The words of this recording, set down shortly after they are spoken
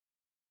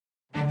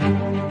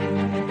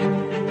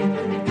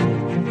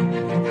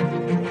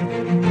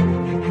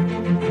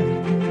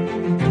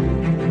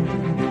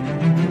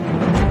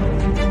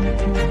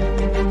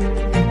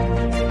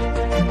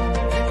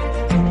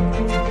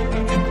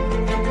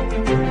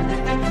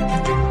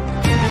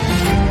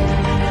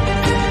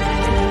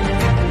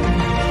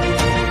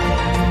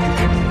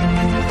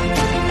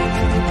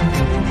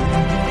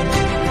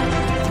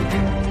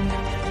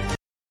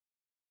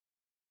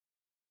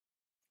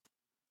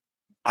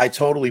I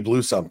totally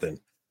blew something.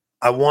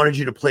 I wanted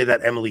you to play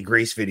that Emily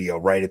Grace video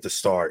right at the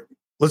start.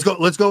 Let's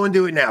go and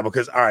do it now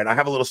because all right, I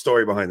have a little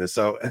story behind this.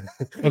 So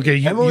okay,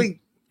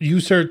 you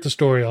start the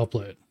story, I'll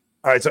play it.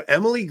 All right, so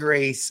Emily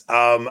Grace,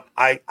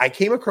 I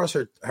came across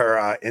her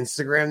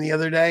Instagram the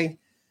other day,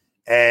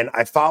 and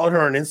I followed her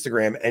on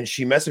Instagram, and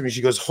she messaged me.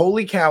 She goes,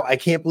 "Holy cow! I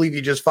can't believe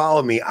you just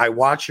followed me. I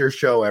watch your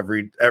show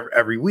every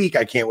week.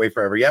 I can't wait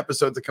for every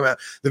episode to come out."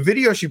 The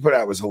video she put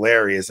out was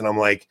hilarious, and I'm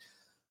like,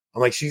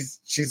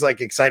 she's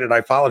like excited.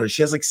 I followed her.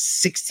 She has like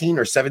 16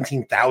 or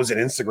 17,000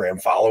 Instagram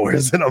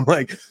followers, and I'm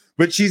like,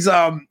 but she's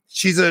a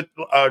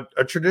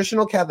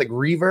traditional Catholic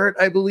revert,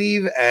 I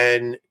believe,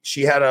 and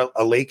she had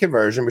a late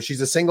conversion, but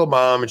she's a single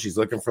mom and she's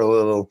looking for a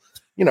little,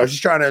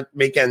 she's trying to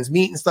make ends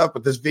meet and stuff.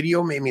 But this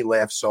video made me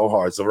laugh so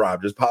hard. So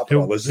Rob, just pop it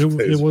on.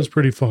 It was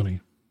pretty funny.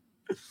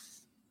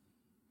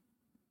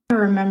 I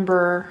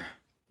remember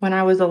when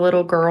I was a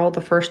little girl,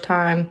 the first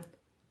time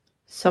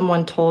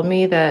someone told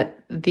me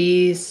that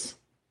these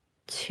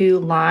 2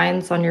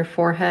 lines on your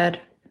forehead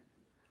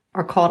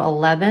are called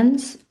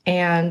 11s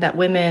and that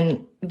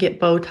women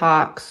get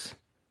Botox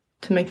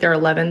to make their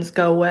 11s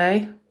go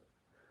away.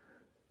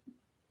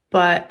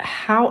 But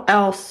how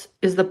else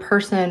is the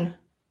person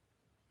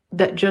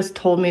that just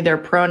told me their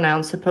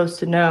pronouns supposed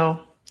to know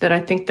that I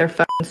think they're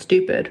fucking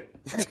stupid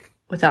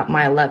without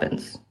my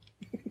 11s?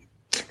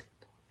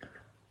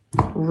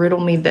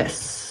 Riddle me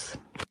this.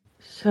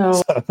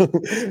 So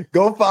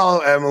go follow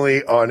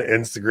Emily on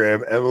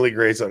Instagram, Emily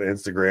Grace on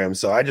Instagram.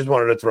 So I just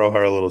wanted to throw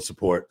her a little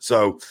support.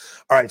 So,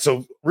 all right.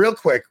 So real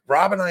quick,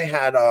 Rob and I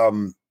had,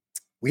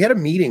 we had a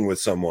meeting with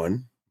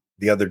someone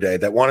the other day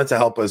that wanted to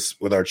help us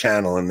with our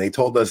channel. And they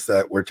told us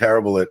that we're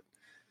terrible at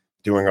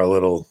doing our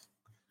little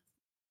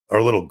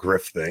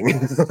grift thing.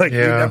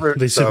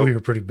 They said we were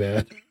pretty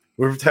bad.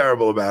 We're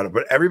terrible about it,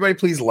 but everybody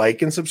please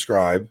like and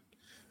subscribe.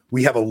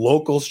 We have a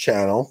locals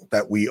channel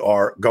that we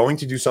are going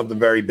to do something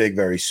very big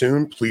very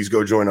soon. Please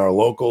go join our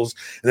locals.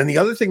 And then the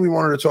other thing we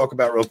wanted to talk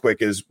about real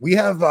quick is we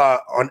have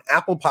on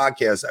Apple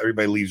Podcasts,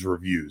 everybody leaves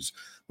reviews,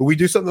 but we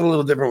do something a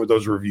little different with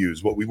those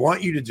reviews. What we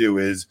want you to do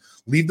is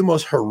leave the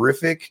most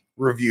horrific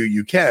review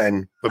you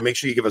can, but make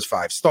sure you give us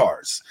 5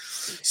 stars.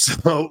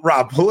 So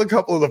Rob, pull a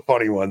couple of the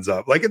funny ones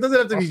up. Like it doesn't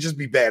have to just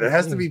be bad. It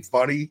has to be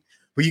funny.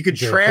 But you could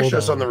trash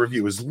us on the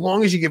review as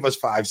long as you give us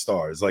 5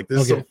 stars. Like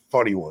there's some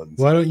funny ones.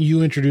 Why don't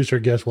you introduce our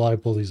guest while I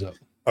pull these up?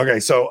 Okay,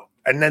 so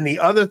and then the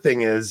other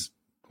thing is,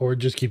 or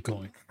just keep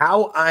going.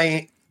 How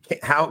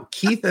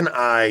Keith and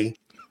I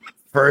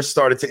first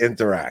started to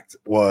interact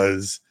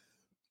was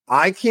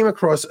I came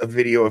across a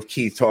video of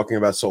Keith talking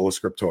about Sola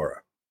Scriptura,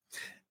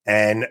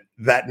 and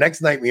that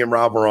next night me and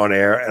Rob were on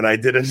air, and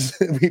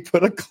we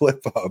put a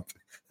clip up.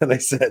 And I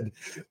said,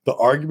 the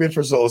argument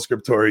for Sola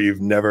Scriptura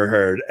you've never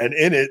heard. And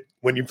in it,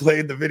 when you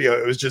played the video,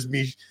 it was just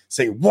me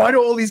saying, why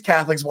do all these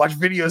Catholics watch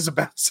videos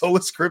about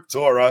Sola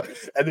Scriptura?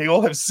 And they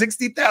all have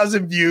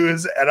 60,000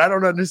 views, and I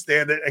don't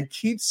understand it. And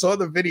Keith saw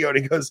the video, and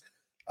he goes,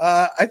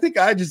 I'm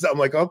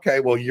like,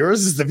 okay, well,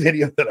 yours is the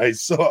video that I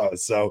saw.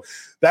 So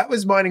that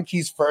was mine and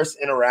Keith's first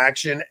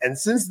interaction. And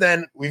since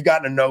then, we've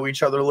gotten to know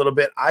each other a little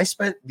bit. I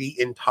spent the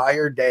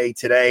entire day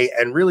today,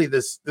 and really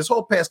this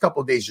whole past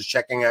couple of days, just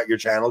checking out your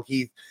channel,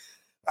 Keith.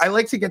 I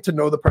like to get to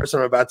know the person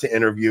I'm about to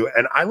interview.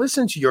 And I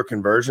listened to your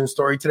conversion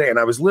story today, and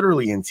I was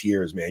literally in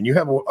tears, man. You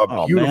have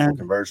a beautiful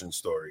conversion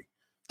story.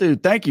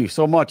 Dude, thank you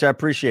so much. I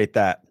appreciate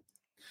that.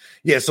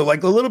 Yeah, so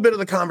like a little bit of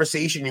the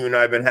conversation you and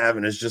I have been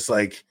having is just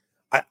like,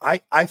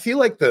 I feel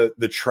like the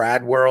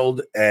trad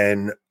world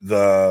and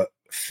the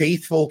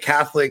faithful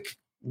Catholic,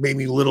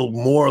 maybe a little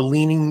more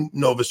leaning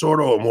Novus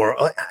Ordo or more,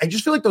 I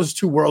just feel like those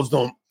two worlds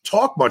don't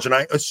talk much, and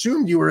I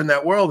assumed you were in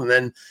that world, and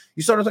then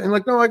you started talking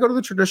like, no, I go to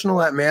the traditional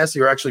at Mass.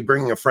 You're actually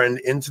bringing a friend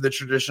into the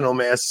traditional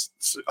Mass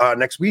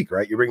next week,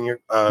 right? You're bringing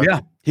your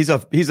he's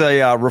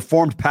a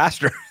Reformed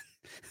pastor.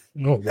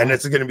 Oh, wow. And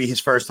it's going to be his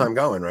first time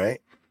going, right?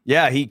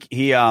 Yeah, he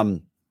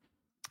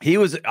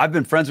was. I've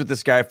been friends with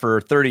this guy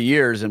for 30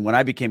 years, and when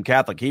I became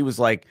Catholic, he was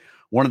like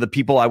one of the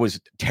people I was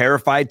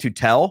terrified to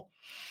tell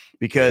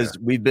because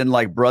we've been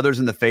like brothers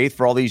in the faith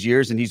for all these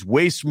years, and he's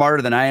way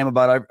smarter than I am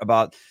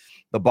about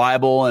the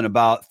Bible and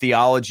about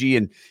theology.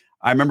 And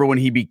I remember when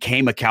he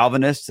became a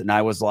Calvinist, and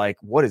I was like,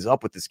 what is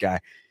up with this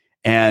guy?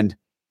 And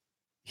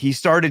he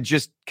started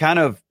just kind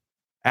of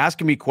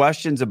asking me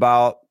questions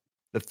about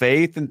the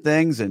faith and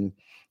things. And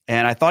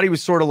I thought he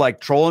was sort of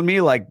like trolling me,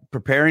 like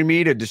preparing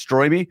me to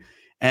destroy me.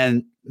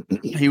 And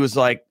he was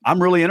like,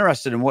 I'm really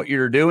interested in what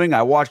you're doing.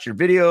 I watched your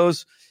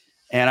videos.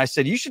 And I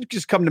said, you should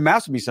just come to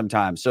Mass with me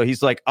sometime. So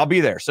he's like, I'll be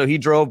there. So he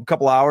drove a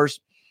couple hours.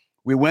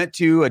 We went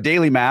to a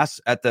daily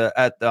Mass at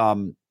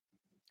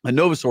a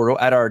Novus Ordo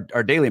at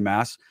our daily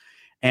Mass,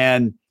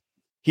 and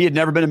he had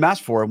never been to Mass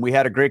before. And we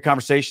had a great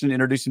conversation,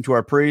 introduced him to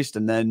our priest,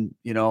 and then,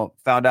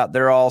 found out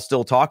they're all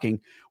still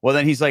talking. Well,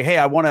 then he's like, hey,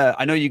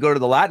 I know you go to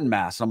the Latin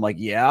Mass. I'm like,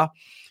 yeah.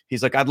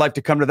 He's like, I'd like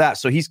to come to that.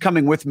 So he's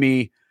coming with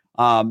me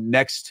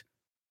next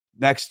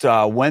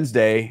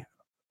Wednesday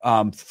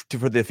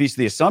for the Feast of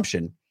the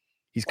Assumption.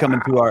 He's coming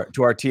to our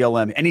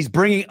TLM, and he's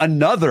bringing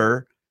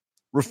another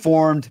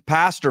Reformed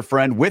pastor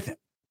friend with him.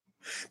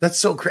 That's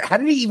so crazy. How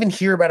did he even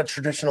hear about a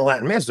traditional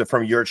Latin mass? Is it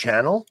from your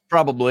channel?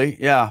 Probably,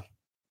 yeah.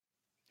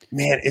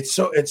 Man, it's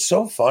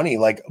so funny.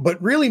 Like,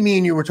 but really, me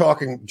and you were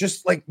talking.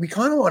 Just like we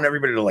kind of want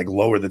everybody to like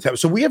lower the tempo.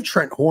 So we have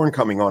Trent Horn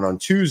coming on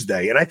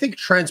Tuesday, and I think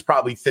Trent's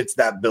probably fits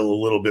that bill a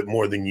little bit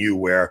more than you.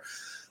 Where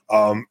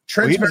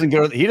Trent he doesn't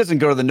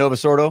go to the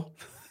Novus Ordo.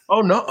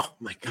 Oh no! Oh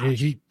my god,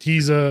 he's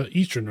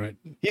Eastern Rite.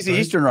 He's an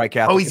Eastern Rite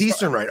Catholic. Oh, he's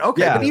Eastern Rite.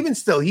 Okay, yeah. But even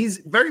still, he's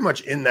very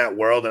much in that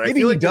world. And maybe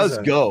I feel he like does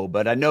go,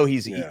 but I know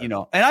he's you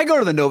know. And I go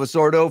to the Novus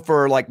Ordo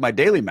for like my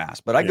daily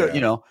mass, but I go, you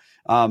know.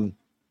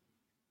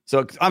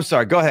 So I'm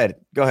sorry. Go ahead.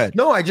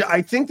 No,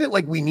 I think that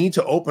like we need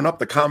to open up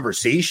the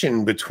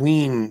conversation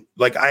between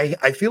like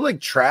I feel like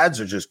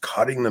trads are just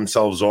cutting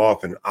themselves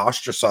off and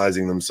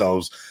ostracizing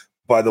themselves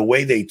by the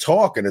way they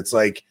talk, and it's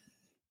like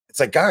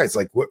guys,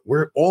 like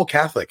we're all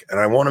Catholic, and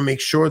I want to make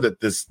sure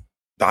that this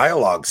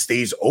dialogue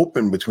stays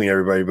open between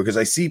everybody, because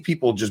I see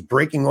people just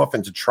breaking off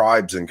into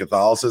tribes in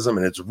Catholicism,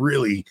 and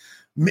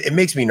it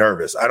makes me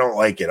nervous. I don't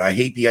like it. I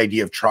hate the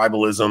idea of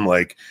tribalism.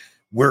 Like,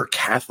 we're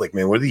Catholic,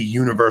 man. We're the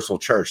universal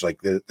church.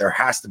 Like there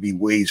has to be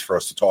ways for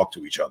us to talk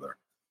to each other.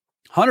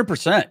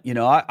 100%. You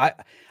know, I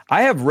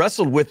have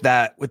wrestled with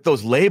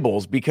those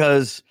labels,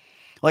 because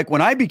like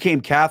when I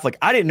became Catholic,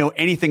 I didn't know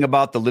anything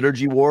about the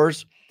liturgy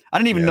wars. I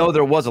didn't even know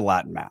there was a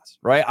Latin mass,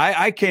 right?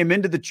 I came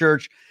into the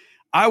church.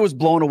 I was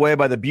blown away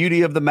by the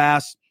beauty of the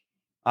mass.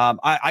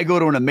 I go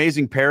to an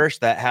amazing parish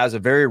that has a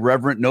very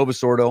reverent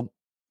Novus Ordo,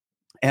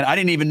 and I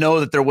didn't even know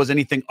that there was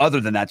anything other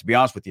than that, to be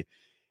honest with you.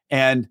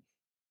 And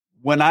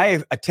when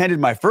I attended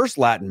my first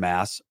Latin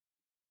mass,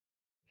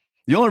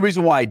 the only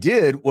reason why I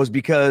did was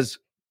because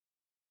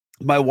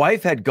my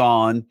wife had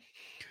gone,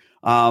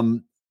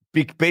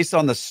 based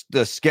on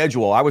the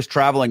schedule. I was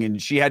traveling and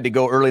she had to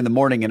go early in the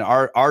morning, and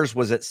ours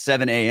was at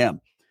 7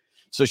 a.m.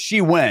 So she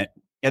went,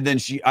 and then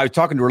I was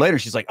talking to her later.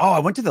 She's like, "Oh, I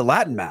went to the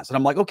Latin mass." And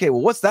I'm like, "Okay,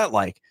 well, what's that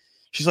like?"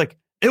 She's like,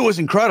 "It was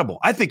incredible.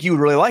 I think you would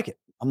really like it."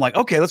 I'm like,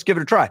 "Okay, let's give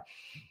it a try."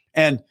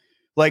 And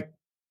like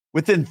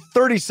within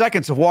 30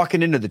 seconds of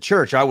walking into the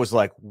church, I was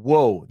like,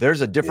 "Whoa,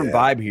 there's a different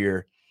vibe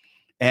here."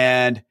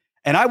 And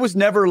I was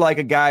never like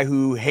a guy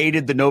who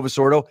hated the Novus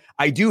Ordo.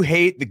 I do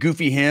hate the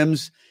goofy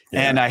hymns,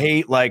 and I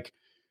hate like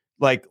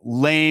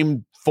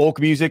lame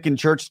folk music in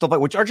church, stuff like,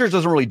 which our church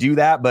doesn't really do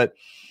that, but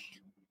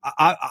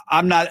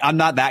I'm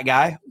not that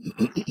guy.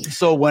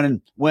 So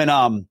when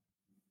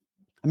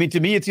I mean, to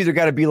me, it's either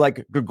got to be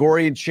like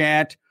Gregorian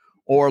chant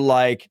or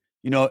like,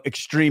 you know,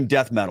 extreme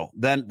death metal.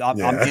 Then I'm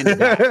into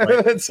that.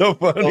 Right? That's so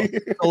funny.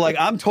 So like,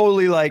 I'm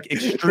totally like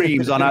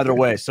extremes on either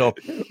way. So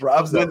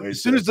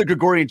as soon as the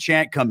Gregorian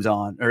chant comes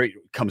on,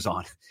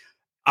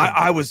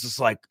 I was just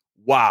like,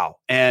 wow.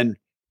 And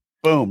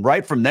boom,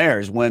 right from there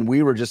is when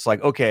we were just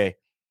like, okay,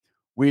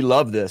 we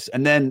love this.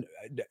 And then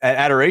at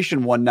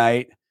adoration one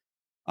night,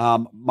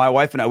 my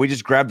wife and I, we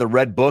just grabbed the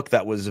red book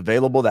that was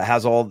available that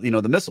has all, you know,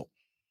 the missal.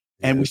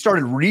 And we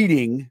started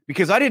reading,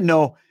 because I didn't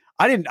want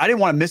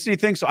to miss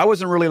anything. So I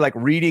wasn't really like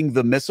reading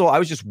the missal. I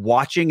was just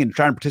watching and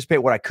trying to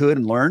participate what I could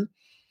and learn.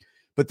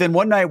 But then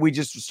one night we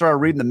just started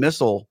reading the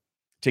missal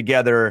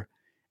together,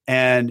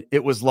 and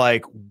it was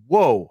like,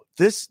 whoa,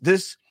 this,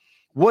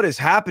 what is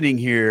happening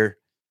here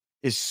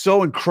is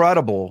so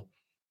incredible.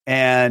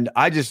 And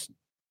I just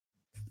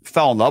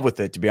fell in love with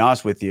it, to be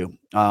honest with you.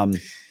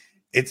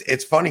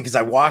 It's funny because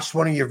I watched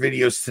one of your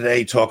videos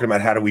today talking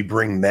about how do we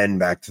bring men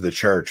back to the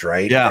church,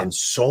 right? Yeah. And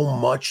so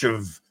much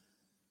of,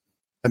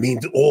 I mean,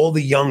 all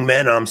the young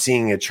men I'm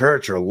seeing at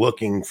church are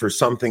looking for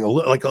something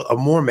like a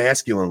more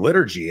masculine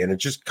liturgy. And it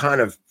just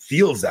kind of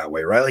feels that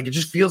way, right? Like it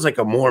just feels like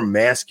a more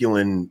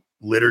masculine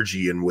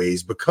liturgy in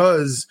ways,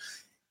 because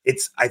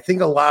I think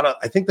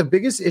the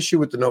biggest issue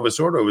with the Novus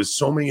Ordo is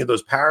so many of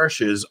those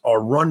parishes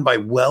are run by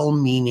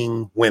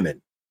well-meaning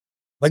women.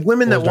 Like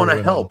women that want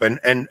to help, and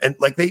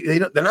like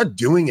they're not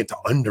doing it to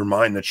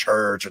undermine the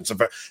church and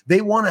stuff. They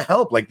want to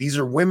help. Like these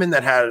are women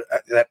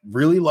that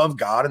really love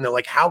God, and they're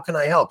like, how can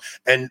I help?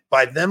 And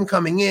by them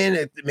coming in,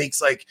 it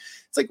makes like,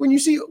 it's like when you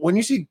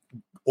see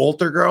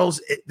altar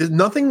girls,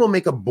 nothing will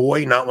make a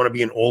boy not want to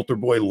be an altar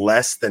boy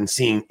less than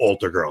seeing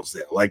altar girls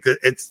there. Like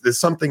there's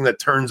something that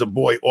turns a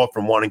boy off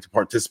from wanting to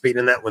participate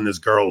in that when there's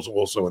girls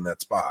also in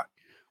that spot.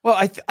 Well,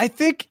 I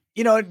think,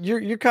 you know,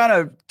 you're kind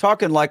of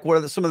talking like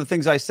what are some of the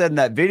things I said in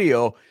that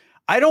video.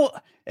 And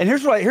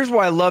here's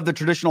why I love the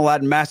traditional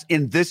Latin mass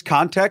in this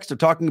context of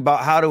talking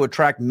about how to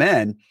attract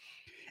men.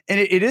 And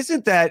it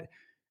isn't that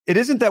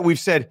we've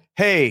said,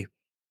 hey,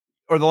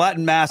 or the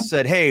Latin mass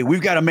said, hey,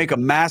 we've got to make a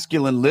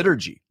masculine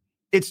liturgy.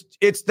 It's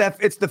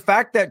the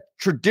fact that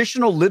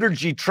traditional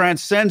liturgy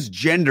transcends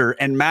gender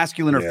and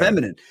masculine or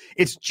feminine.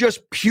 It's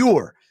just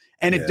pure,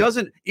 and it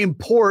doesn't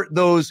import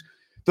those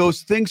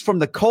things from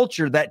the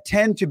culture that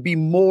tend to be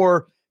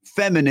more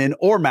feminine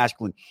or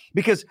masculine.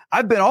 Because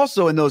I've been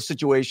also in those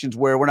situations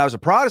where when I was a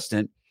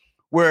Protestant,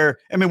 where,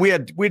 I mean, we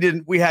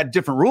had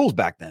different rules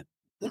back then.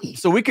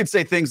 So we could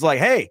say things like,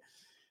 hey,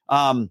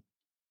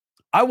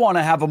 I want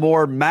to have a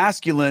more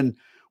masculine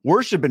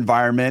worship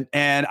environment.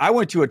 And I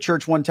went to a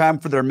church one time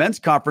for their men's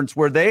conference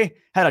where they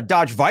had a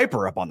Dodge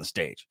Viper up on the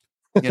stage.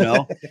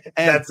 And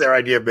that's their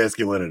idea of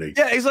masculinity.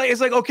 Yeah.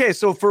 It's like, okay,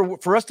 so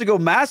for us to go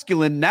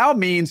masculine now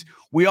means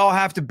we all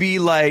have to be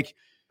like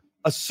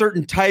a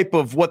certain type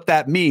of what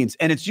that means.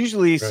 And it's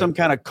usually some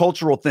kind of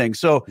cultural thing.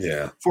 So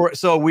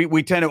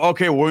we tend to,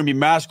 okay, we're going to be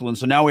masculine.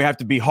 So now we have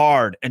to be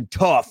hard and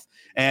tough,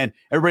 and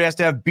everybody has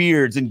to have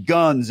beards and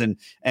guns and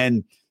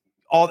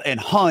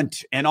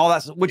hunt and all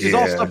that, which is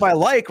all stuff I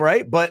like.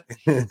 Right. But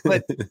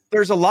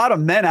there's a lot of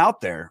men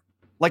out there.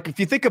 Like if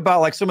you think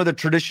about like some of the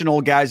traditional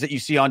guys that you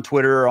see on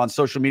Twitter or on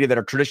social media that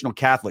are traditional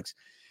Catholics,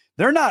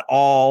 they're not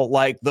all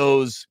like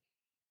those,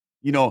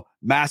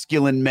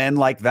 masculine men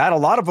like that. A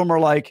lot of them are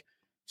like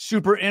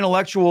super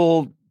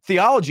intellectual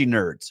theology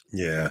nerds.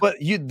 Yeah. But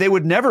they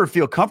would never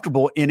feel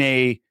comfortable in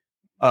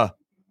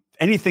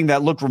anything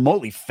that looked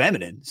remotely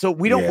feminine. So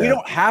we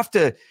don't have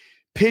to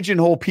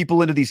pigeonhole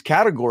people into these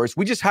categories.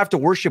 We just have to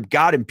worship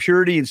God in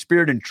purity and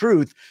spirit and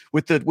truth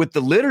with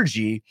the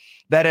liturgy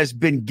that has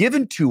been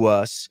given to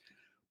us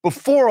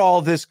before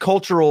all this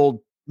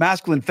cultural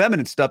masculine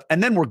feminine stuff.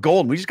 And then we're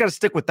golden. We just got to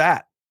stick with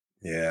that.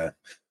 Yeah.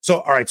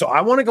 So, all right. So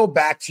I want to go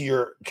back to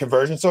your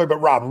conversion story, but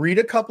Rob, read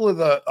a couple of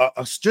the,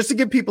 just to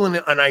give people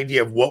an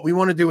idea of what we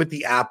want to do with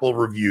the Apple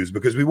reviews,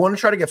 because we want to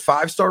try to get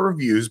 5-star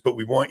reviews, but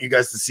we want you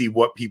guys to see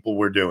what people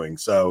were doing.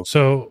 So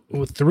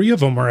 3 of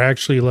them are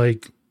actually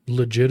like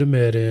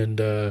legitimate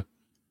and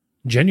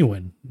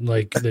genuine.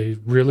 Like they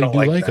really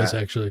do like us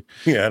actually.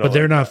 Yeah. But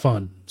they're not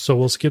fun. So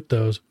we'll skip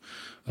those.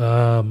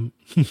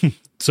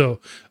 So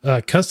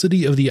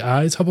custody of the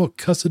eyes. How about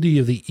custody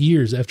of the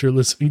ears after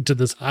listening to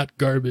this hot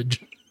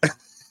garbage?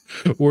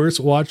 Worse,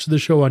 watch the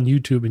show on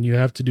YouTube and you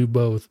have to do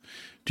both.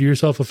 Do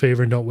yourself a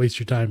favor and don't waste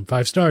your time.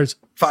 5 stars.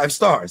 5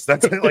 stars.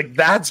 That's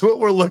that's what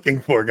we're looking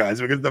for, guys,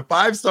 because the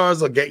 5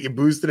 stars will get you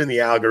boosted in the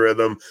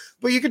algorithm,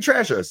 but you can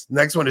trash us.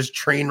 Next one is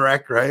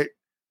Trainwreck, right?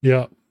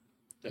 Yeah.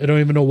 I don't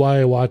even know why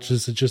I watch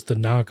this. It's just the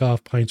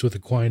knockoff Pints with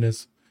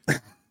Aquinas.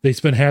 They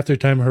spend half their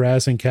time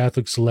harassing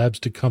Catholic celebs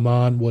to come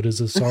on what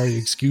is a sorry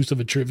excuse of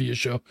a trivia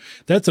show.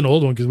 That's an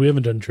old one because we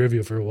haven't done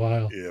trivia for a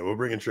while. Yeah, we're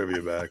bringing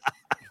trivia back.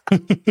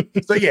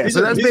 So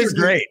that's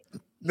basically great.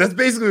 That's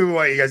basically what we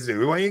want you guys to do.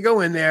 We want you to go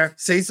in there,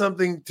 say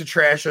something to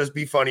trash us,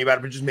 be funny about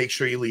it, but just make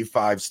sure you leave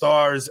 5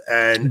 stars.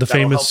 And the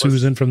famous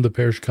Susan from the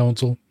parish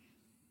council.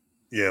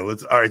 Yeah,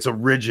 all right. So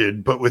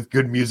rigid, but with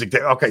good music.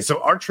 Okay,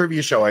 so our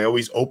trivia show, I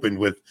always opened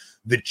with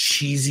the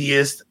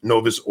cheesiest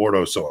Novus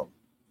Ordo song.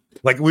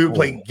 Like we would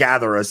play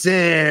Gather Us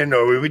In,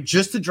 or we would,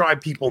 just to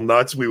drive people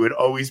nuts, we would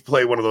always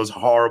play one of those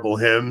horrible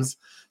hymns.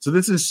 So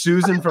this is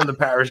Susan from the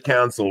parish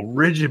council,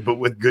 rigid but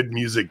with good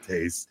music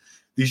taste.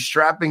 These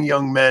strapping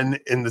young men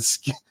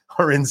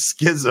are in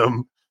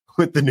schism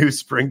with the new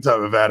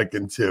springtime of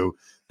Vatican II.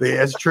 They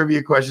ask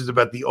trivia questions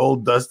about the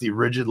old, dusty,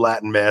 rigid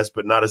Latin mass,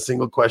 but not a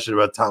single question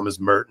about Thomas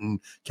Merton,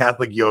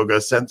 Catholic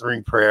yoga,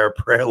 centering prayer,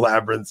 prayer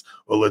labyrinths,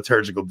 or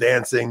liturgical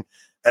dancing.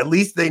 At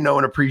least they know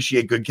and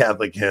appreciate good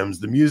Catholic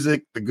hymns. The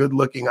music, the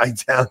good-looking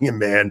Italian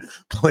man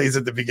plays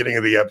at the beginning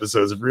of the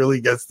episodes. It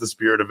really gets the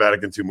spirit of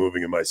Vatican II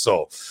moving in my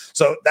soul.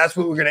 So that's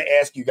what we're going to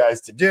ask you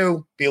guys to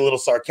do. Be a little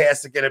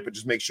sarcastic in it, but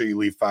just make sure you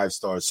leave 5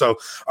 stars. So,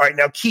 all right,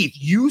 now, Keith,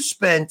 you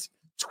spent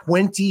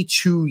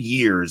 22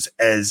 years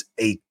as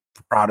a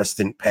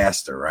Protestant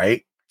pastor,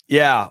 right?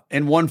 Yeah,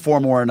 in one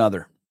form or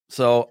another.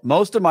 So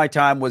most of my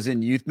time was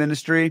in youth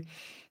ministry.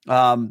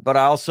 But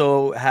I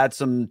also had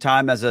some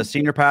time as a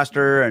senior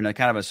pastor and a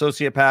kind of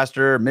associate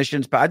pastor,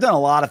 missions. I've done a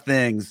lot of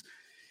things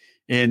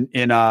in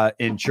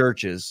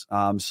churches.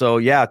 So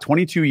yeah,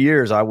 22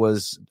 years I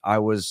was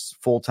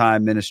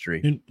full-time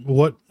ministry. In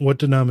what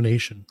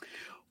denomination?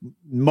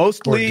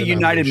 Mostly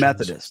United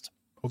Methodist.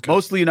 Okay.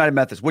 Mostly United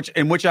Methodist,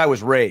 in which I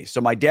was raised.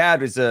 So my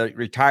dad is a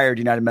retired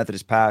United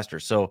Methodist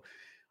pastor. So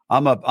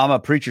I'm a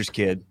preacher's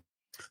kid.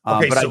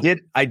 But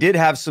I did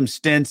have some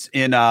stints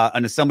in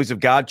an Assemblies of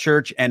God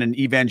church and an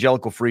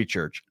evangelical free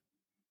church.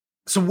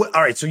 So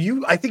all right. So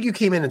I think you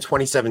came in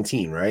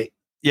 2017, right?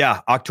 Yeah.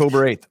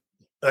 October 8th.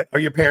 Are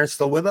your parents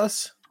still with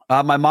us?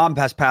 My mom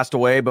has passed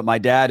away, but my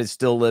dad is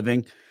still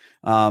living.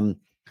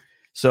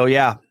 So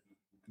yeah,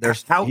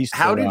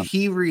 how did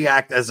he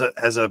react as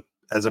a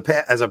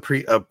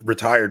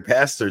retired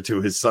pastor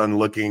to his son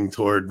looking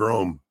toward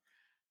Rome?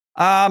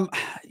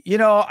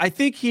 I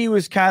think he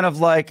was kind of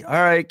like, all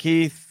right,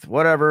 Keith,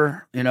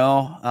 whatever,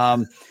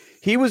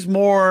 he was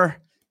more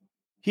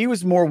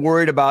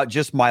worried about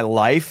just my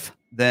life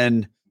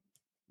than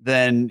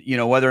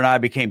whether or not I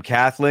became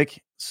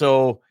Catholic.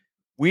 So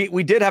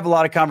we did have a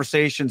lot of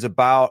conversations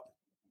about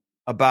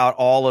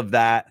all of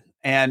that.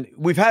 And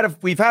we've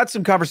had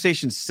some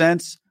conversations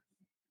since.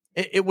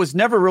 It was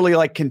never really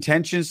like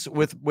contentious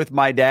with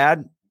my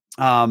dad.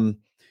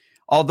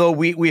 Although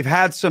we've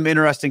had some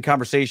interesting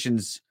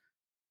conversations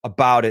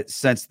about it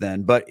since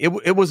then, but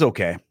it was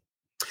okay.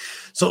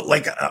 So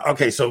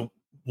so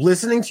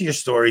listening to your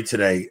story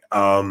today,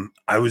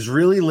 I was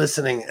really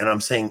listening and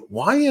I'm saying,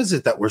 why is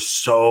it that we're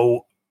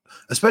so,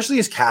 especially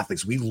as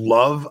Catholics, we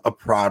love a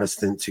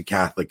Protestant to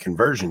Catholic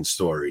conversion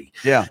story.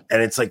 Yeah.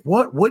 And it's like,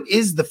 what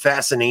is the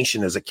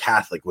fascination as a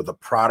Catholic with a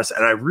Protestant?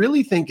 And I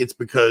really think it's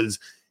because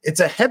it's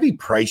a heavy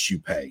price you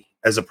pay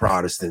as a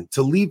Protestant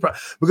to leave?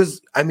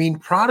 Because I mean,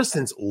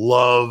 Protestants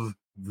love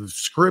the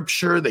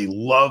scripture, they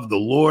love the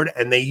Lord,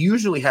 and they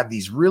usually have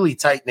these really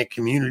tight-knit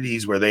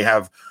communities where they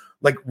have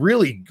like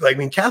really, I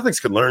mean, Catholics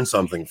could learn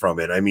something from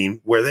it. I mean,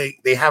 where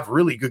they have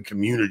really good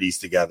communities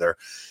together.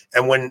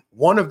 And when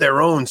one of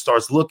their own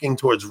starts looking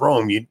towards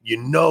Rome, you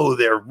know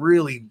they're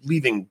really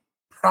leaving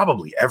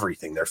probably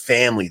everything, their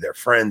family, their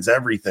friends,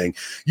 everything.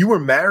 You were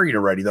married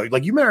already, though.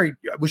 Like, you married,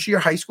 was she your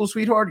high school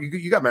sweetheart?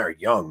 You got married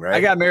young, right? I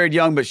got married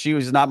young, but she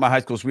was not my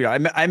high school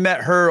sweetheart. I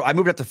met her. I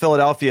moved up to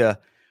Philadelphia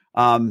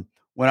when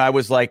I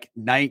was like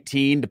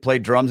 19 to play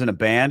drums in a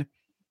band.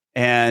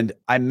 And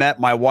I met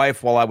my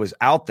wife while I was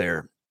out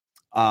there.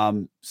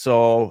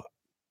 So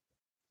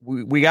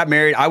we got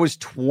married. I was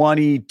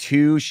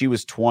 22. She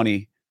was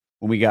 20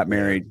 when we got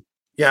married.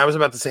 Yeah, I was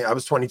about to say I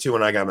was 22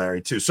 when I got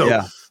married too. So,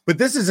 yeah. But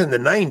this is in the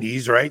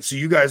 90s, right? So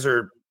you guys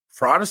are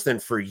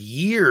Protestant for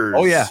years.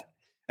 Oh yeah.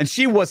 And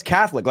she was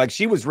Catholic. Like,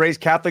 she was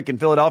raised Catholic in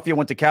Philadelphia,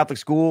 went to Catholic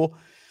school,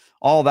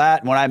 all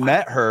that. And when I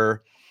met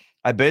her,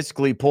 I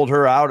basically pulled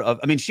her out of,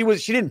 I mean, she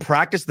didn't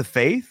practice the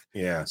faith.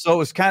 Yeah. So it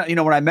was kind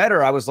of, when I met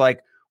her, I was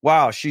like,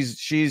 wow,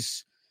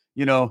 she's,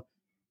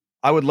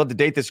 I would love to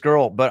date this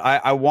girl, but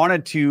I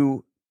wanted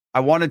to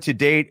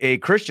date a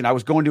Christian. I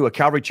was going to a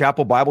Calvary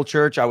Chapel Bible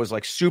church. I was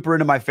like super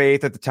into my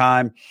faith at the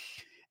time.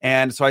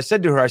 And so I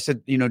said to her,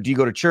 do you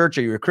go to church?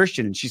 Are you a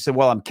Christian? And she said,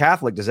 well, I'm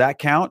Catholic. Does that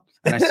count?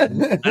 And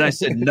I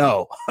said,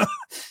 no.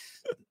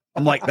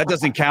 I'm like, that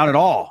doesn't count at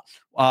all.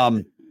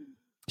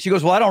 She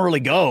goes, well, I don't really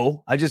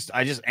go. I just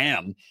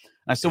am. And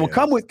I said, well,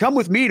 come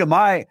with me to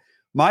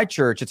my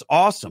church. It's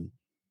awesome.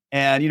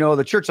 And,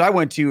 the church I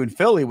went to in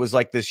Philly was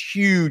like this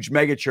huge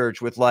mega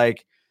church with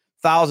like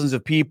thousands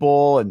of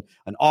people and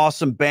an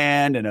awesome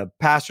band and a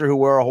pastor who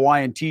wore a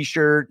Hawaiian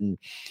t-shirt.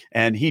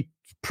 And he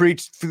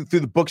preached through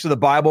the books of the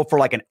Bible for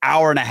like an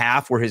hour and a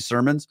half were his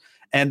sermons.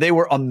 And they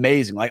were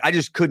amazing. Like, I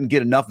just couldn't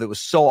get enough of it. It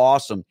was so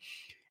awesome.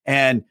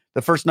 And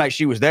the first night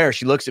she was there,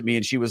 she looks at me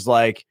and she was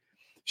like,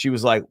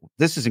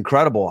 this is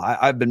incredible.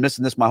 I've been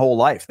missing this my whole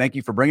life. Thank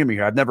you for bringing me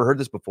here. I've never heard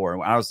this before.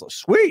 And I was like,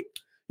 sweet,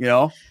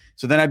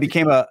 So then I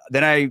became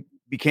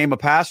a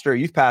pastor, a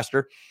youth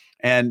pastor,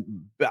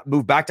 and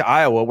moved back to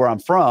Iowa, where I'm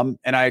from.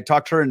 And I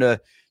talked her into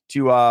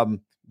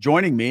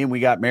joining me, and we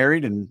got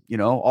married, and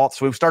so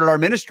we started our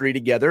ministry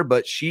together.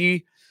 But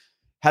she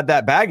had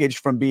that baggage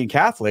from being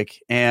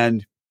Catholic,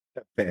 and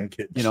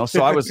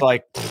so I was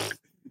like,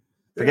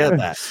 forget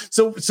that.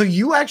 So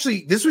you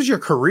actually, this was your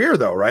career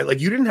though, right? Like,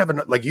 you didn't have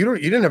you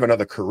didn't have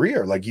another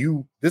career. Like,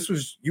 you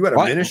had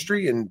a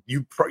ministry, and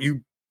you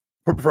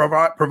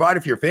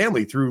provided for your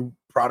family through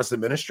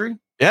Protestant ministry.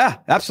 Yeah,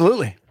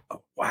 absolutely.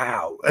 Oh,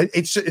 wow.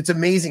 It's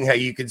amazing how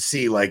you can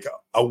see like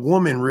a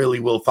woman really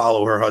will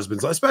follow her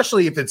husband's,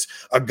 especially if it's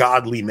a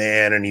godly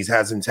man and he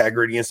has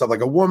integrity and stuff.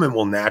 Like, a woman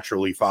will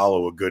naturally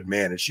follow a good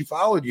man, and she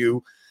followed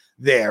you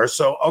there.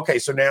 So, okay.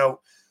 So now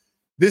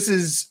this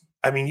is,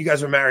 you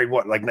guys were married,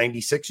 what, like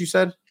 96, you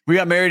said? We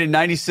got married in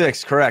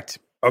 96. Correct.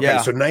 Okay.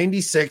 Yeah. So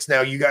 96. Now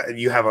you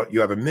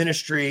have a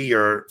ministry,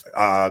 or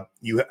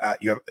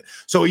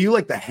so are you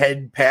like the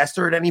head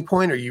pastor at any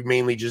point, or are you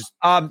mainly just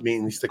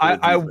mainly sticking with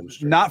I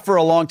ministry? Not for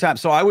a long time.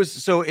 So I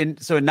was, in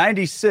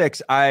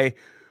 96, I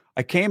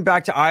came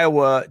back to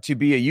Iowa to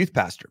be a youth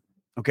pastor.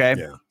 Okay.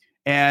 Yeah.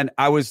 And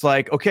I was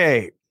like,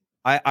 okay,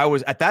 I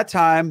was at that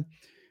time,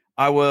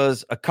 I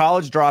was a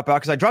college dropout,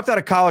 because I dropped out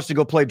of college to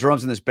go play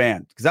drums in this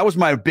band, because that was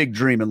my big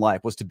dream in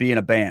life, was to be in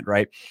a band.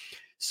 Right.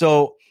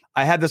 So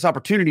I had this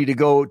opportunity to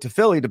go to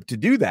Philly to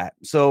do that.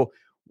 So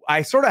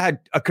I sort of had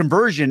a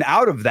conversion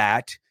out of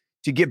that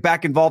to get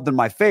back involved in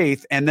my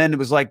faith. And then it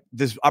was like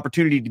this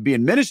opportunity to be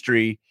in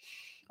ministry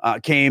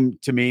came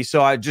to me.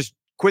 So I just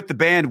quit the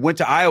band, went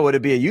to Iowa to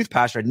be a youth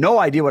pastor. I had no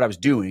idea what I was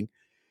doing.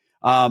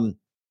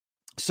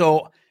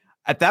 So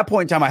at that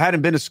point in time, I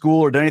hadn't been to school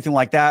or done anything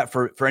like that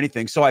for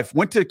anything. So I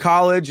went to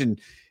college and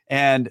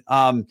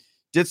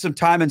did some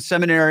time in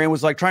seminary, and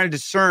was like trying to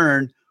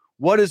discern,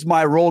 what is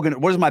my role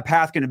what is my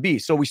path going to be?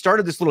 So we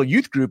started this little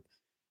youth group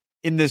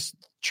in this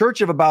church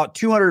of about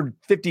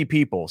 250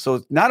 people.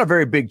 So not a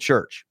very big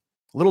church,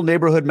 little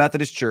neighborhood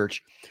Methodist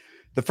church.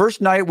 The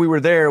first night we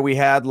were there, we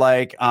had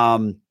like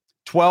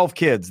 12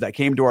 kids that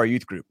came to our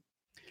youth group.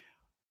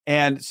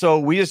 And so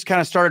we just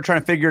kind of started trying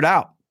to figure it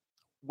out.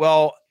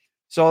 Well,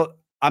 so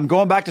I'm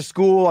going back to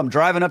school. I'm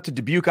driving up to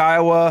Dubuque,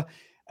 Iowa,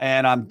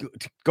 and I'm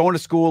going to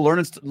school,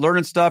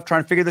 learning stuff,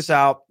 trying to figure this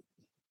out.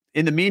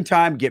 In the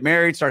meantime, get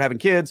married, start having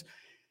kids.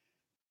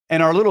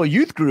 And our little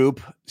youth group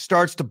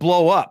starts to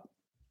blow up.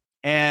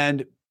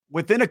 And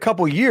within a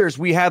couple of years,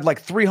 we had like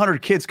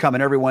 300 kids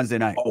coming every Wednesday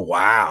night. Oh,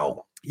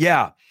 wow.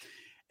 Yeah.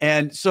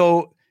 And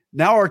so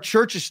now our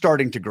church is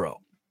starting to grow.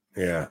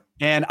 Yeah.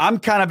 And I'm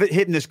kind of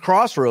hitting this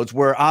crossroads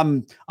where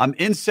I'm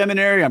in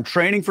seminary, I'm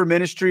training for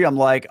ministry. I'm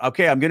like,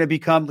 okay, I'm going to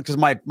become, because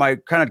my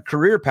kind of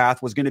career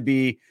path was going to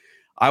be,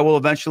 I will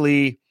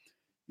eventually,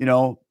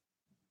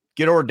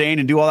 get ordained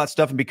and do all that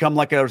stuff and become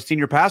like a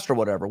senior pastor or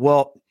whatever.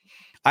 Well,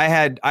 I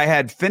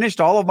had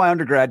finished all of my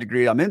undergrad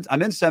degree. I'm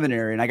in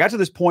seminary, and I got to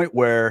this point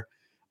where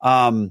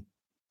I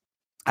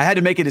had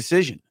to make a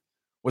decision.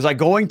 Was I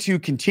going to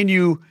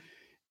continue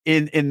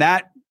in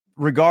that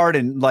regard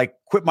and like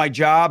quit my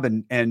job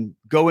and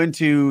go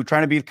into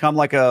trying to become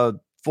like a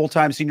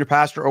full-time senior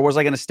pastor, or was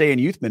I going to stay in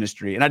youth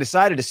ministry? And I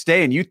decided to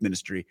stay in youth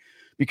ministry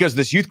because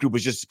this youth group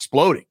was just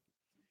exploding.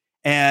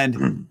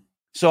 And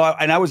so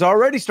I was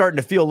already starting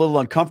to feel a little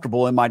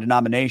uncomfortable in my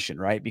denomination,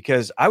 right?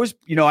 Because I was,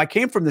 I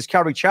came from this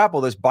Calvary Chapel,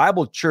 this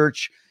Bible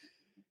church,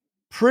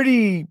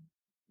 pretty,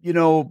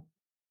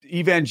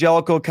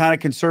 evangelical kind of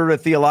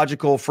conservative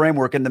theological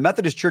framework. And the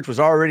Methodist Church was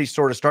already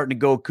sort of starting to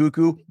go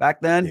cuckoo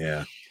back then.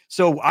 Yeah.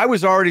 So I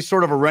was already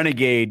sort of a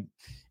renegade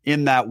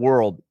in that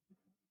world,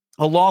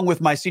 along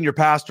with my senior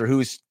pastor,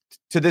 who's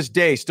to this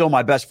day still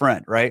my best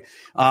friend, right?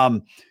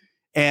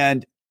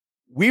 And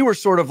we were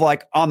sort of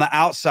like on the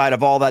outside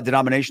of all that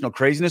denominational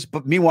craziness,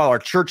 but meanwhile, our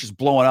church is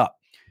blowing up.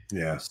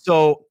 Yeah.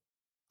 So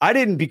I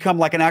didn't become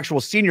like an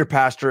actual senior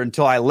pastor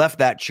until I left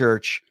that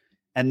church.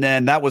 And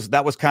then that was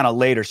kind of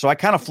later. So I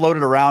kind of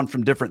floated around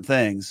from different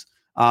things.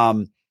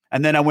 And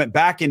then I went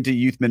back into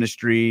youth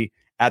ministry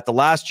at the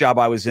last job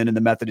I was in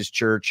the Methodist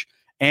Church,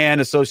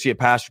 and associate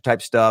pastor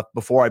type stuff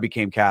before I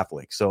became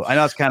Catholic. So I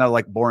know it's kind of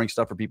like boring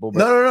stuff for people, but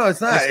no, it's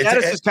not. The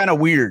status is kind of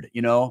weird,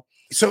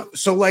 So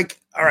like,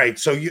 all right.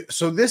 So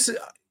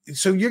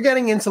you're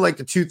getting into like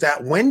the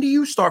 2000. When do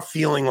you start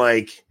feeling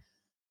like,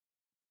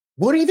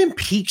 what even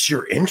piques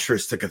your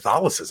interest to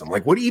Catholicism?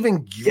 Like, what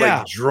even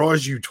like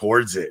draws you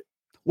towards it?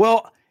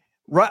 Well,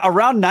 right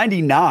around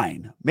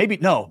 99, maybe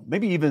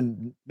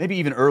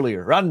even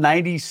earlier, around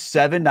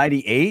 97,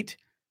 98.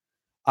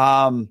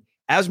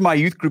 As my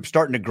youth group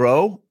starting to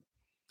grow,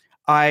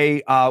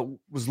 I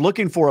was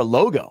looking for a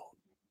logo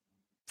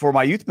for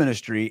my youth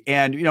ministry.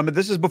 And,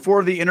 this is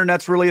before the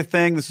internet's really a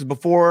thing. This is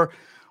before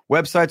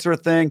websites are a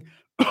thing.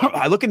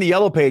 I look in the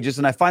yellow pages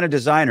and I find a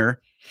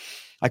designer.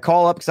 I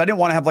call up because I didn't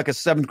want to have like a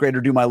 7th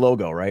grader do my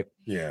logo, right?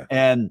 Yeah.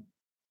 And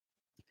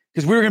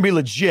because we were going to be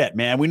legit,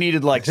 man. We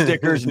needed like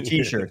stickers and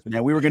t-shirts,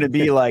 man. We were going to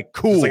be like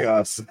cool. Just like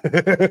us.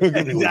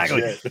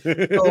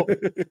 Exactly. So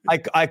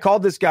I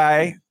called this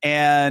guy,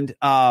 and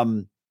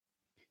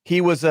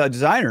he was a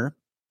designer.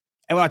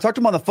 And when I talked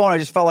to him on the phone, I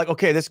just felt like,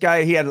 okay, this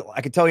guy,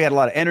 I could tell he had a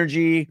lot of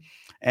energy,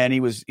 and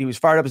he was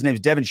fired up. His name's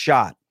Devin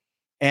Schott.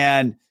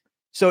 And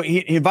so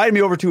he invited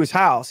me over to his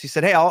house. He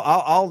said, hey,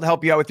 I'll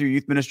help you out with your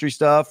youth ministry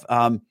stuff.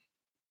 Come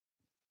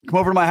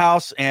over to my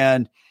house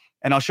and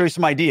I'll show you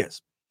some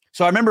ideas.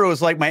 So I remember it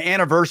was like my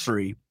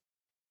anniversary.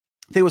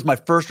 I think it was my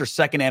first or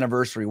second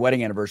anniversary,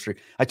 wedding anniversary.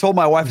 I told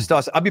my wife and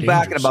stuff, I'll be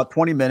back in about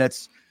 20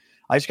 minutes.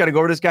 I just got to go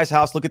over to this guy's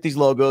house, look at these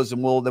logos,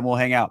 and we'll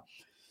hang out.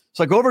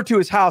 So I go over to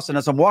his house, and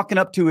as I'm walking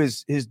up to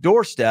his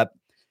doorstep,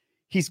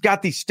 he's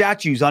got these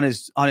statues on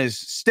his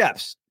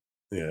steps.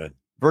 Yeah.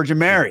 Virgin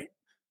Mary,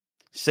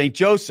 St.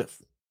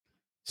 Joseph,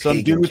 some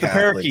Pagan dude with Catholics. a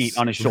parakeet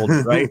on his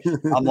shoulder, right?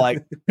 I'm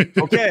like,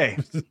 okay.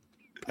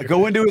 I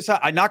go into his house.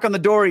 I knock on the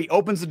door. He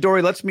opens the door.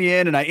 He lets me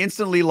in, and I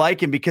instantly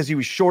like him because he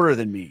was shorter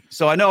than me.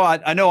 So I know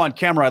on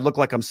camera I look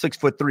like I'm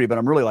 6'3", but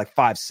I'm really like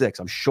 5'6".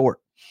 I'm short.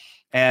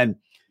 And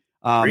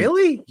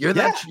really, you're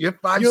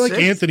 5'6"? You're like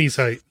Anthony's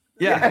height.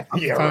 Yeah,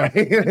 yeah,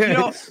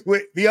 right.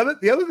 Wait, the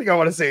other thing I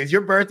want to say is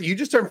your birthday. You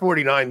just turned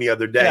 49 the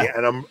other day,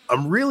 and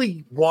I'm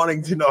really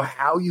wanting to know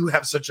how you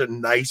have such a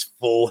nice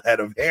full head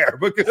of hair,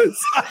 because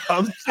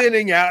I'm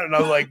thinning out and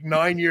I'm like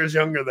 9 years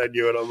younger than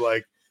you, and I'm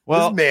like,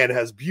 well, this man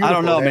has beautiful. I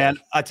don't know, hair. man.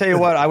 I tell you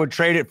what, I would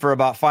trade it for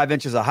about 5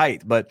 inches of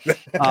height. But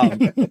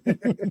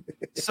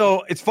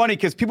so it's funny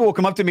because people will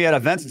come up to me at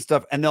events and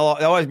stuff, and they'll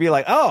always be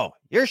like, "Oh,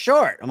 you're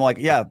short." I'm like,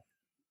 "Yeah."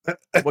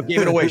 What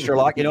gave it away,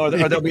 Sherlock? Or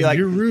they'll be like,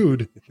 "You're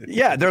rude."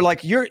 Yeah, they're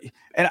like, "You're."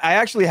 And I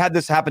actually had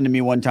this happen to me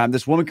one time.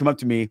 This woman come up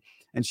to me,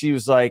 and she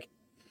was like,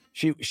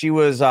 she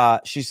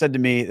said to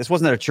me, this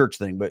wasn't at a church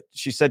thing, but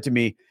she said to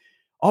me,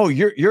 "Oh,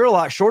 you're a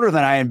lot shorter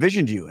than I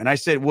envisioned you." And I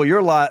said, "Well, you're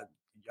a lot."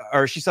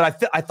 Or she said,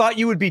 I thought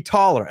you would be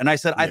taller. And I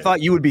said, I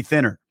thought you would be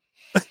thinner.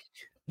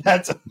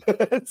 That's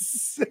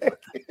sick.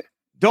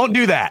 Don't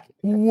do that.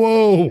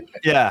 Whoa.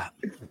 Yeah.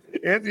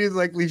 Anthony's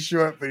likely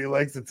short, but he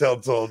likes to tell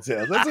tall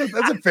tales.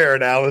 That's a fair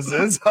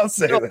analysis. I'll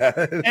say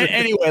that.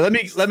 Anyway,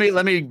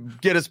 let me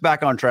get us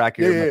back on track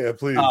here. Yeah,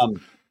 please.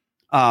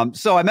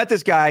 So I met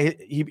this guy.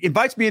 He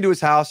invites me into his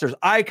house. There's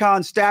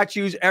icons,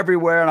 statues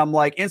everywhere. And I'm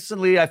like,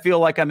 instantly, I feel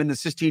like I'm in the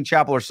Sistine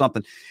Chapel or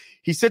something.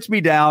 He sits me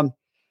down,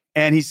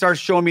 and he starts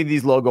showing me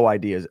these logo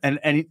ideas. And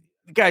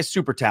the guy's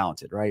super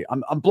talented, right?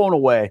 I'm blown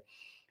away.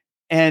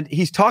 And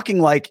he's talking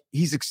like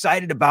he's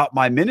excited about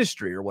my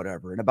ministry or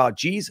whatever and about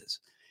Jesus.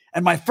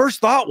 And my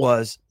first thought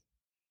was,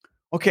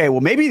 okay,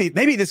 well, maybe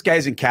this guy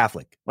isn't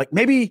Catholic. Like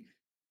maybe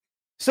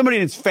somebody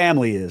in his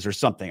family is or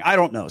something. I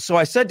don't know. So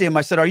I said to him,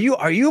 are you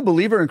a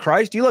believer in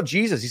Christ? Do you love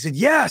Jesus? He said,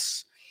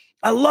 yes,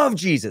 I love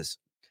Jesus.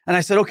 And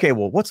I said, okay,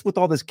 well, what's with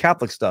all this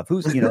Catholic stuff?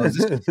 Who's, is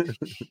this?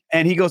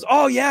 And he goes,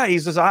 oh yeah. He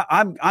says,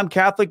 I'm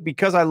Catholic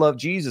because I love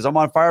Jesus. I'm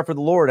on fire for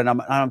the Lord, and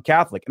I'm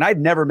Catholic. And I'd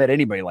never met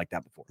anybody like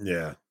that before.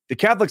 Yeah. The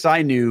Catholics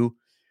I knew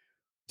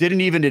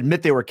didn't even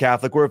admit they were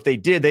Catholic, or if they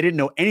did, they didn't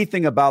know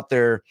anything about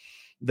their,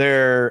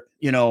 they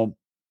didn't know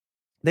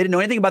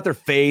anything about their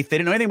faith. They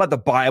didn't know anything about the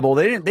Bible.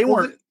 They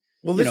weren't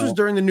Well, this was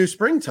during the new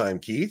springtime,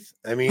 Keith.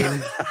 I mean,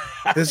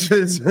 this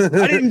was.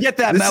 I didn't get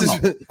that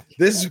memo.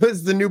 This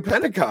was the new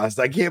Pentecost.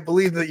 I can't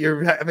believe that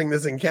you're having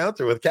this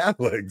encounter with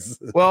Catholics.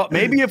 Well,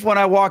 maybe if when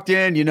I walked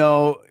in, you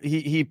know,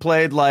 he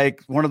played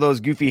like one of those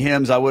goofy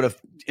hymns, I would have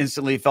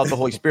instantly felt the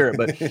Holy Spirit.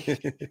 But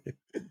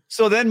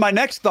so then my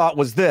next thought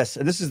was this,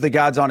 and this is the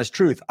God's honest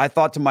truth. I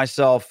thought to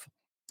myself,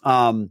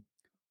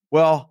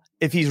 well,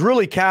 if he's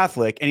really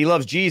Catholic and he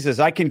loves Jesus,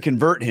 I can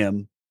convert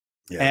him.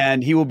 Yeah.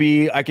 And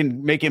I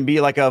can make him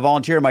be like a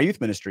volunteer in my youth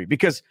ministry,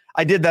 because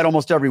I did that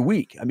almost every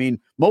week. I mean,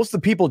 most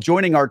of the people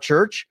joining our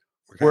church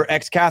were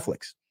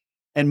ex-Catholics.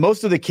 And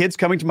most of the kids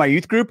coming to my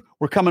youth group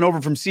were coming over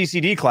from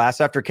CCD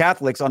class after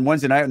Catholics on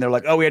Wednesday night. And they're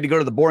like, oh, we had to go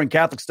to the boring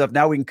Catholic stuff.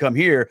 Now we can come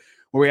here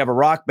where we have a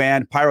rock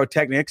band,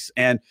 pyrotechnics,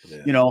 and,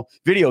 you know,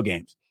 video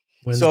games.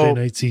 Wednesday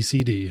night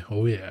CCD.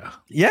 Oh, yeah.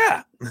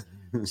 Yeah.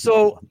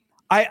 So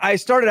I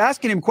started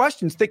asking him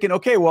questions thinking,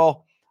 okay,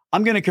 well,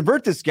 I'm going to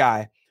convert this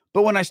guy.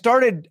 But when I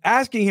started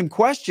asking him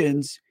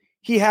questions,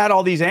 he had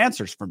all these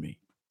answers for me.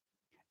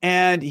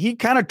 And he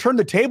kind of turned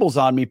the tables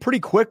on me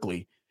pretty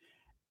quickly.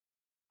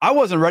 I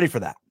wasn't ready for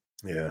that.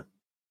 Yeah.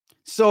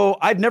 So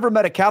I'd never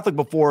met a Catholic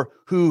before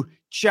who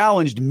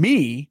challenged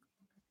me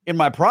in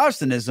my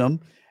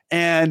Protestantism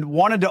and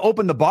wanted to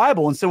open the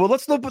Bible and said, well,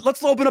 let's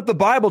open up the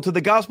Bible to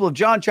the Gospel of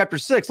John, chapter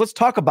 6. Let's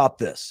talk about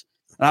this.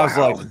 And I was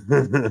like,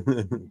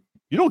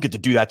 you don't get to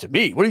do that to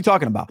me. What are you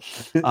talking about?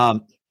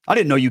 I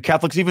didn't know you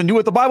Catholics even knew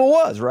what the Bible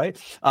was, right?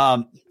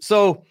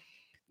 So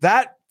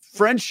that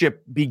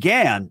friendship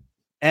began.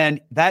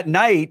 And that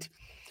night,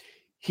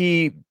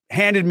 he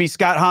handed me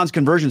Scott Hahn's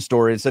conversion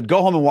story and said,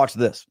 go home and watch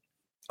this.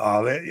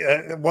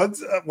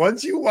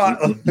 Once you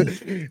watch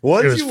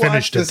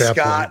the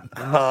Scott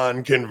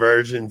Hahn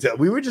conversion,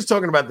 we were just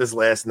talking about this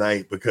last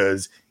night,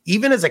 because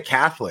even as a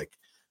Catholic,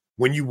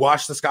 when you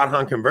watch the Scott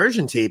Hahn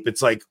conversion tape,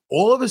 it's like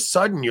all of a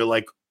sudden you're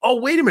like, oh,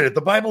 wait a minute,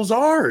 the Bible's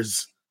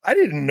ours. I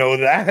didn't know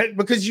that,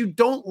 because you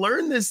don't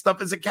learn this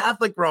stuff as a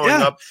Catholic growing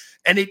up.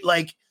 And it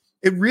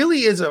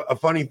really is a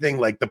funny thing.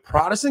 Like the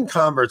Protestant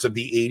converts of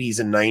the 80s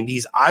and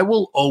 90s, I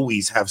will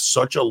always have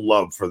such a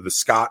love for the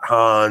Scott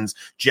Hahns,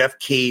 Jeff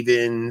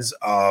Cavins,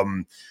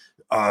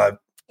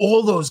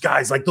 all those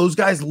guys. Like those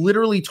guys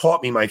literally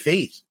taught me my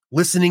faith.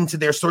 Listening to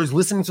their stories,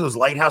 listening to those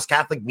Lighthouse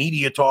Catholic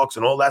media talks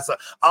and all that stuff.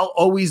 I'll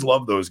always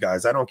love those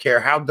guys. I don't care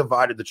how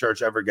divided the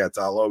church ever gets.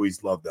 I'll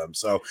always love them.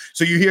 So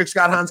you hear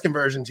Scott Hahn's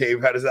conversion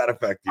tape. How does that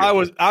affect you? I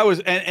was,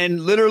 and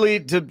literally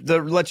to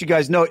let you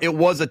guys know, it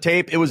was a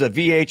tape. It was a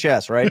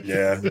VHS, right?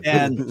 Yeah.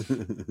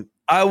 And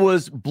I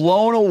was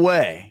blown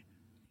away,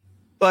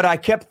 but I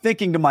kept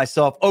thinking to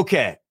myself,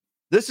 okay,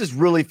 this is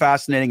really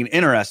fascinating and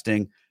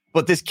interesting,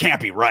 but this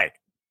can't be right.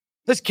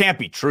 This can't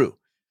be true.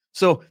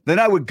 So then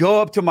I would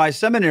go up to my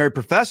seminary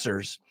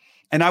professors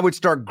and I would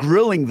start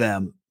grilling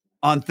them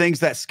on things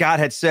that Scott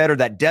had said or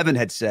that Devin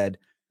had said.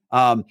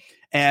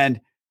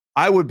 And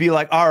I would be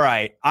like, all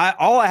right,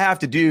 all I have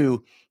to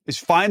do is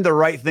find the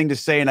right thing to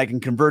say and I can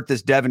convert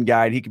this Devin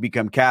guy and he can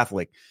become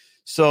Catholic.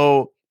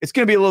 So it's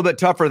going to be a little bit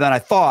tougher than I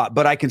thought,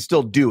 but I can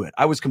still do it.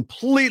 I was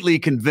completely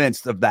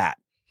convinced of that.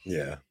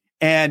 Yeah.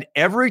 And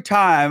every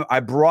time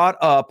I brought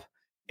up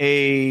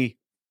a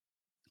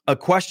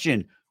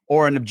question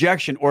or an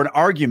objection or an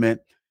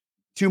argument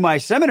to my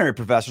seminary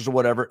professors or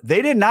whatever,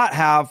 they did not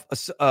have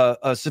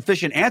a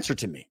sufficient answer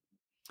to me.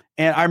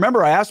 And I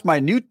remember I asked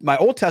my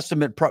Old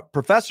Testament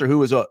professor, who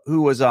was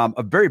a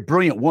very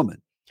brilliant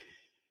woman.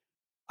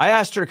 I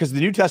asked her, because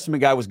the New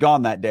Testament guy was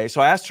gone that day.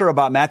 So I asked her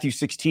about Matthew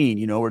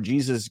 16, where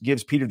Jesus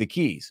gives Peter the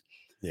keys.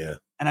 Yeah.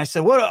 And I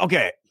said, "What?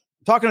 Okay,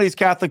 talking to these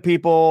Catholic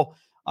people,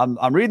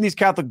 I'm reading these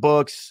Catholic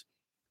books.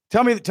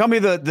 Tell me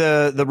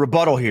the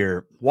rebuttal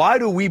here. Why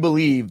do we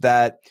believe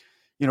that?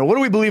 What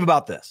do we believe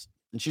about this?"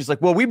 And she's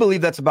like, "Well, we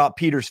believe that's about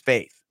Peter's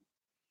faith."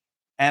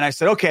 And I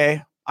said,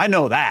 "Okay, I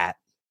know that.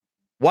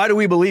 Why do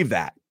we believe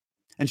that?"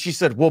 And she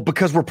said, "Well,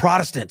 because we're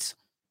Protestants."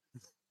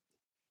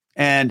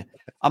 And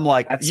I'm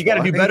like, you got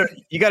to do better.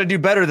 You got to do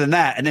better than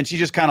that. And then she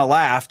just kind of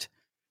laughed,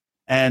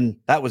 and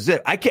that was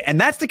it. And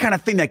that's the kind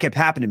of thing that kept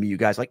happening to me, you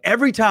guys. Like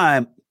every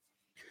time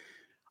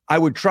I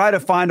would try to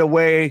find a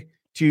way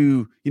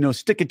to,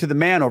 stick it to the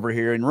man over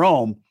here in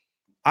Rome,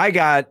 I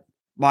got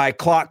my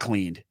clock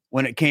cleaned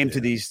when it came to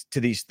these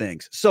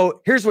things.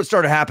 So here's what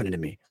started happening to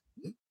me.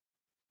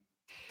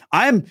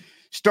 I'm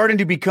starting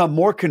to become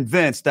more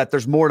convinced that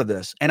there's more to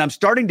this. And I'm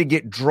starting to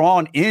get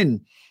drawn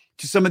in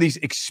to some of these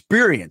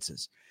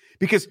experiences,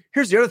 because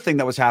here's the other thing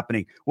that was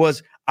happening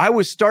was I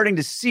was starting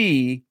to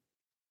see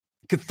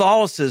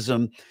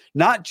Catholicism,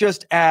 not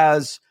just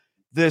as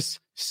this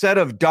set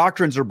of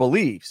doctrines or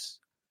beliefs,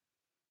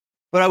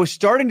 but I was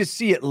starting to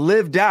see it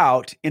lived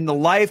out in the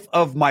life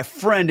of my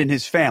friend and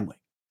his family.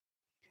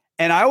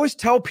 And I always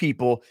tell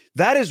people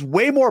that is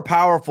way more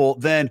powerful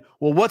than,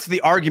 well, what's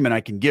the argument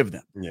I can give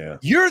them? Yeah.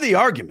 You're the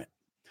argument.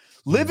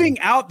 Living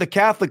out the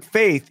Catholic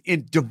faith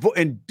in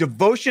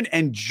devotion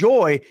and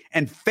joy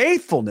and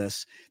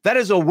faithfulness, that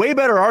is a way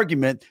better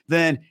argument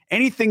than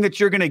anything that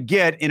you're going to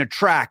get in a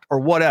tract or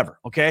whatever,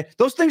 okay?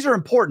 Those things are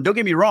important, don't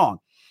get me wrong.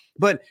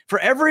 But for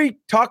every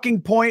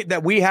talking point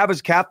that we have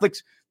as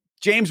Catholics,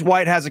 James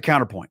White has a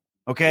counterpoint,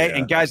 okay? Yeah.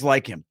 And guys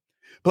like him.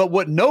 But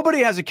what nobody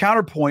has a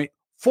counterpoint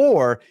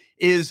for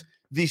is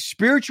the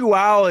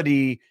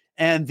spirituality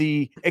and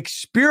the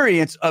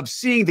experience of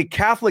seeing the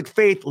Catholic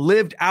faith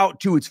lived out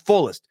to its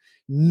fullest.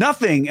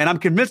 Nothing, and I'm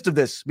convinced of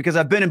this because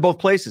I've been in both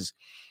places,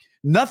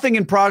 nothing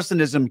in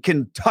Protestantism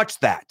can touch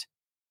that.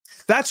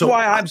 That's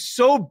why I'm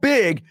so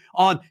big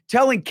on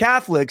telling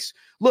Catholics,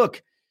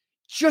 look,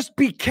 just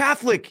be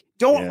Catholic.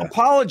 Don't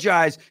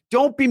apologize.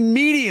 Don't be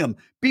medium.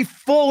 Be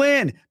full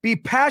in. Be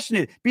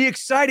passionate. Be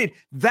excited.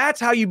 That's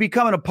how you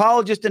become an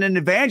apologist and an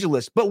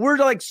evangelist. But we're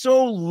like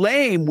so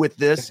lame with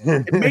this.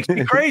 It makes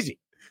me crazy.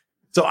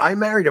 So I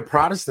married a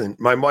Protestant.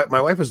 My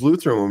wife was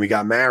Lutheran when we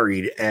got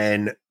married,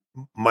 and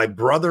my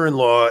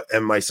brother-in-law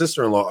and my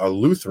sister-in-law are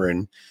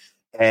Lutheran,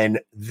 and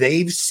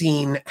they've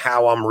seen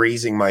how I'm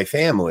raising my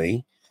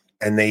family,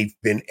 and they've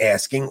been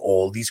asking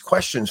all these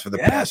questions for the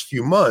past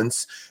few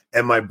months.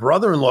 And my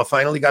brother-in-law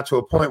finally got to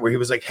a point where he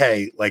was like,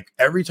 hey, like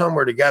every time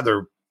we're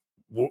together,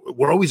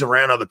 we're always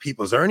around other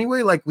people. Is there any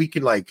way like we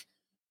could I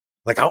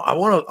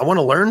want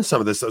to learn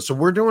some of this stuff. So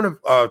we're doing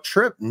a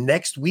trip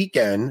next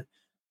weekend,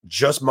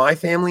 just my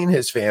family and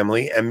his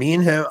family, and me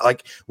and him.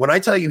 Like when I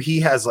tell you he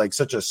has like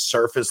such a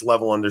surface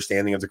level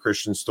understanding of the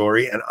Christian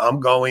story, and I'm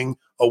going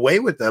away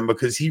with them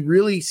because he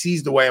really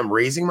sees the way I'm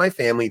raising my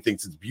family,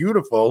 thinks it's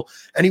beautiful,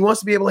 and he wants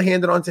to be able to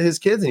hand it on to his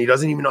kids, and he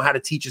doesn't even know how to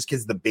teach his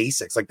kids the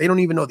basics. Like they don't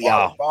even know the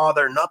Our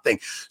Father, nothing.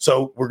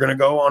 So we're going to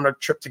go on a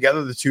trip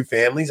together, the two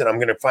families, and I'm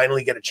going to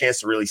finally get a chance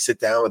to really sit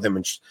down with him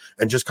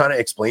and just kind of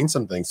explain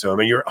some things to him.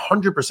 And you're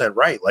 100%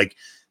 right. Like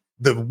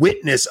the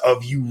witness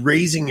of you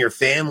raising your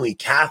family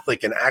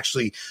Catholic and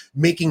actually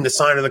making the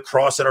sign of the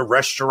cross at a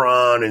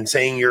restaurant and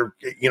saying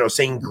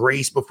saying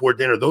grace before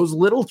dinner, those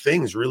little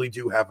things really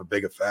do have a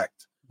big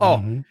effect.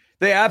 Oh,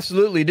 they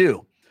absolutely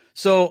do.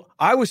 So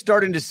I was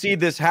starting to see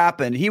this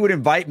happen. He would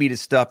invite me to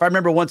stuff. I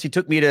remember once he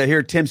took me to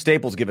hear Tim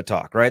Staples give a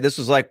talk, right? This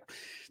was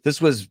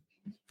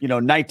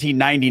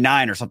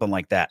 1999 or something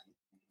like that.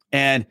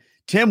 And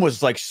Tim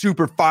was like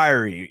super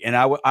fiery, and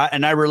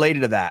I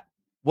related to that.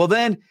 Well,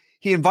 then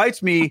he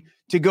invites me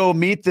to go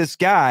meet this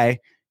guy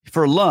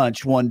for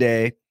lunch one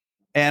day.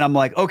 And I'm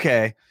like,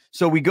 okay.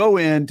 So we go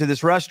into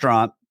this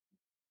restaurant,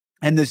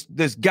 and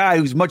this guy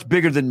who's much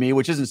bigger than me,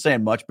 which isn't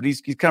saying much, but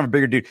he's kind of a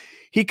bigger dude.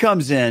 He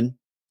comes in,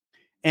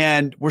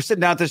 and we're sitting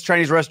down at this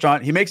Chinese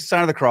restaurant. He makes the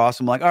sign of the cross.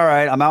 I'm like, all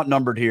right, I'm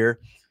outnumbered here.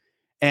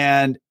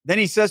 And then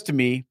he says to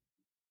me,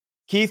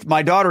 Keith,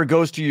 my daughter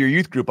goes to your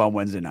youth group on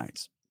Wednesday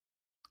nights.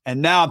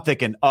 And now I'm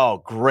thinking, oh,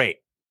 great.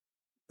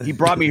 He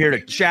brought me here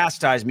to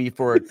chastise me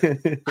for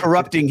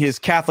corrupting his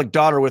Catholic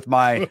daughter with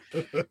my,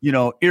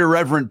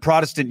 irreverent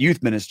Protestant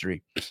youth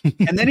ministry.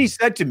 And then he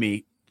said to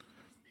me,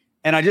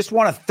 and I just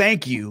want to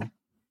thank you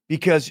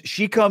because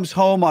she comes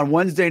home on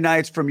Wednesday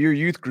nights from your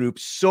youth group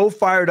so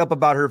fired up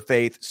about her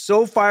faith,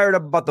 so fired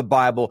up about the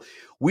Bible.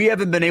 We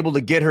haven't been able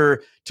to get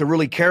her to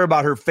really care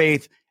about her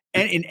faith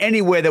and in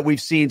any way that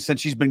we've seen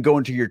since she's been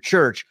going to your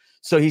church.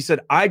 So he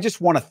said, I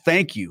just want to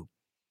thank you.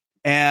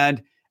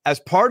 And as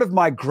part of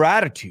my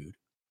gratitude,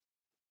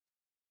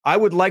 I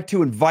would like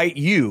to invite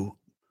you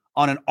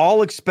on an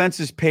all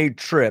expenses paid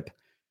trip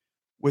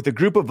with a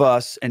group of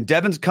us, and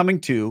Devin's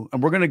coming too,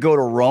 and we're going to go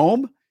to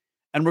Rome,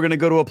 and we're going to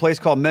go to a place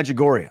called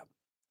Medjugorje.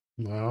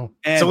 Wow.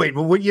 And, so wait,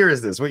 what year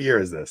is this?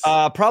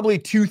 Probably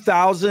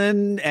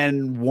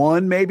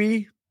 2001,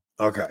 maybe.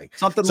 Okay.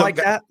 Something like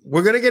that.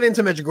 We're going to get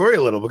into Medjugorje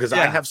a little because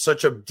I have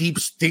such a deep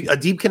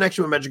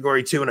connection with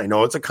Medjugorje too. And I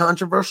know it's a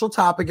controversial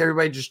topic.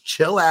 Everybody just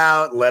chill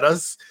out. Let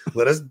us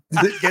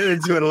get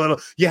into it a little.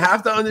 You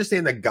have to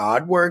understand that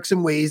God works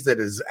in ways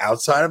that is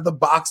outside of the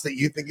box that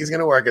you think he's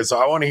going to work in.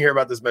 So I want to hear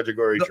about this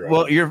Medjugorje trip.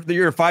 Well, your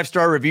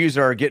 5-star reviews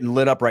are getting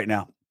lit up right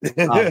now. It's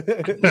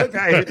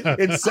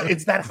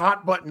that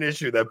hot button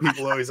issue that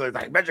people always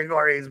like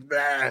Medjugorje is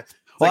bad.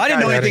 Well, I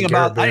didn't know anything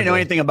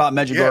about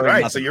Medjugorje. Yeah,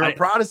 right. So you're a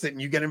Protestant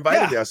and you get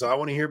invited there. So I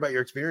want to hear about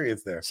your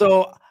experience there.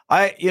 So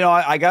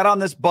I got on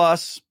this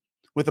bus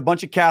with a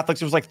bunch of Catholics.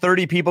 There was like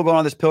 30 people going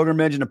on this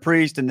pilgrimage and a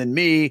priest and then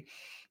me.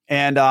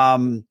 And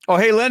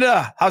hey,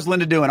 Linda, how's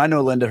Linda doing? I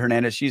know Linda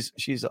Hernandez.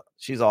 She's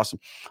awesome.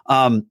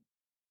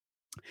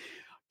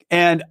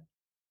 And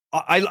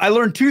I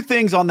learned two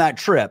things on that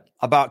trip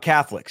about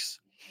Catholics.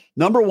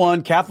 Number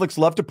one, Catholics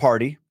love to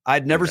party.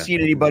 I'd never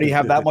seen anybody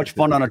have that much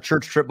fun on a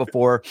church trip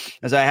before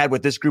as I had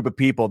with this group of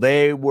people.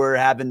 They were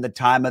having the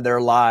time of their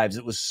lives.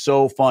 It was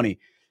so funny.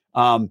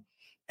 And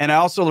I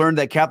also learned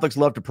that Catholics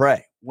love to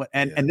pray.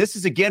 And this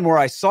is, again, where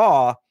I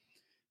saw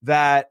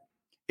that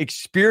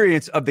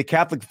experience of the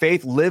Catholic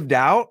faith lived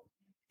out.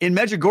 In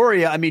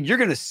Medjugorje, I mean, you're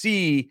going to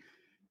see,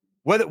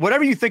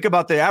 whatever you think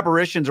about the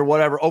apparitions or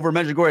whatever over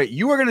Medjugorje,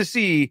 you are going to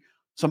see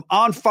some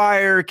on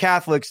fire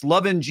Catholics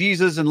loving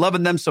Jesus and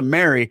loving them some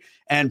Mary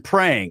and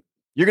praying.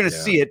 You're going to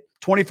see it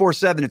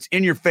 24/7. It's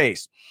in your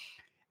face.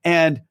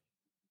 And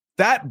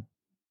that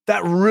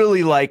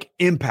really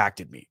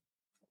impacted me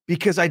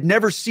because I'd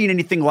never seen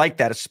anything like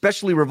that,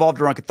 especially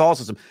revolved around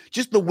Catholicism.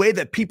 Just the way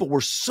that people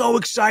were so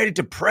excited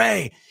to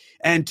pray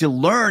and to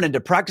learn and to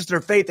practice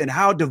their faith and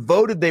how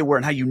devoted they were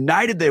and how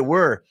united they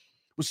were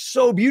was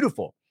so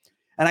beautiful.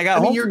 And I got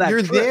home from that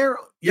you're trip.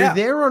 you're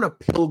there on a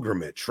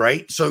pilgrimage,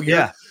 right? So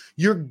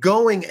you're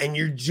going and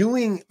you're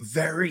doing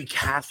very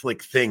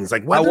Catholic things,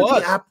 like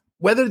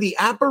whether the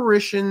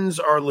apparitions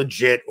are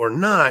legit or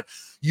not.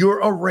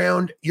 You're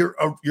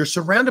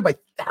surrounded by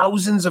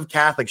thousands of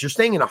Catholics. You're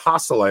staying in a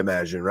hostel, I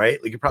imagine,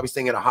 right? Like you're probably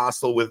staying in a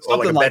hostel with or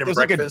like a bed and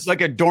breakfast,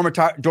 like a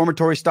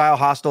dormitory style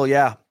hostel.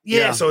 Yeah.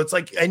 So it's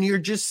like, and you're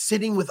just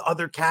sitting with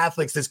other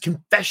Catholics. There's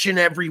confession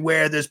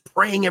everywhere. There's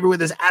praying everywhere.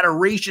 There's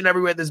adoration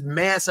everywhere. There's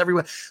mass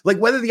everywhere. Like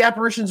whether the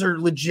apparitions are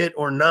legit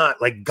or not,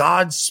 like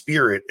God's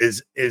spirit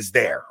is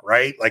there,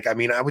 right? Like, I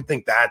mean, I would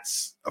think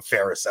that's a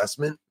fair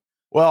assessment.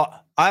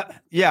 Well,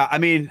 I've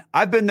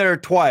been there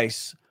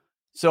twice.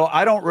 So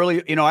I don't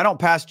really, I don't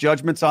pass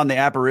judgments on the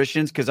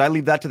apparitions because I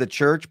leave that to the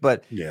church.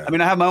 But I mean,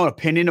 I have my own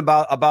opinion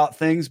about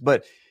things.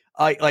 But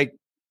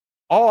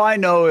all I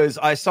know is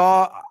I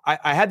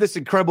had this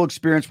incredible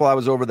experience while I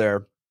was over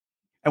there,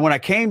 and when I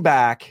came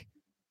back,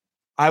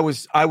 I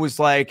was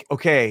like,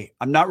 okay,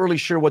 I'm not really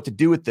sure what to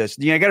do with this.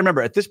 I got to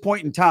remember at this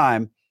point in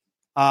time,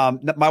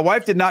 my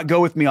wife did not go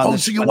with me on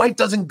this. So your wife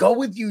doesn't go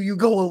with you. You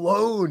go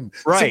alone.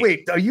 Right. So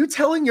wait, are you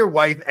telling your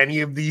wife any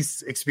of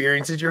these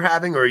experiences you're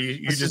having, or are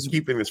you just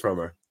keeping this from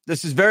her?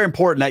 This is very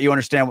important that you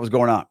understand what was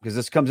going on because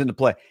this comes into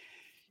play.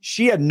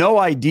 She had no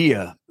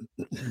idea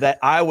that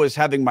I was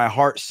having my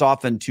heart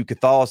softened to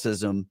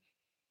Catholicism.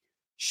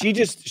 She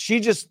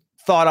just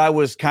thought I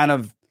was kind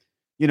of,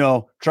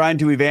 trying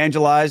to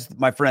evangelize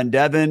my friend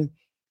Devin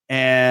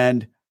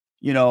and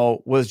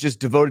was just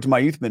devoted to my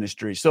youth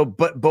ministry. So,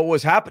 but what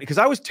was happening, because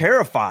I was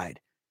terrified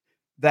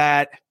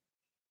that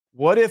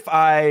what if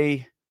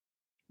I,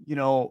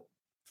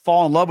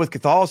 fall in love with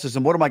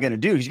Catholicism? What am I going to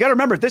do? Because you got to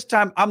remember at this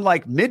time, I'm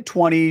like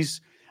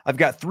mid-20s. I've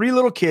got 3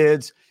 little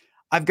kids.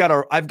 I've got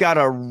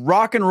a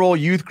rock and roll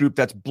youth group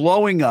that's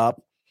blowing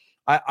up.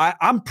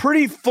 I'm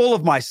pretty full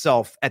of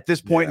myself at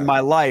this point in my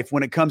life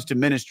when it comes to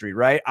ministry,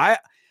 right? I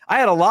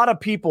had a lot of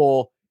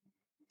people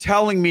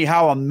telling me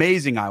how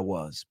amazing I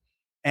was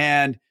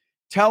and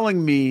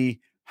telling me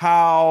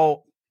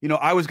how,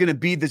 I was going to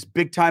be this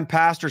big time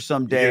pastor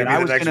someday. And I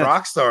was the next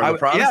rock star. I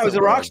was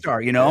a rock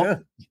star,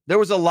 There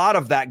was a lot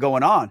of that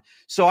going on.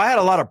 So I had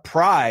a lot of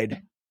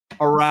pride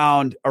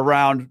around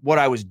what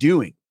I was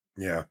doing.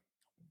 Yeah.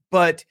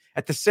 But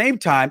at the same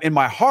time, in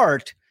my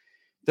heart,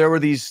 there were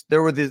these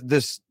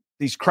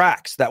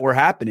cracks that were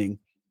happening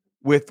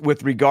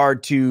with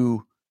regard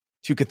to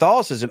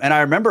Catholicism. And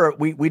I remember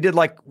we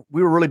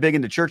were really big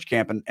into church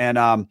camp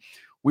and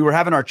we were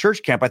having our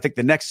church camp, I think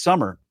the next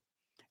summer.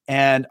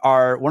 And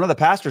one of the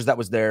pastors that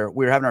was there,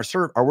 we were having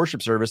our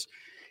worship service,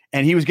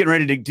 and he was getting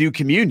ready to do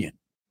communion.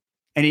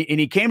 And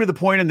he came to the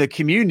point in the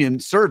communion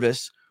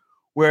service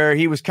where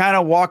he was kind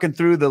of walking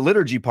through the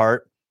liturgy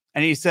part.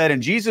 And he said,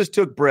 and Jesus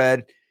took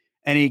bread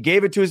and he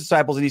gave it to his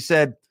disciples. And he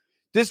said,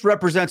 this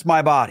represents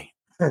my body.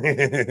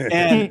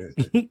 And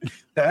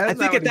I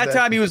think at that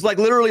time he was like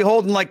literally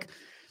holding like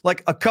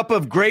a cup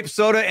of grape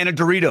soda and a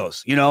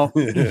Doritos,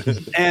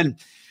 and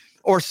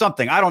or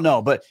something. I don't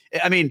know. But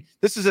I mean,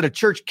 this is at a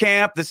church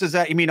camp.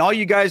 All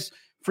you guys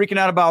freaking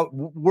out about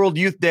World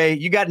Youth Day,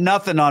 you got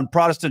nothing on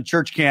Protestant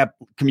church camp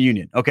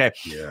communion. Okay.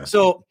 Yeah.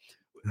 So,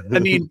 I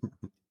mean,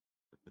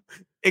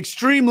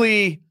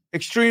 extremely,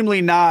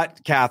 extremely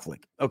not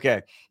Catholic.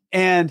 Okay.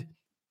 And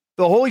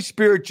the Holy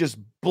Spirit just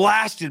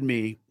blasted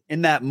me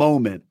in that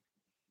moment.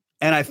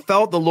 And I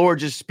felt the Lord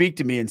just speak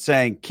to me and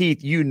saying,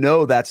 Keith,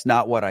 that's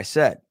not what I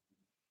said.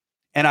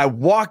 And I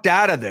walked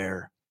out of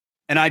there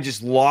and I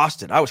just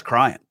lost it. I was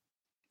crying.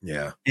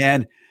 Yeah.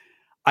 And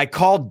I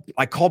called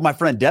my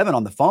friend Devin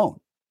on the phone.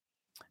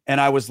 And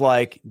I was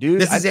like,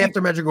 dude, this is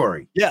after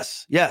Medjugorje.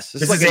 Yes. This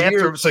is like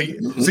after. So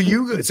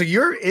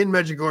you're in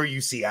Medjugorje. You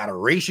see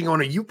adoration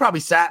going on. You probably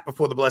sat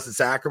before the Blessed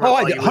Sacrament. Oh,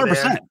 I did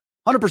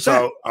 100%.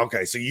 So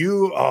okay. So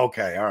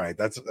okay. All right.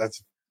 That's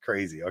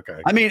crazy.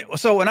 Okay. I mean,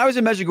 so when I was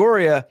in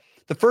Medjugorje,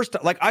 the first,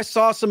 I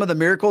saw some of the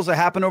miracles that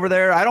happen over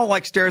there. I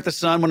don't stare at the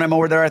sun when I'm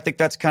over there. I think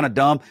that's kind of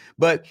dumb.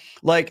 But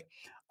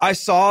I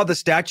saw the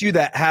statue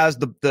that has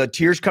the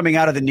tears coming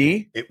out of the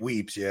knee. It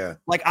weeps, yeah.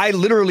 I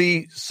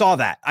literally saw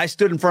that. I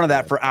stood in front of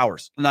that for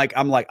hours. And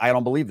I'm like, I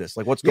don't believe this.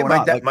 What's going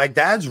on? My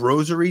dad's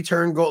rosary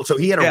turned gold. So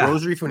he had a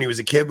rosary from when he was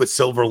a kid with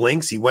silver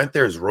links. He went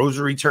there, his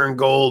rosary turned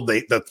gold.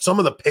 Some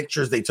of the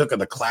pictures they took of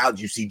the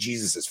clouds, you see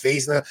Jesus'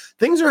 face. Now,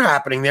 things are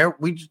happening there.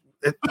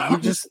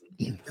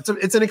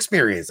 It's an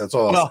experience. That's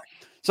all.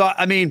 So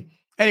I mean,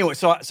 anyway,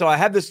 so I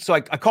had this. So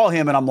I call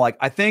him and I'm like,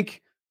 I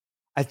think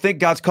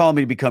God's calling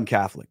me to become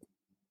Catholic.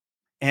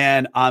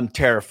 And I'm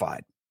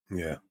terrified.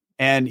 Yeah.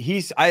 And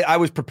I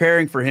was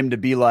preparing for him to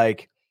be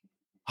like,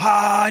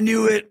 I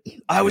knew it.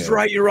 I was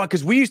right. You're wrong.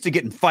 Because we used to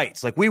get in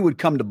fights. We would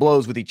come to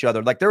blows with each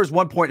other. There was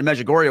one point in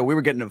Medjugorje, we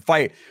were getting in a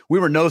fight. We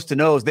were nose to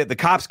nose. The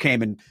cops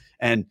came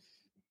and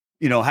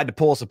had to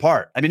pull us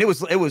apart. I mean,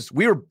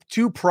 we were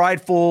two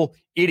prideful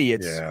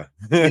idiots. Yeah.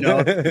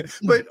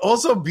 But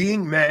also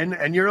being men,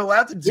 and you're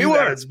allowed to do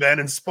that as men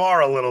and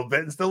spar a little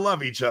bit and still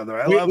love each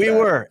other. We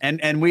were.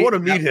 And we want to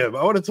meet him.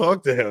 I want to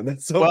talk to him.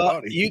 That's so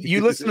funny.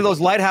 You listen to those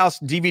Lighthouse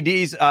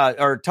DVDs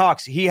or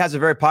talks. He has a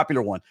very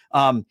popular one.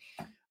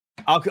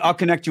 I'll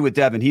connect you with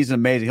Devin. He's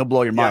amazing. He'll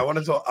blow your mind. I want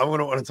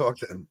to talk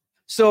to him.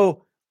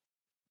 So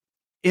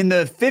in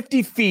the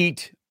 50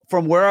 feet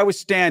from where I was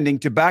standing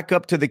to back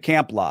up to the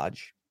camp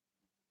lodge,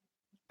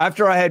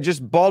 after I had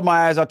just bawled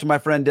my eyes out to my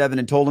friend Devin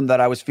and told him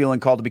that I was feeling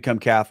called to become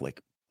Catholic,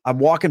 I'm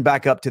walking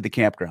back up to the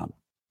campground,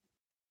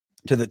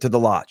 to the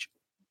lodge.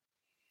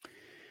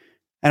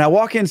 And I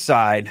walk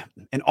inside,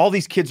 and all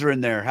these kids are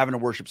in there having a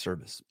worship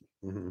service.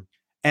 Mm-hmm.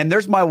 And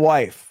there's my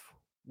wife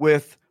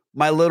with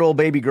my little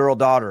baby girl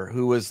daughter,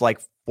 who was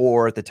like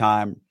 4 at the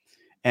time.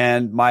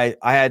 And I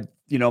had,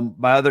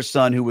 my other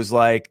son who was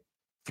like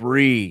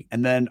 3,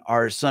 and then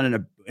our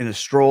son in a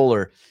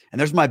stroller. And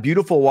there's my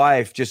beautiful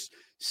wife just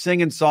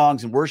singing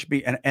songs and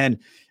worshiping. And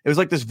it was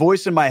like this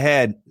voice in my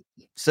head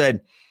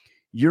said,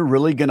 "You're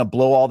really going to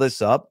blow all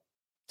this up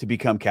to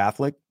become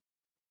Catholic?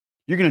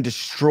 You're going to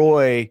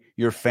destroy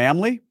your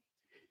family?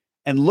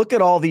 And look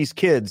at all these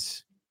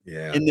kids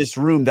in this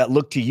room that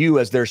look to you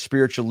as their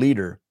spiritual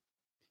leader.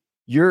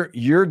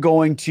 You're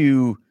going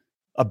to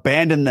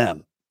abandon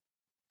them."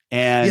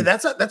 And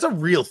that's a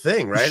real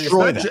thing, right? It's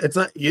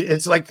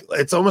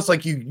almost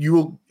like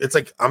it's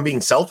like I'm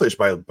being selfish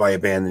by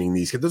abandoning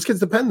these kids. Those kids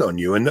depend on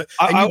you. And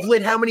you've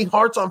lit how many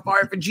hearts on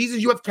fire for Jesus?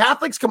 You have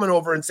Catholics coming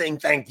over and saying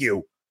thank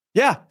you.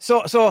 Yeah.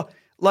 So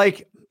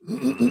like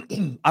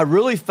I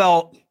really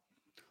felt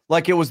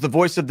like it was the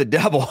voice of the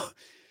devil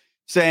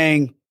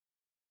saying,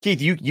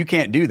 "Keith, you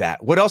can't do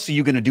that. What else are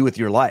you going to do with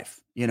your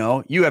life?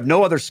 You have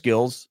no other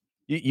skills.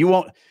 You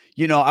won't,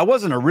 I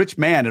wasn't a rich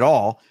man at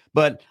all,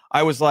 but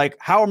I was like,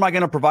 how am I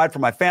going to provide for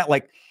my family?"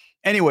 Like,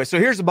 anyway, so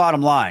here's the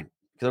bottom line,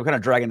 because I'm kind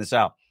of dragging this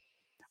out.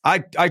 I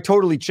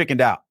totally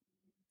chickened out.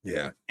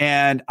 Yeah.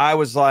 And I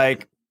was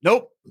like,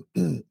 nope,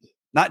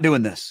 not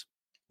doing this.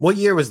 What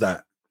year was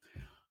that?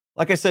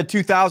 Like I said,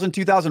 2000,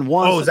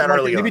 2001. Oh, is that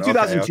early maybe on?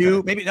 2002.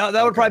 Okay. Maybe no,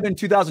 that would probably been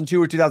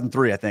 2002 or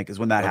 2003, I think, is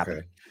when that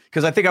happened.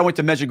 Because I think I went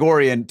to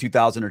Medjugorje in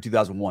 2000 or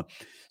 2001.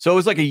 So it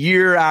was like a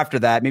year after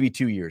that, maybe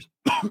 2 years.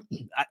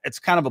 It's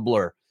kind of a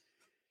blur.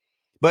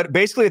 But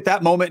basically at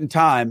that moment in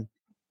time,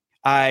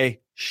 I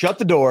shut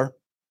the door.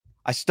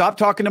 I stopped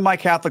talking to my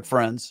Catholic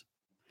friends.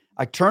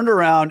 I turned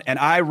around and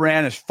I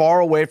ran as far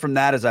away from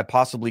that as I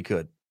possibly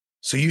could.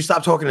 So you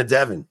stopped talking to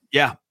Devin?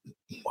 Yeah.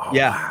 Oh,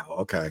 yeah. Wow.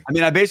 Okay. I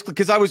mean, I basically,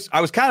 because I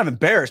was kind of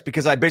embarrassed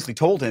because I basically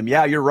told him,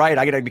 "Yeah, you're right.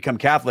 I got to become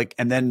Catholic."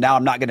 And then now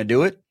I'm not going to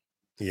do it.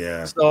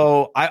 Yeah.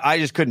 So I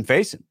just couldn't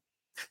face him.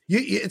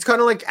 It's kind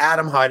of like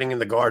Adam hiding in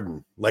the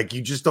garden. Like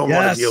you just don't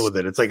want to deal with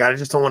it. It's like, I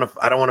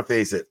don't want to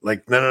face it.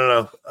 Like,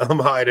 no. I'm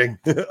hiding.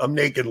 I'm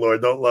naked,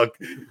 Lord. Don't look.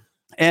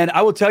 And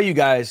I will tell you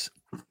guys,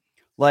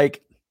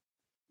 like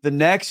the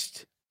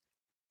next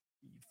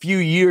few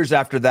years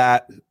after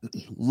that,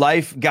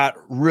 life got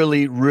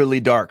really, really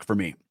dark for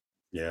me.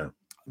 Yeah.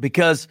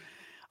 Because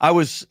I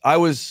was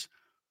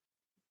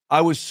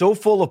so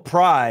full of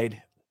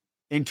pride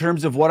in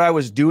terms of what I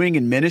was doing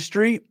in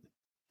ministry,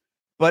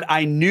 but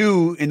I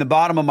knew in the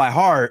bottom of my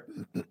heart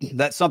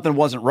that something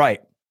wasn't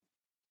right.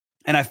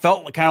 And I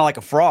felt kind of like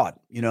a fraud,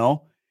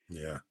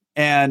 Yeah.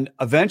 And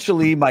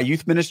eventually my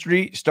youth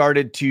ministry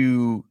started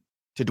to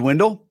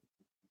dwindle,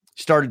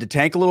 started to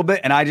tank a little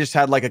bit. And I just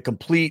had like a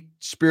complete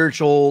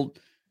spiritual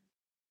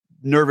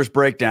nervous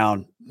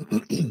breakdown.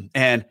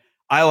 And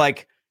I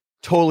like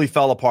totally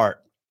fell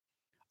apart.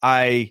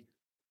 I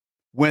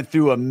went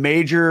through a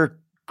major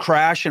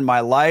crash in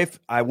my life.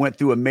 I went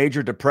through a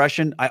major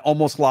depression. I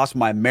almost lost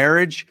my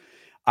marriage.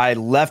 I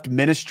left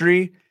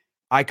ministry.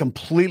 I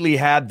completely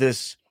had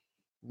this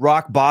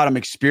rock bottom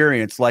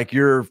experience, like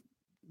you're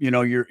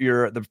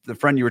the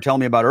friend you were telling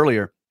me about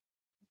earlier.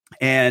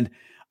 And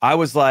I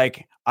was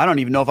like, I don't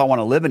even know if I want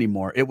to live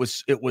anymore. It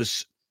was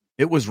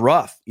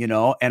rough, and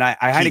I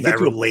had to get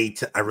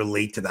I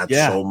relate to that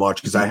so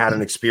much, because I had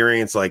an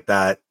experience like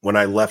that when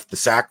I left the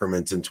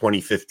sacraments in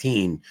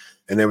 2015.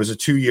 And there was a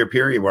 2-year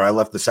period where I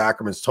left the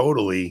sacraments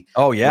totally.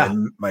 Oh yeah.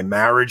 My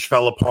marriage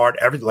fell apart.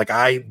 Everything. Like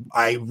I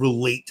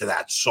relate to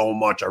that so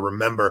much. I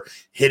remember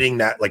hitting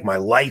that, like my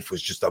life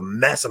was just a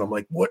mess. And I'm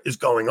like, what is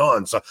going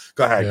on? So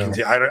go ahead.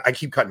 Yeah. I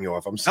keep cutting you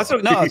off. I'm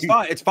sorry. No, it's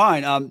fine. It's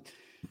fine.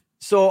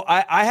 So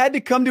I had to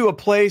come to a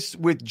place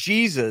with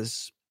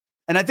Jesus.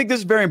 And I think this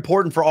is very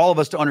important for all of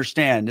us to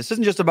understand. This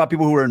isn't just about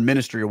people who are in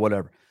ministry or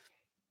whatever.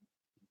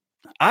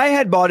 I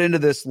had bought into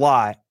this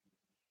lie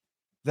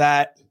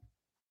that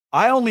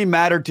I only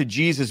mattered to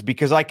Jesus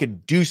because I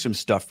could do some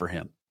stuff for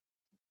him.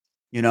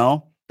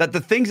 That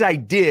the things I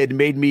did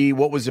made me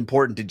what was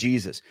important to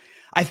Jesus.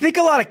 I think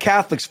a lot of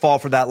Catholics fall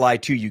for that lie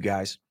too, you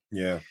guys.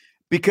 Yeah.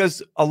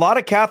 Because a lot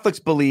of Catholics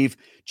believe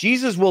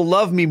Jesus will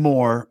love me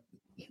more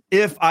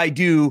if I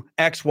do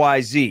X,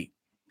 Y, Z.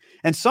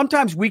 And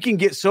sometimes we can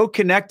get so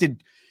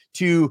connected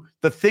to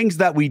the things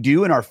that we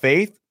do in our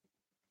faith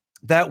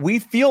that we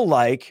feel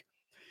like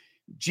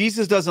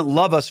Jesus doesn't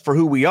love us for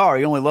who we are.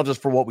 He only loves us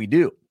for what we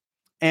do.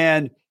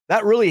 And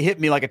that really hit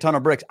me like a ton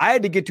of bricks. I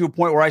had to get to a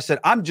point where I said,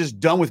 I'm just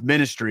done with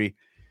ministry.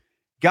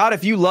 God,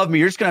 if you love me,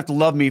 you're just going to have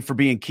to love me for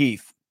being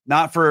Keith,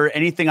 not for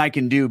anything I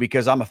can do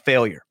because I'm a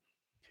failure.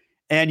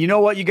 And you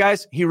know what, you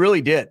guys? He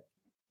really did.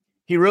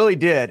 He really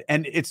did.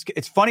 And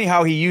it's funny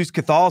how he used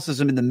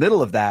Catholicism in the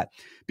middle of that,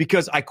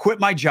 because I quit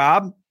my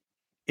job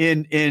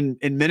in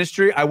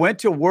ministry. I went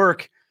to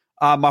work.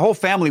 My whole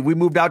family, we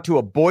moved out to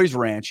a boys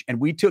ranch, and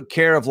we took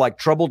care of like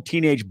troubled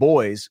teenage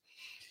boys,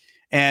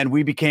 and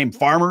we became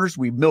farmers.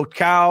 We milked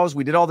cows.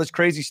 We did all this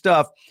crazy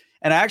stuff.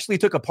 And I actually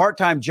took a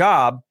part-time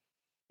job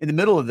in the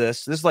middle of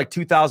this. This is like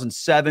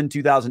 2007,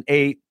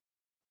 2008,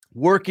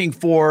 working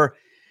for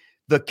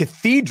the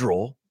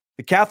cathedral,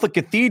 the Catholic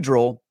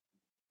cathedral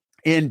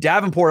in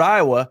Davenport,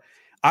 Iowa.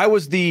 I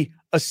was the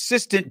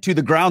assistant to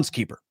the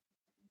groundskeeper.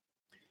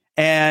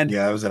 And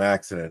yeah, it was an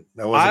accident.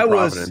 That wasn't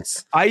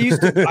Providence.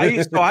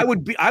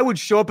 I would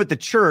show up at the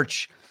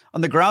church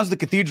on the grounds of the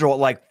cathedral at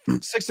like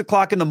 6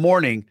 o'clock in the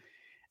morning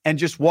and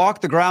just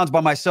walk the grounds by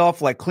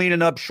myself, like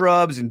cleaning up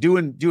shrubs and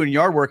doing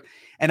yard work.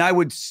 And I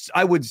would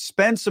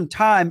spend some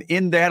time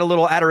they had a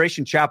little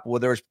adoration chapel where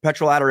there was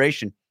perpetual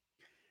adoration.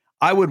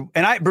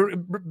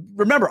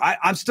 Remember,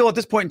 I'm still at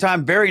this point in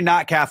time, very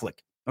not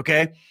Catholic.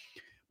 Okay.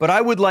 But I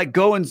would like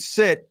go and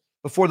sit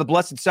before the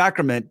Blessed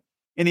Sacrament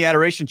in the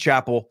adoration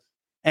chapel.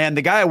 And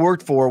the guy I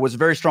worked for was a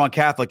very strong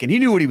Catholic, and he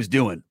knew what he was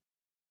doing.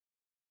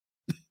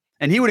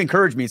 And he would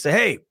encourage me and say,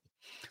 hey,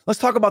 let's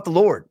talk about the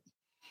Lord.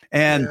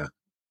 And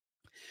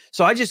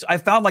so I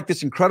found like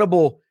this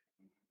incredible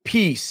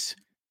peace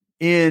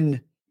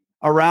in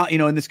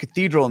this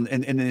cathedral and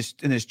in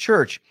this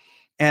church.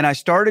 And I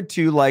started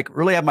to like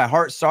really have my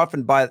heart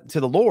softened to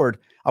the Lord.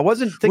 I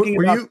wasn't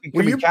thinking about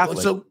becoming Catholic.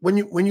 So when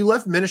you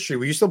left ministry,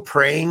 were you still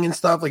praying and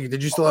stuff? Like,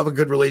 did you still have a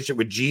good relationship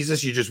with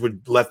Jesus? You just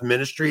left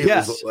ministry?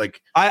 Yes. It was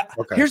like,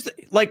 Here's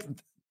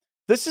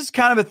this is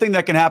kind of a thing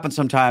that can happen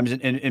sometimes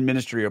in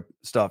ministry or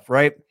stuff,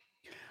 right?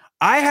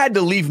 I had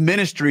to leave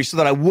ministry so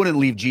that I wouldn't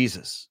leave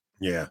Jesus.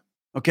 Yeah.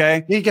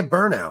 Okay. You get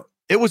burnout.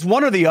 It was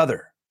one or the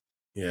other.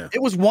 Yeah.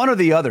 It was one or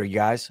the other, you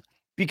guys,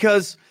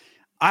 because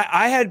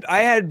I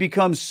had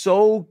become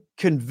so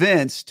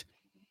convinced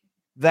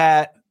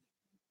that,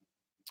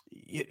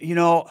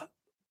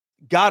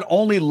 God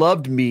only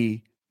loved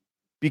me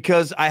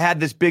because I had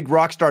this big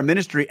rock star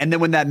ministry. And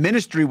then when that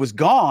ministry was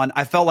gone,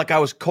 I felt like I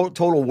was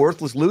total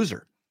worthless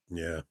loser.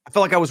 Yeah. I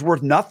felt like I was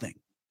worth nothing.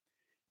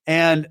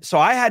 And so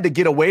I had to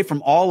get away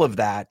from all of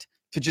that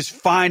to just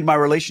find my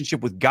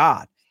relationship with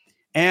God.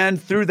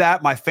 And through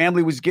that, my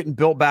family was getting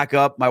built back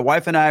up. My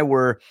wife and I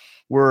were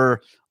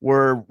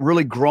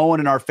really growing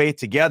in our faith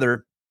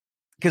together,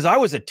 because I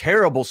was a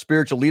terrible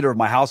spiritual leader of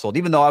my household,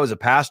 even though I was a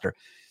pastor.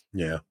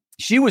 Yeah.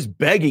 She was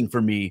begging for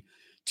me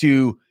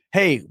to,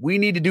 hey, we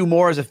need to do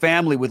more as a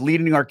family with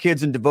leading our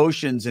kids in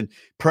devotions and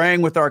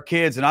praying with our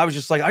kids. And I was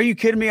just like, are you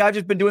kidding me? I've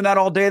just been doing that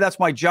all day. That's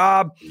my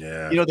job.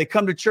 Yeah. They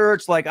come to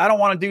church. Like, I don't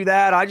want to do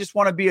that. I just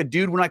want to be a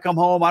dude when I come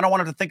home. I don't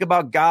want to think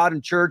about God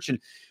and church and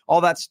all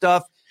that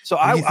stuff. So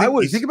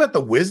you think about the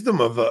wisdom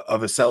of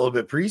a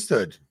celibate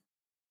priesthood,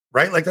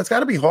 right? Like, that's got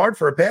to be hard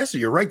for a pastor.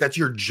 You're right. That's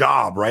your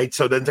job, right?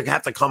 So then to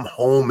have to come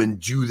home and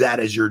do that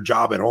as your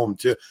job at home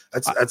too,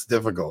 that's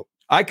difficult.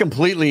 I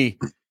completely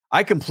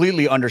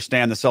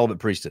understand the celibate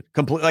priesthood.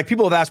 Like,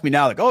 people have asked me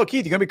now, like, "Oh,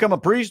 Keith, you're gonna become a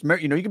priest?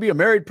 You can be a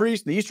married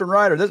priest in the Eastern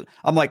Rite or this."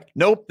 I'm like,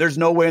 "Nope, there's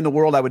no way in the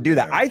world I would do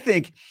that." I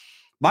think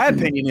my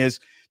opinion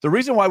is the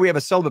reason why we have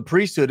a celibate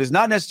priesthood is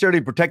not necessarily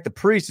to protect the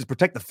priests, it's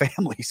protect the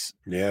families.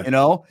 Yeah,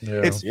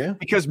 it's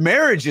because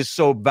marriage is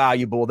so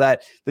valuable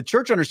that the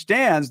church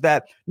understands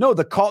that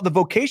the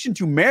vocation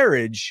to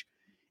marriage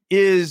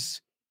is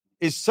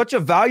such a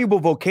valuable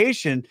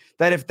vocation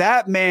that if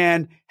that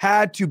man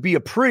had to be a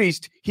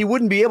priest, he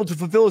wouldn't be able to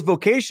fulfill his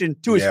vocation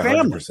to his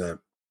family. 100%.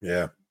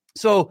 Yeah.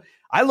 So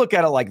I look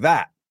at it like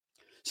that.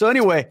 So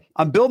anyway,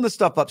 I'm building this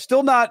stuff up,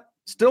 still not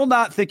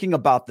thinking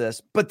about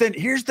this, but then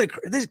here's this,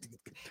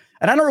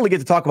 and I don't really get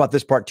to talk about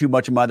this part too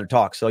much in my other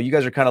talks. So you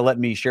guys are kind of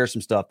letting me share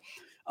some stuff.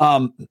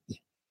 I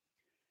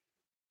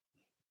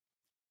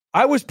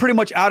was pretty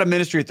much out of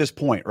ministry at this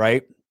point,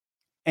 right?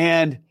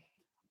 And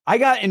I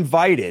got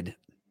invited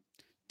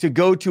to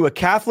go to a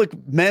Catholic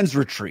men's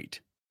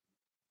retreat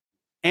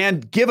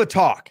and give a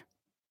talk.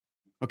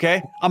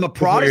 Okay. I'm a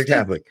Protestant. You're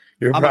Catholic.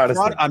 You're a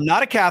Protestant. I'm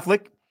not a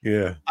Catholic.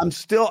 Yeah.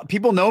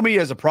 People know me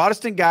as a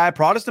Protestant guy,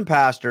 Protestant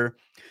pastor,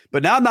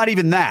 but now I'm not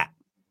even that.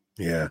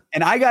 Yeah.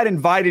 And I got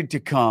invited to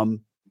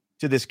come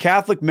to this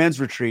Catholic men's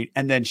retreat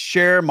and then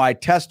share my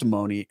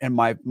testimony and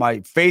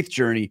my faith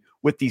journey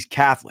with these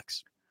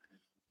Catholics.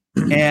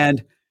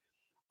 And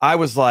I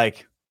was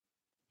like,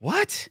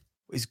 what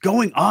is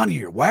going on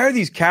here? Why are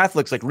these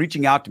Catholics like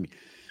reaching out to me?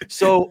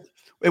 So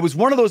it was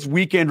one of those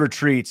weekend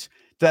retreats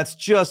that's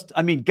just,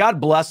 God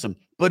bless them,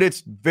 but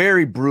it's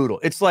very brutal.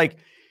 It's like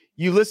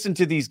you listen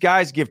to these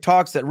guys give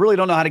talks that really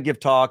don't know how to give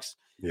talks.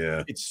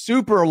 Yeah. It's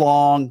super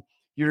long.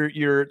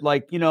 You're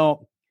like,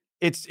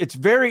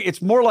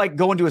 it's more like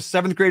going to a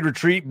 7th grade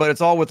retreat, but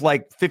it's all with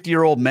like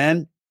 50-year-old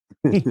men.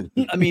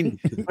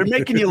 They're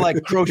making you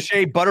like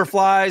crochet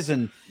butterflies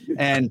and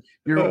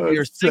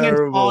you're singing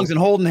terrible songs and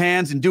holding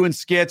hands and doing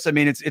skits.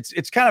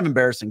 It's kind of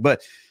embarrassing,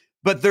 but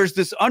there's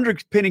this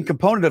underpinning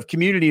component of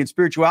community and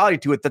spirituality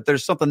to it that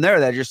there's something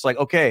there that just like,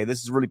 okay,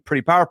 this is really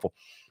pretty powerful.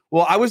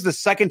 Well, I was the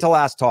second to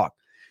last talk.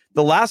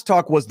 The last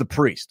talk was the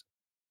priest.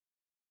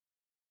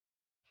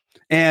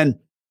 And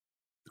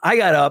I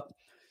got up.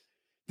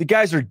 The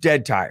guys are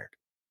dead tired.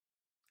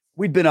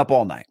 We'd been up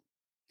all night.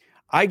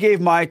 I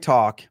gave my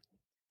talk,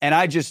 and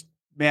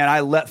I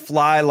let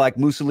fly like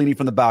Mussolini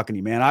from the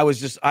balcony, man.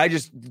 I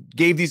just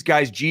gave these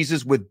guys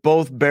Jesus with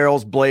both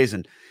barrels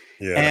blazing.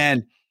 Yeah.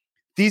 And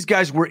these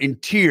guys were in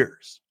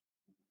tears.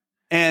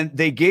 And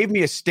they gave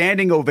me a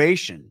standing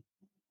ovation.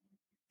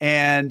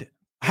 And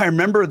I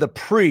remember the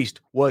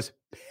priest was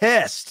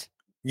pissed.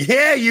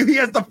 Yeah, he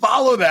has to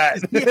follow that.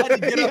 He had to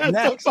get up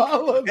next.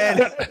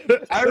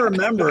 And I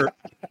remember,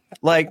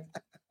 like,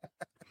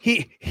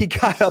 he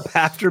got up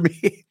after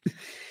me,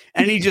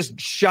 and he just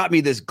shot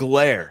me this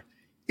glare.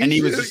 And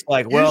he was just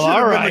like, well,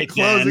 all right.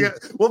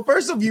 Well,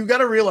 first off, you got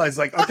to realize,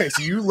 like, okay,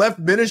 so you left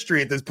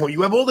ministry at this point.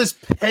 You have all this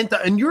pent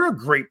up, and you're a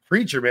great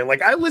preacher, man.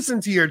 Like, I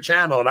listened to your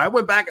channel, and I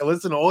went back and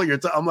listened to all your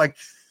I'm like,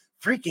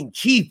 freaking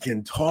Keith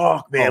can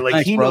talk, man. Like,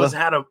 thanks, he knows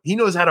how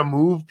to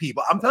move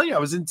people. I'm telling you, I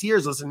was in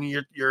tears listening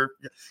to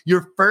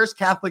your first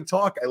Catholic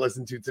talk I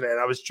listened to today, and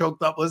I was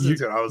choked up listening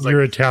to it. I was like,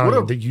 you're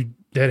Italian.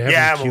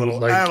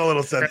 I'm a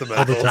little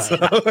sentimental.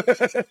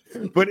 So.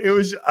 But it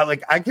was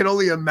like, I can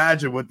only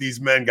imagine what these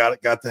men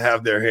got to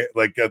have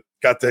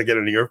got to get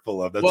an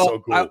earful of. That's so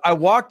cool. I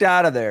walked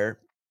out of there,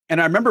 and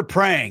I remember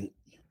praying,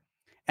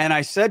 and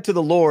I said to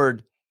the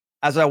Lord,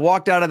 as I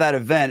walked out of that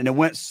event, and it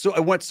went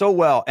so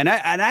well. And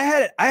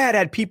I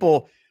had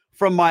people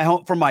from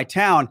my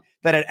town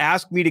that had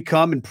asked me to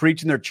come and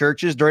preach in their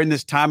churches during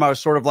this time. I was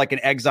sort of like an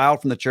exile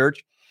from the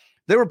church.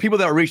 There were people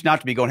that were reaching out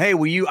to me going, hey,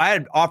 I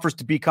had offers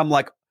to become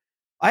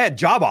I had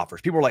job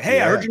offers. People were like, hey,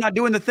 I heard you're not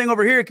doing the thing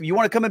over here. You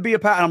want to come and be a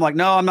pastor? And I'm like,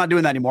 no, I'm not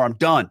doing that anymore. I'm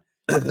done.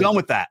 I'm done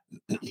with that.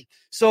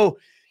 So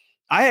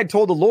I had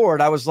told the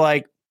Lord, I was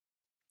like,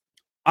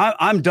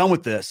 I'm done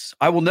with this.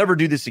 I will never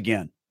do this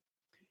again.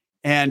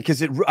 And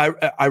because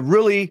I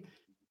really,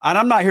 and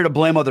I'm not here to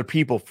blame other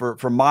people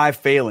for my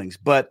failings,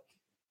 but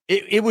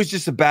it was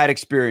just a bad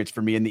experience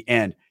for me in the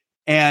end.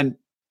 And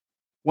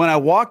when I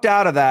walked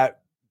out of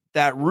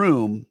that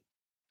room,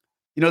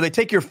 they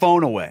take your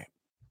phone away.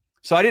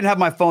 So I didn't have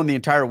my phone the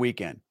entire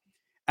weekend.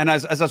 And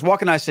as I was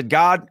walking, I said,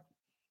 God,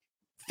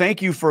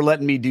 thank you for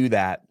letting me do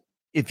that.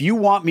 If you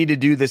want me to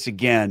do this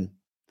again,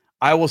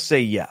 I will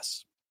say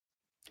yes.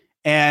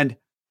 And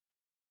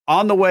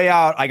on the way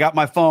out, I got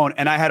my phone,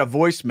 and I had a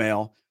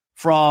voicemail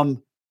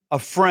from a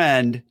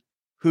friend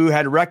who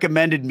had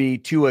recommended me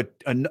to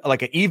an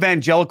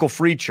evangelical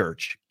free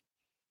church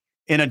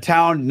in a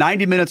town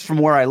 90 minutes from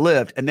where I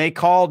lived. And they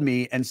called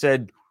me and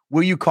said,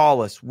 will you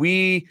call us?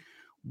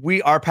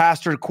 Our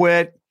pastor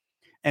quit,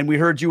 and we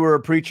heard you were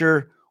a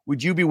preacher.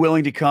 Would you be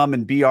willing to come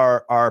and be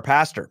our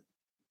pastor,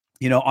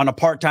 on a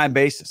part-time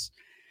basis?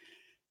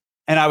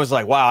 And I was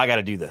like, wow, I got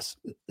to do this.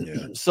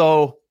 Yeah.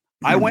 So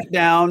I went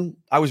down.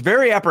 I was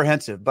very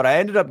apprehensive, but I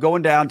ended up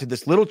going down to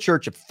this little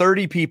church of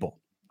 30 people.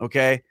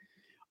 Okay.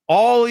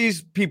 All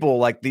these people,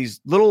 like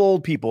these little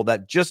old people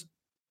that just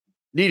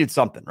needed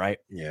something. Right.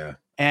 Yeah.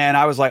 And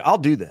I was like, I'll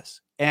do this.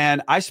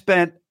 And I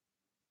spent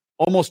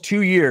almost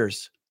 2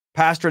 years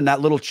pastoring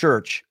that little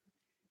church.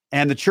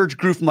 And the church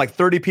grew from like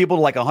 30 people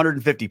to like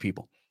 150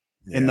 people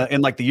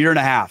in like the year and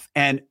a half.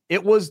 And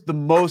it was the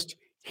most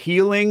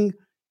healing,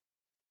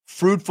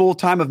 fruitful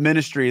time of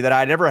ministry that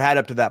I'd ever had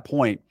up to that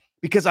point.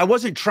 Because I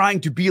wasn't trying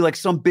to be like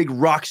some big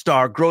rock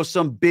star, grow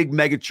some big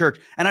mega church.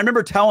 And I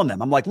remember telling them,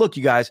 I'm like, look,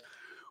 you guys,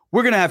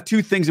 we're going to have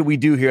two things that we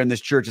do here in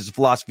this church as a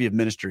philosophy of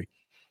ministry.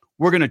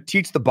 We're going to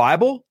teach the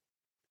Bible,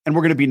 and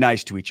we're going to be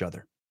nice to each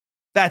other.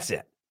 That's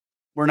it.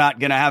 We're not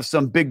going to have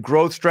some big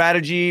growth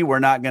strategy. We're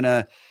not going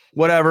to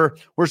whatever.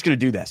 We're just going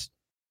to do this.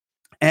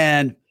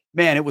 And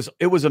man,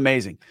 it was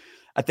amazing.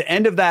 At the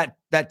end of that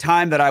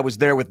time that I was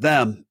there with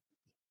them,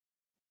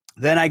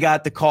 then I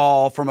got the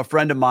call from a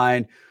friend of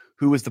mine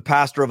who was the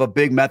pastor of a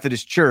big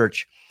Methodist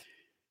church.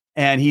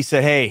 And he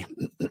said, hey,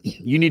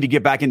 you need to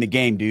get back in the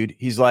game, dude.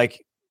 He's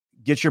like,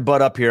 get your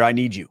butt up here. I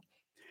need you.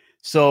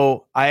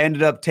 So I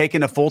ended up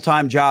taking a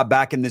full-time job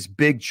back in this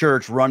big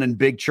church, running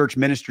big church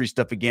ministry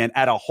stuff again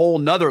at a whole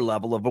nother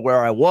level of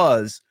where I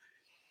was.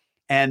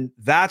 And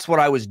that's what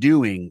I was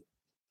doing.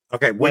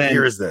 Okay. What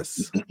year is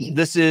this?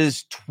 This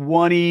is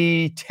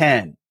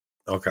 2010.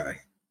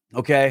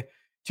 Okay.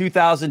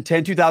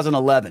 2010,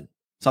 2011,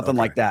 something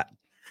like that.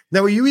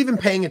 Now, were you even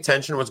paying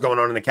attention to what's going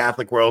on in the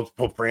Catholic world?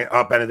 Pope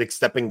Benedict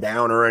stepping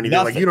down or anything?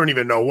 Nothing. Like, you don't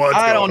even know what's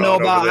going on. I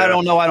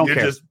don't know. I don't care.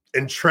 You're just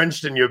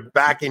entrenched and you're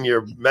back in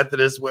your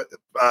Methodist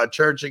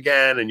church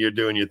again, and you're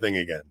doing your thing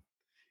again.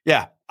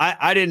 Yeah.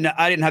 I didn't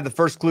have the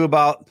first clue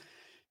about,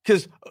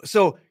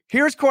 so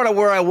here's kind of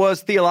where I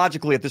was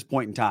theologically at this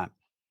point in time.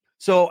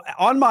 So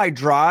on my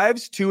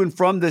drives to and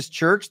from this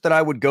church that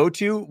I would go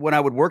to when I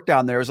would work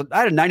down there, I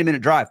had a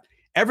 90-minute drive.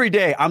 Every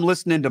day I'm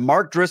listening to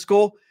Mark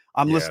Driscoll.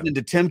 I'm listening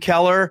to Tim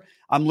Keller.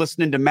 I'm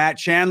listening to Matt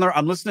Chandler.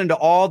 I'm listening to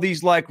all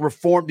these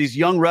these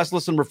young,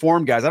 restless and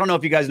reformed guys. I don't know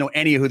if you guys know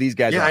any of who these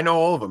guys are. Yeah, I know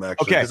all of them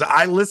actually. Okay. Because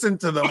I listened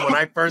to them when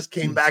I first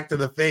came back to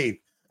the faith.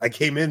 I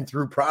came in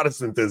through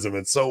Protestantism.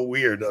 It's so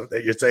weird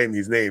that you're saying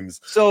these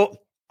names. So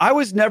I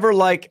was never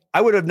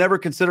I would have never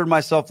considered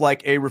myself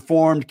like a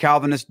reformed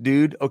Calvinist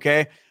dude.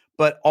 Okay.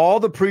 but all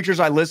the preachers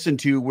I listened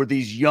to were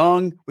these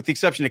young, with the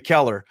exception of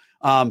Keller,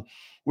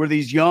 were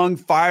these young,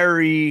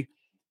 fiery,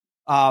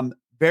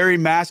 very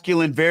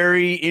masculine,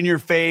 very in your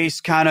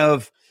face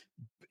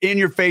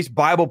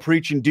Bible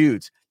preaching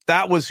dudes.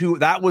 That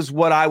was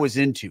what I was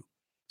into.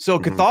 So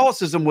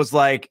Catholicism was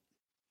like,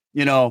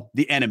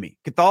 the enemy.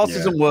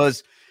 Catholicism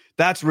was,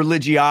 that's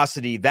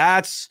religiosity.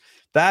 That's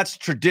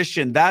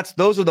tradition.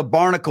 Those are the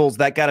barnacles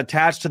that got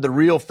attached to the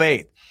real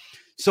faith.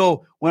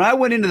 So when I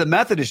went into the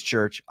Methodist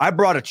church, I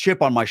brought a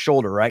chip on my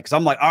shoulder, right? Because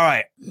I'm like, all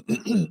right,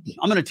 I'm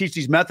going to teach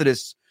these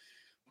Methodists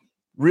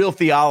real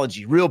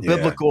theology, real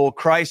biblical,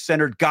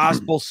 Christ-centered,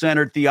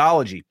 gospel-centered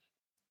theology.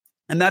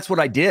 And that's what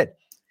I did.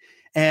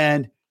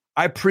 And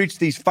I preached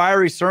these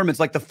fiery sermons.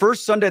 Like the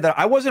first Sunday that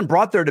I wasn't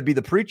brought there to be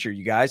the preacher,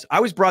 you guys. I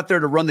was brought there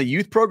to run the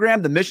youth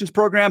program, the missions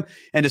program,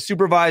 and to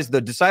supervise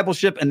the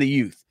discipleship and the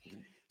youth.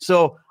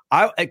 So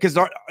because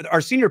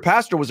our senior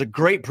pastor was a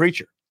great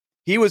preacher.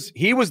 He was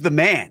the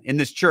man in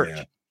this church.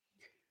 Yeah.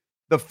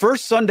 The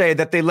first Sunday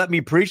that they let me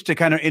preach to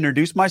kind of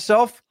introduce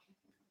myself,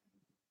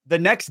 the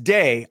next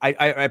day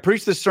I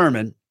preached this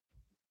sermon,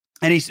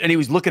 and he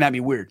was looking at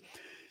me weird.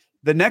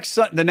 The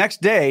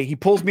next day he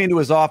pulls me into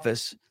his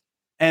office,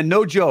 and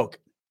no joke,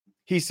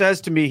 he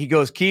says to me, he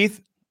goes,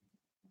 "Keith,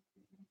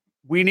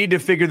 we need to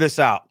figure this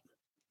out."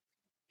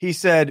 He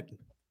said,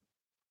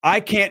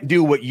 "I can't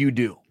do what you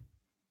do,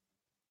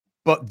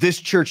 but this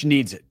church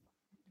needs it."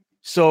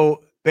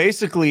 So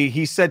basically,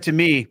 he said to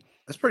me,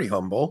 "That's pretty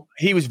humble."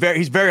 He's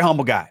a very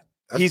humble guy.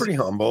 He's pretty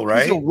humble,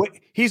 right?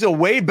 He's a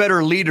way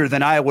better leader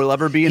than I will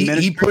ever be in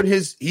ministry.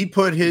 He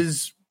put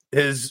his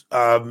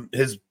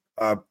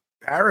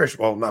parish,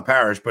 well, not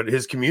parish, but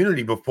his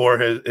community before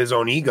his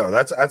own ego.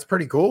 That's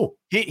pretty cool.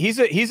 He's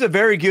a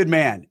very good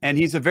man, and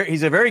he's a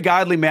very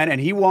godly man,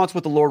 and he wants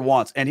what the Lord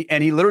wants. And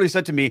he literally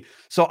said to me,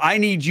 "So I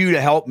need you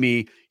to help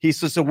me." He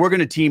says, "So we're going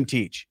to team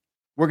teach.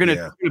 We're going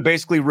to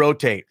basically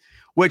rotate,"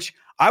 which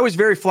I was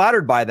very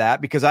flattered by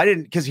that,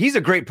 because he's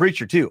a great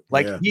preacher too.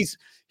 Like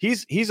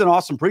he's an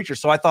awesome preacher.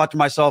 So I thought to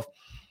myself,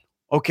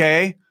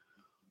 okay,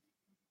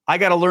 I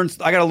got to learn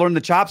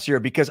the chops here,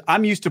 because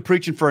I'm used to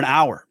preaching for an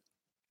hour,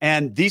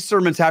 and these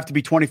sermons have to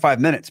be 25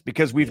 minutes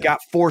because we've got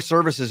 4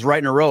 services right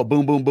in a row.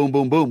 Boom, boom, boom,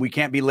 boom, boom. We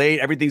can't be late.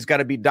 Everything's got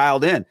to be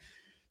dialed in.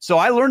 So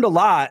I learned a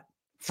lot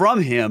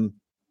from him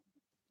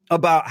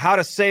about how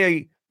to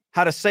say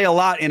a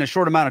lot in a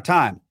short amount of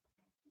time,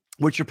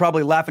 which you're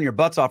probably laughing your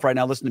butts off right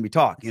now listening to me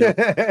talk.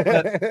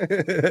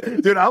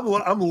 Dude,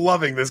 I'm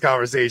loving this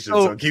conversation.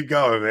 So keep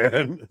going,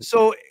 man.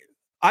 So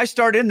I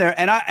start in there,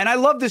 and I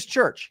love this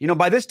church.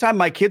 By this time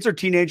my kids are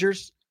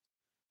teenagers.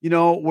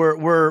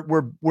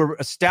 We're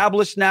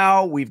established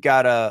now. We've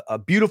got a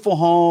beautiful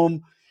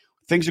home.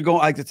 Things are going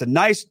like, it's a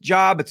nice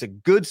job. It's a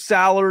good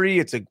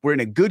salary. We're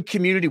in a good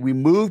community. We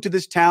moved to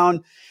this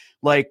town.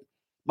 Like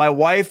my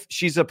wife,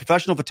 she's a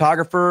professional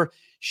photographer.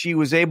 She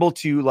was able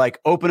to like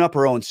open up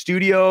her own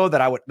studio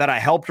that I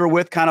helped her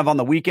with kind of on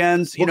the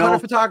weekends. What kind of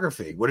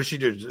photography? What does she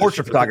do?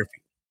 Portrait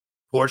photography.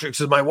 Portrait.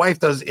 So my wife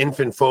does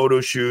infant photo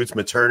shoots,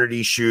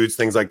 maternity shoots,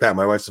 things like that.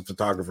 My wife's a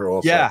photographer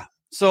also. Yeah.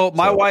 So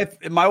my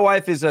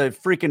wife is a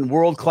freaking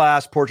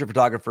world-class portrait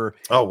photographer.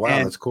 Oh,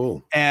 wow. That's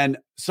cool. And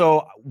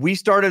so we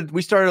started a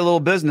little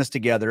business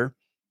together.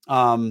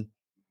 And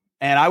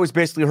I was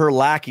basically her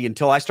lackey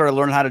until I started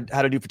learning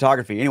how to do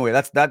photography. Anyway,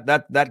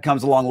 that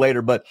comes along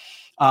later, but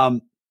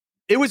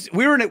we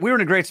were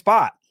in a great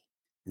spot.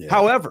 Yeah.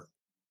 However,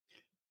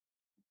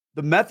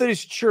 the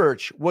Methodist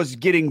Church was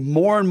getting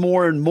more and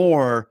more and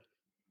more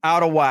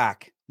out of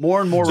whack.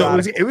 More and more. So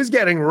it was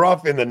getting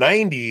rough in the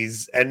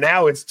 90s, and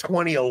now it's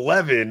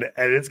 2011,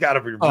 and it's got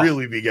to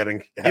really be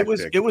getting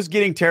hectic. It was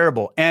getting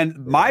terrible.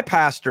 And my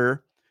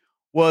pastor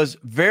was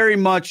very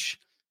much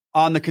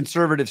on the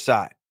conservative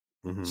side.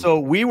 Mm-hmm. So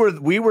we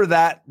were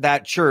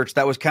that church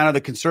that was kind of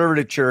the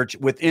conservative church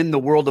within the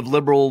world of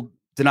liberal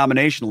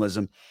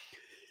denominationalism.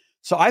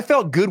 So I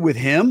felt good with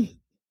him,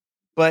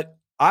 but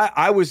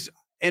I was.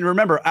 And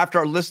remember,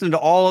 after listening to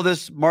all of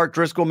this, Mark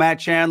Driscoll, Matt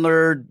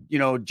Chandler,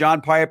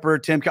 John Piper,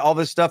 Tim, all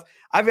this stuff,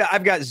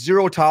 I've got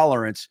zero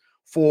tolerance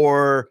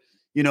for,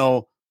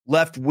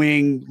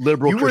 left-wing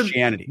liberal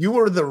Christianity. You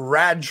were the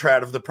rad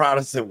trad of the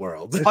Protestant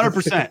world.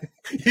 100%.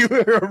 You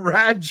were a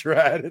rad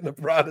trad in the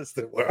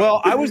Protestant world. Well,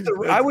 I was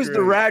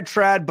the rad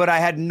trad, but I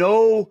had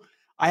no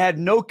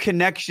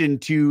connection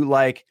to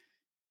like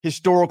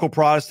historical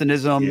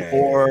Protestantism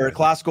or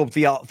classical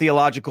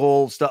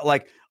theological stuff.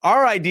 Like,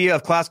 our idea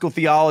of classical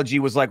theology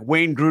was like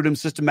Wayne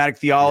Grudem's systematic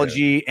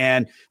theology. Yeah.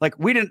 And like,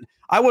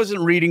 I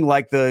wasn't reading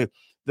like the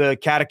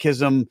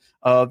catechism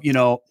of,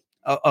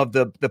 of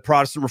the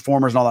Protestant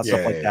reformers and all that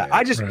stuff like that.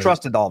 I just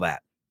trusted all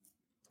that.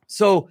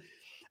 So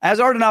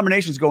as our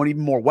denomination's going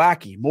even more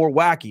wacky,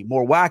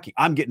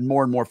 I'm getting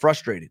more and more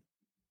frustrated.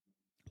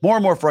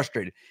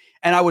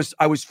 And I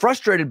was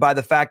frustrated by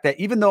the fact that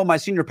even though my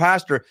senior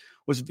pastor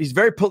he's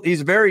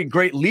a very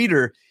great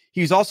leader,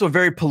 he's also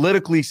very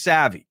politically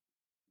savvy,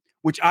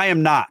 which I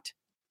am not.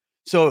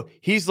 So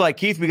he's like,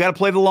 Keith, we got to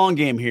play the long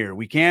game here.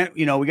 We can't,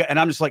 and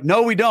I'm just like,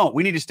 no, we don't.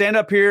 We need to stand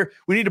up here.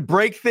 We need to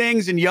break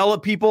things and yell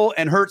at people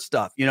and hurt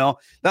stuff.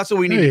 That's what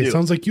we need to do. It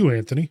sounds like you,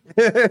 Anthony.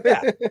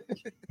 Yeah.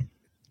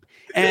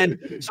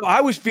 And so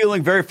I was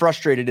feeling very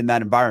frustrated in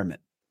that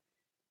environment.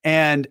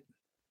 And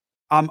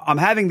I'm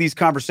having these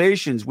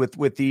conversations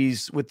with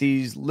these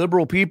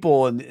liberal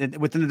people and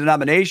within the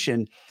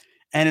denomination,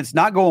 and it's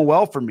not going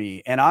well for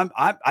me. And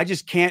I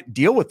just can't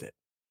deal with it.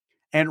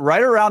 And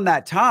right around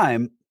that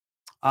time,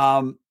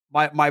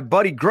 my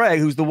buddy Greg,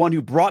 who's the one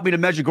who brought me to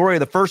Medjugorje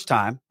the first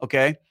time,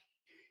 okay,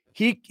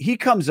 he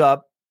comes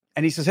up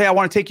and he says, hey, I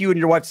want to take you and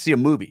your wife to see a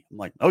movie. I'm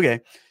like,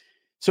 okay.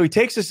 So he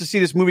takes us to see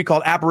this movie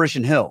called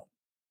Apparition Hill,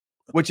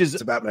 which is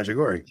It's about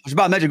Medjugorje. It's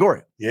about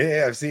Medjugorje.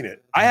 Yeah, I've seen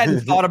it. I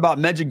hadn't thought about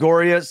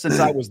Medjugorje since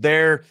I was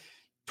there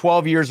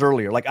 12 years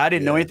earlier. Like I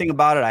didn't know anything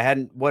about it. I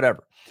hadn't,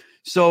 whatever.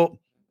 So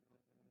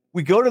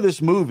we go to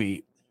this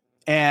movie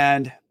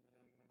and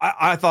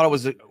I thought it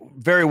was a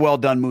very well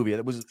done movie.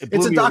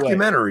 It's a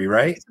documentary,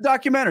 right? It's a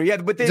documentary, yeah.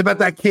 But it's about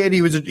that kid.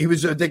 He was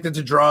addicted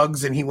to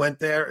drugs, and he went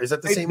there. Is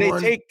that the same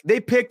one? They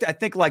picked, I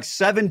think, like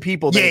 7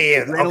 people.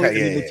 They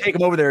take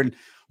them over there and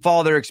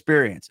follow their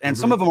experience. And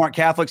some of them aren't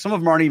Catholic, some of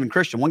them aren't even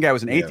Christian. One guy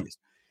was an atheist.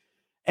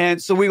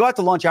 And so we got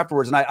to lunch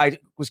afterwards, and I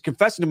was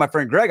confessing to my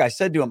friend Greg. I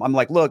said to him, I'm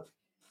like, look,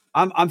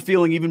 I'm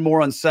feeling even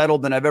more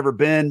unsettled than I've ever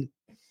been.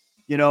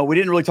 We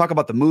didn't really talk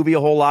about the movie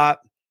a whole lot,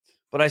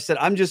 but I said,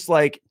 I'm just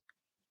like,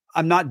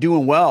 I'm not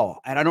doing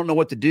well and I don't know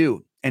what to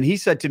do. And he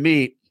said to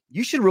me,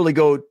 you should really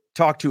go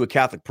talk to a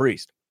Catholic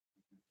priest.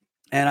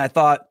 And I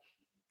thought,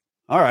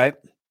 all right,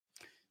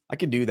 I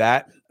can do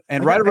that.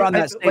 And right around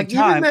that same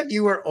time, even that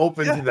you were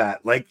open to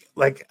that,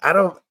 I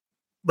don't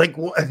like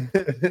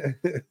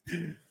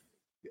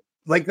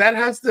like that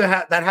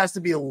has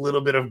to be a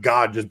little bit of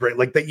God just break,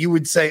 like that you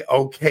would say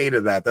okay to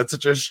that. That's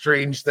such a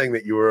strange thing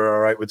that you were all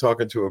right with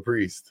talking to a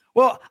priest.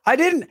 Well, I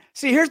didn't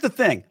see. Here's the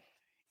thing.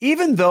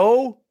 Even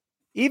though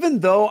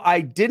I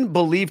didn't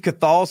believe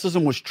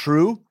Catholicism was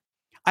true,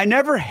 I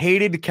never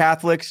hated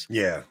Catholics.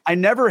 Yeah. I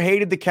never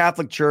hated the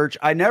Catholic Church.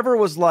 I never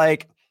was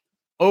like,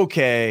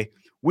 okay,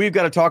 we've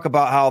got to talk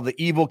about how the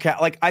evil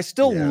like I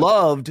still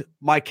loved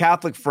my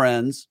Catholic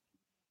friends.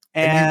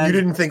 And you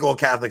didn't think all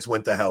Catholics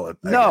went to hell,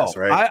 I guess,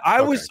 right?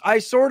 I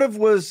sort of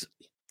was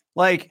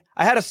like,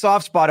 I had a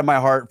soft spot in my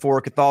heart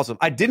for Catholicism.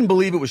 I didn't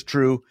believe it was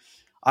true.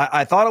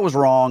 I thought it was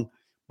wrong,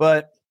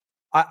 but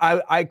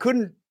I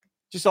couldn't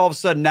just all of a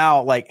sudden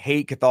now like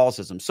hate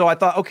Catholicism. So I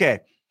thought, okay.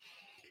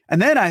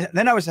 And then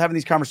I was having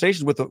these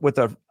conversations with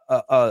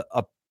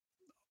a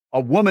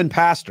woman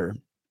pastor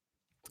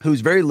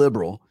who's very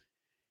liberal.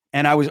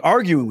 And I was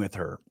arguing with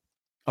her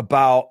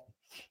about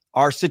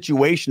our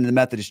situation in the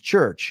Methodist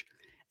Church.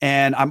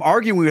 And I'm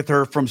arguing with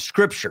her from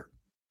scripture.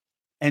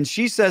 And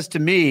she says to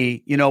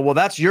me, well,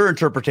 that's your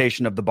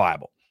interpretation of the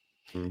Bible.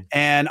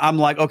 And I'm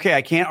like, okay,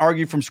 I can't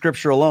argue from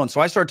scripture alone. So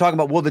I started talking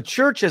about, well, the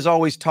church has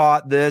always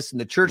taught this, and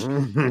the church,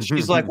 and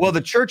she's like, well, the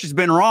church has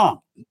been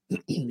wrong,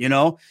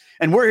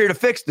 and we're here to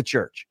fix the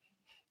church.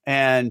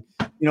 And,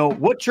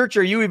 what church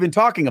are you even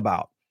talking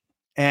about?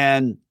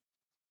 And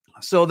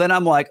so then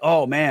I'm like,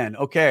 oh man,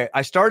 okay.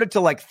 I started to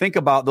like think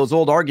about those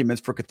old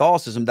arguments for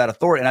Catholicism, that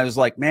authority. And I was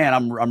like, man,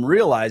 I'm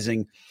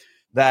realizing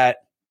that,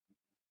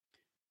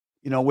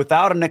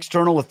 without an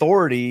external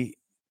authority,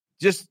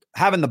 just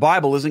having the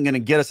Bible isn't going to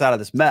get us out of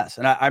this mess.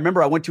 And I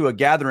remember I went to a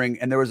gathering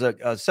and there was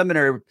a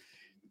seminary,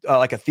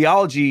 like a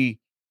theology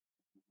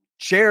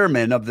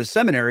chairman of the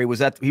seminary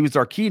he was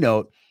our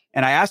keynote.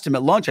 And I asked him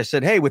at lunch, I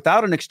said, hey,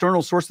 without an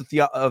external source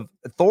of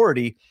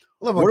authority,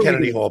 I love when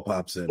Kennedy Hall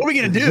pops in. What are we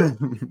going to do?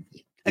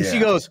 And he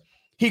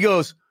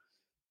goes,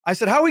 I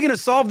said, how are we going to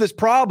solve this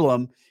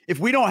problem if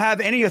we don't have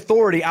any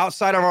authority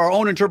outside of our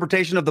own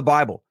interpretation of the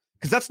Bible?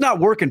 Because that's not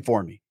working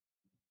for me.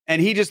 And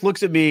he just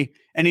looks at me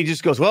and he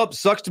just goes, well, it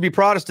sucks to be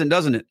Protestant,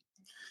 doesn't it?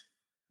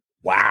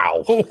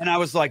 Wow. And I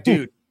was like,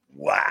 dude,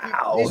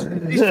 wow.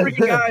 These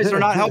freaking guys are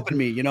not helping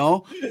me,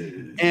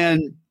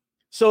 And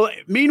so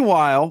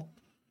meanwhile,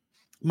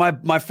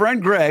 my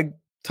friend Greg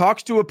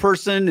talks to a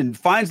person and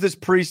finds this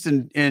priest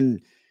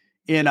in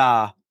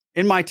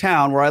my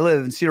town where I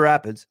live in Cedar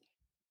Rapids.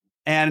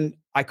 And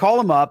I call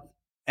him up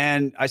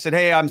and I said,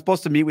 hey, I'm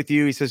supposed to meet with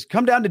you. He says,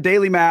 come down to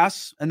daily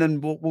mass and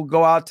then we'll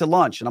go out to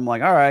lunch. And I'm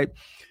like, all right.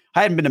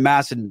 I hadn't been to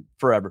mass in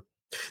forever.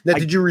 Now,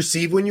 did you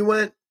receive when you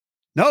went?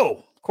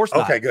 No, of course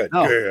not. Okay, good.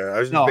 No,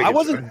 I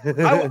wasn't.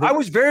 I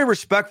was very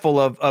respectful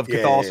of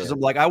Catholicism.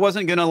 Yeah. Like I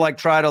wasn't going to like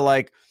try to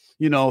like,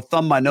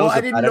 thumb my nose. Well,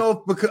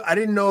 I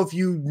didn't know if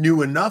you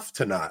knew enough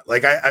to not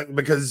like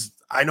because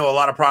I know a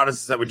lot of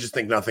Protestants that would just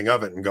think nothing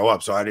of it and go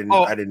up. So I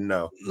didn't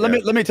know.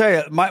 Let me tell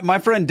you, my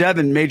friend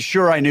Devin made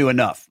sure I knew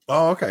enough.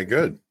 Oh, okay,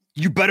 good.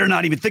 You better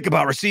not even think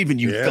about receiving,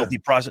 you filthy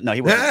Protestant. No,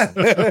 he wasn't.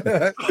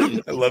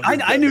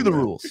 I knew the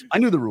rules. I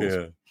knew the rules.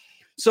 Yeah.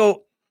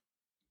 So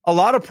a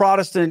lot of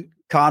Protestant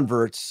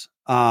converts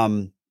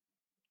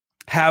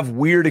have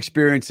weird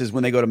experiences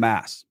when they go to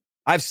mass.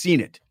 I've seen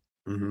it.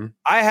 Mm-hmm.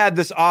 I had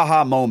this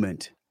aha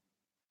moment,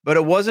 but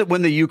it wasn't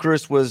when the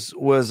Eucharist was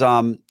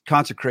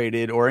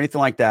consecrated or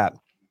anything like that.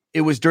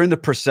 It was during the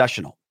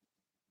processional.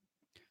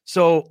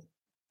 So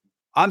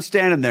I'm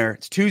standing there.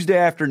 It's Tuesday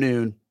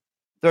afternoon.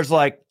 There's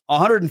like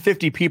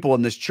 150 people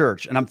in this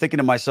church. And I'm thinking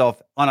to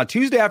myself, on a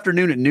Tuesday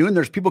afternoon at noon,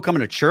 there's people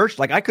coming to church.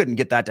 Like, I couldn't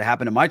get that to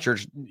happen in my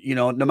church,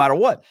 no matter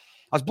what.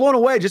 I was blown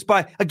away just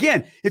by,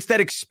 again, it's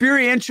that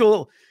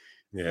experiential,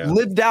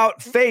 lived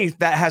out faith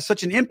that has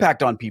such an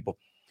impact on people.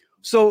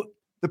 So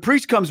the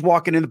priest comes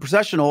walking in the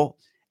processional,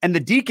 and the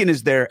deacon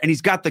is there, and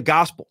he's got the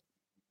gospel,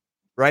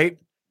 right?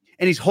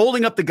 And he's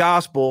holding up the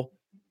gospel,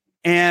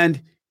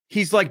 and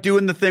he's like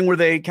doing the thing where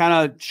they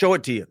kind of show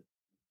it to you.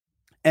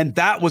 And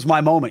that was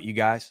my moment, you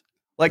guys.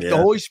 Like the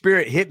Holy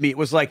Spirit hit me. It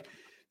was like,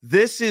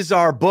 this is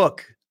our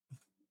book.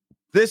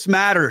 This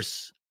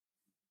matters.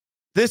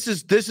 This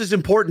is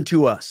important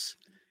to us.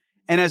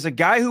 And as a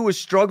guy who was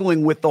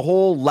struggling with the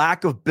whole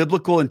lack of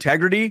biblical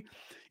integrity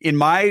in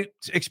my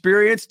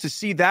experience, to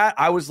see that,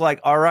 I was like,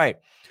 all right.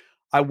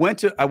 I went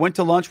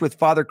to lunch with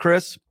Father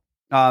Chris,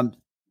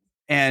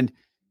 and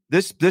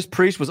this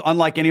priest was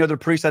unlike any other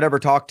priest I'd ever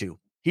talked to.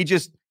 He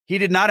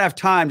did not have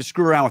time to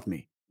screw around with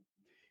me.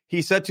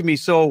 He said to me,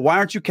 "So why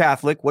aren't you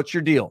Catholic? What's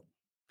your deal?"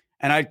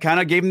 And I kind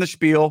of gave him the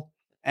spiel,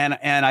 and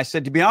I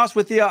said, to be honest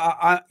with you,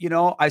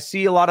 I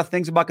see a lot of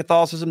things about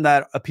Catholicism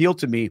that appeal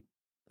to me,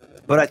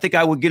 but I think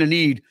I would gonna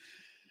need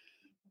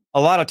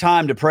a lot of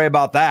time to pray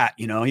about that.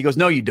 He goes,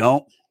 "No, you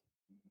don't."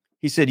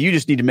 He said, "You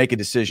just need to make a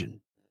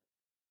decision."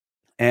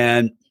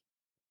 And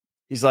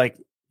he's like,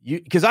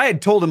 because I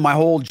had told him my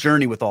whole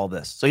journey with all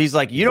this. So he's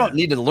like, "You don't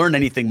need to learn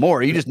anything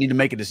more. You just need to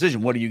make a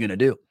decision. What are you going to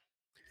do?"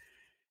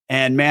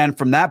 And man,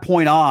 from that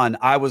point on,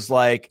 I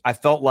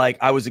felt like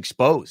I was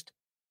exposed.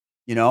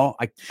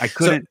 I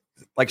couldn't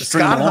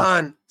Scott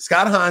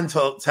Hahn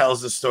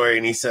tells the story,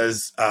 and he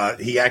says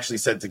he actually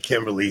said to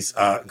Kimberly's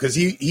because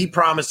he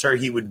promised her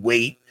he would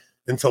wait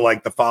until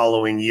like the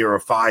following year or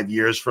 5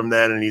 years from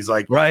then, and he's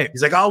like,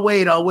 I'll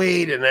wait,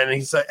 and then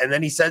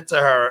he said to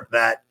her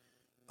that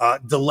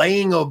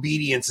delaying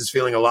obedience is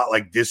feeling a lot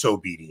like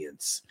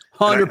disobedience.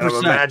 100%.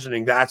 I'm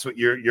imagining that's what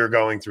you're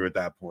going through at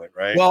that point,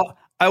 right? Well,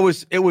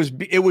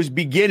 it was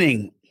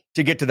beginning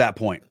to get to that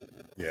point.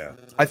 Yeah.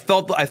 I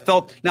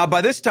felt now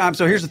by this time.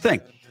 So here's the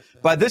thing.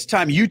 By this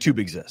time, YouTube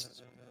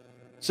exists.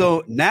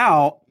 So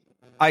now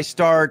I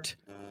start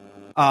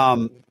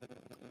watching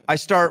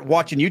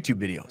YouTube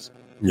videos.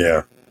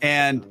 Yeah.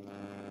 And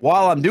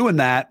while I'm doing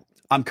that,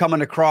 I'm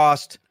coming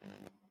across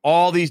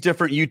all these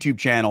different YouTube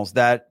channels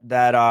that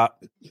are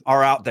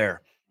out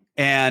there.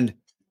 And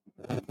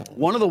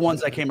one of the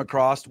ones I came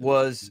across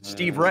was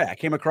Steve Ray. I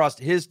came across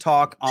his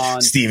talk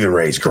on Stephen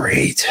Ray's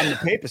great. On the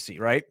papacy,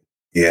 right?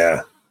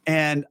 Yeah.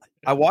 And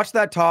I watched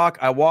that talk.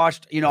 I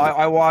watched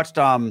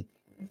Taylor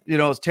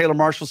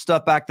Marshall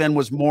stuff back then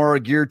was more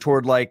geared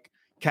toward like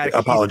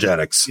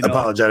apologetics and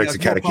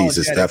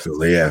catechesis,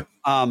 definitely. Yeah.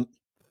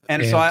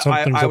 And so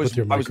I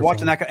was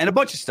watching that and a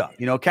bunch of stuff,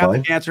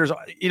 Catholic answers,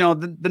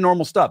 the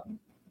normal stuff.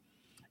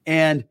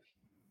 And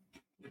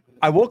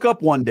I woke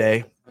up one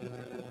day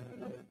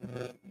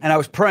and I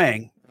was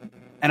praying,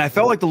 and I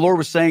felt like the Lord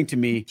was saying to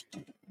me,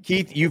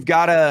 "Keith, you've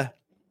got to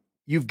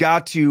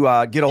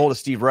get a hold of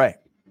Steve Ray."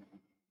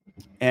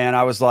 And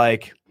I was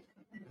like,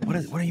 what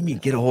do you mean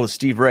get a hold of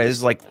Steve Ray? This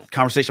is like a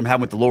conversation I'm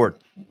having with the Lord.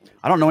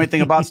 I don't know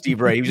anything about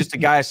Steve Ray. He was just a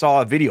guy I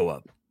saw a video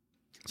of.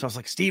 So I was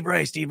like, Steve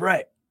Ray.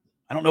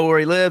 I don't know where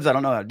he lives. I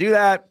don't know how to do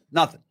that.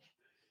 Nothing.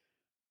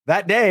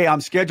 That day,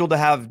 I'm scheduled to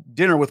have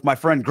dinner with my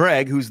friend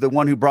Greg, who's the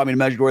one who brought me to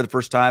Medjugorje the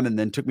first time and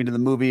then took me to the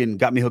movie and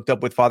got me hooked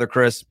up with Father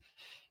Chris.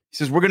 He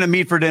says, "We're going to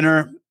meet for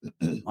dinner."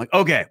 I'm like,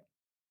 okay.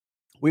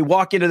 We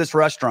walk into this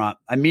restaurant.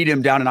 I meet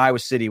him down in Iowa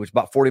City, which is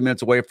about 40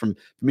 minutes away from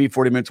me,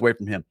 40 minutes away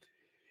from him.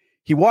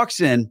 He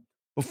walks in.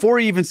 Before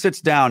he even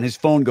sits down, his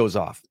phone goes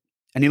off.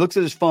 And he looks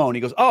at his phone.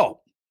 He goes, "Oh,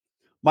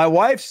 my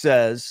wife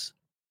says,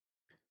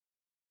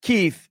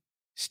 Keith,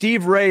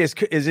 Steve Ray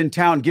is in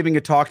town giving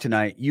a talk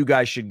tonight. You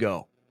guys should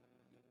go."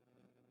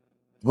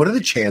 What are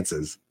the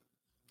chances?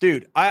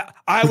 Dude, I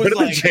was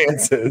like, the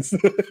chances?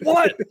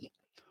 What?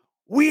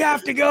 We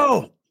have to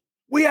go.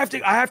 I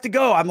have to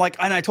go. I'm like,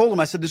 and I told him,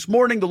 I said, this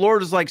morning, the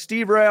Lord is like,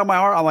 Steve Ray on my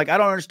heart. I'm like, I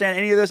don't understand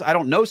any of this. I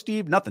don't know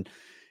Steve, nothing.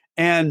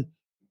 And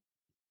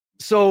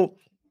so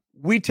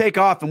we take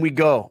off and we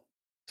go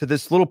to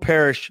this little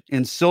parish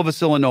in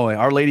Silvis, Illinois,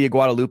 Our Lady of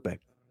Guadalupe.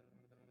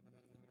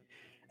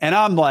 And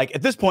I'm like,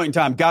 at this point in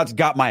time, God's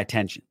got my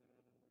attention.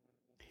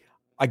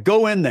 I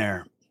go in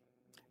there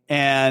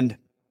and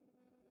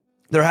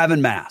they're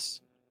having mass.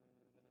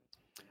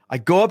 I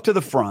go up to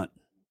the front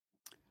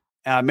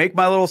and I make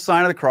my little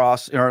sign of the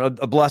cross, or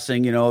a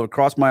blessing,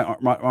 across my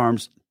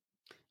arms.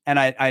 And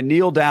I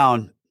kneel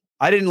down.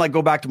 I didn't like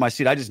go back to my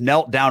seat. I just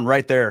knelt down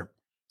right there.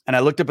 And I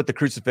looked up at the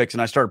crucifix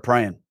and I started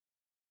praying.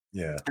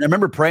 Yeah. And I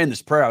remember praying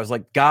this prayer. I was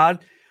like,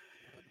 God,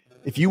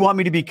 if you want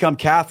me to become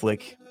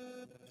Catholic,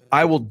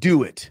 I will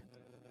do it,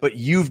 but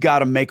you've got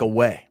to make a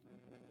way.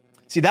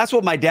 See, that's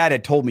what my dad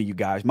had told me, you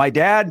guys. My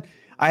dad,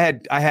 I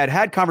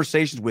had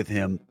conversations with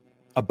him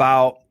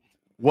about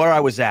where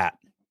I was at.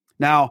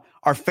 Now,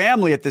 our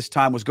family at this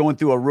time was going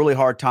through a really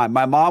hard time.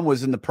 My mom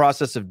was in the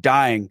process of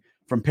dying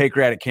from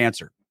pancreatic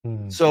cancer.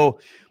 So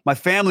my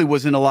family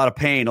was in a lot of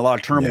pain, a lot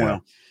of turmoil. Yeah.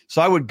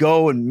 So I would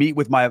go and meet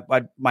with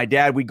my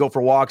dad. We'd go for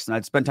walks and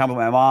I'd spend time with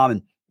my mom.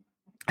 And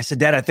I said,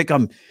 Dad, I think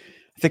I'm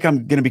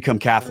going to become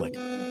Catholic.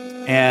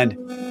 And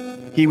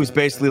he was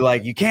basically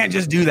like, you can't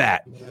just do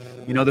that.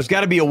 You know, there's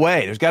got to be a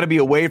way. There's got to be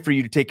a way for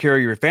you to take care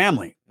of your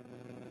family.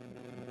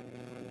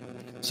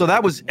 So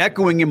that was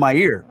echoing in my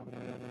ear.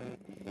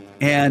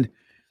 And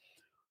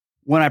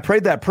when I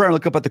prayed that prayer and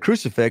looked up at the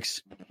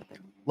crucifix,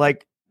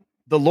 like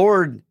the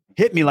Lord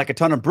hit me like a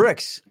ton of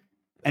bricks.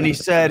 And he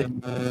said,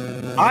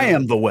 I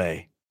am the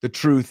way, the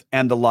truth,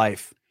 and the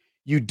life.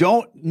 You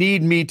don't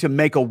need me to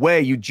make a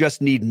way. You just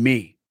need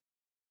me.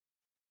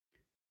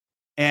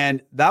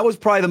 And that was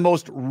probably the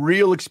most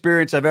real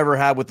experience I've ever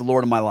had with the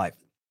Lord in my life.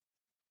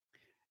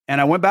 And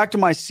I went back to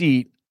my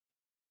seat,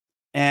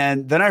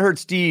 and then I heard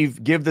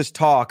Steve give this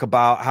talk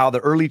about how the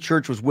early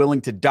church was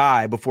willing to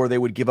die before they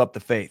would give up the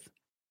faith.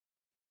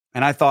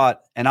 And I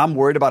thought, and I'm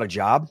worried about a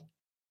job.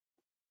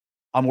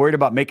 I'm worried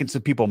about making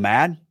some people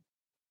mad.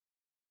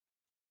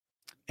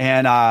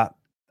 And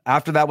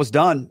after that was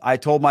done, I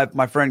told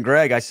my friend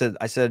Greg, I said,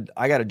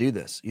 I got to do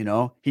this. You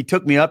know, he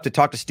took me up to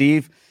talk to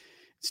Steve.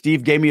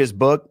 Steve gave me his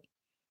book.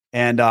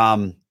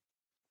 And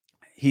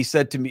he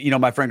said to me, you know,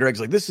 my friend Greg's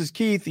like, this is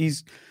Keith.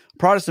 He's a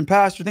Protestant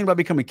pastor, thinking about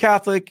becoming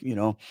Catholic, you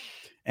know.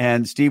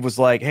 And Steve was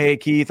like, hey,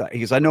 Keith, he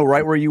goes, I know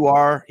right where you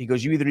are. He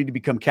goes, you either need to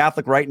become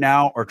Catholic right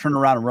now or turn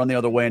around and run the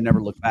other way and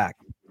never look back.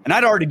 And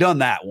I'd already done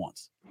that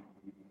once.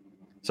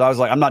 So I was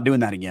like, I'm not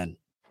doing that again.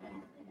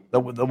 The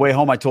way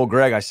home, I told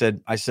Greg, I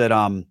said,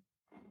 I'm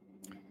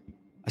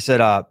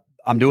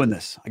doing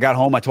this. I got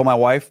home. I told my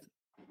wife,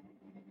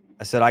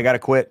 I said, I got to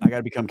quit. I got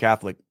to become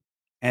Catholic.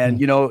 And,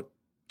 you know,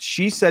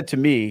 she said to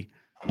me,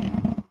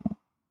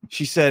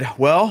 she said,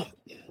 well,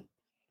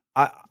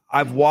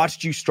 I've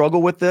watched you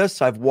struggle with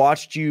this. I've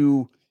watched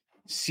you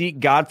seek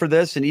God for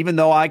this. And even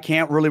though I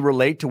can't really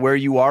relate to where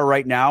you are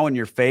right now in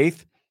your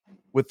faith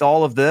with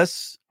all of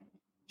this,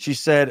 she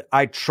said,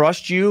 I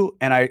trust you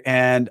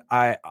and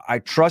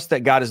I trust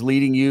that God is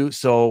leading you.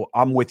 So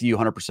I'm with you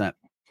 100%.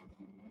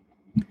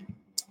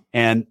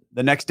 And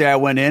the next day I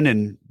went in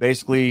and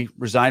basically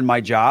resigned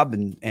my job.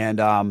 And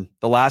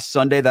the last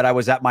Sunday that I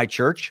was at my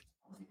church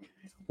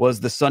was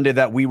the Sunday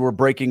that we were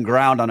breaking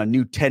ground on a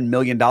new $10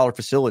 million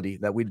facility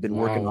that we'd been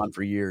working on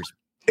for years.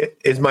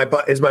 Is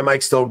my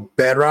mic still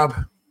bad, Rob?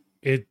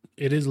 It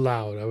is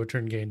loud. I would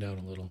turn gain down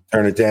a little.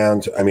 Turn it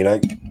down. I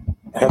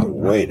have it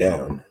way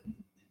down.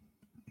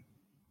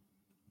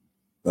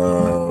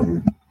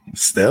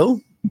 Still?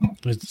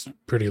 It's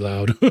pretty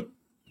loud.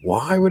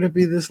 Why would it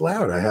be this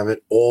loud? I have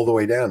it all the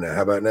way down now.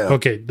 How about now?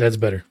 Okay, that's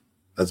better.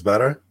 That's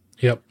better?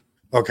 Yep.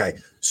 Okay.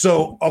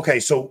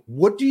 So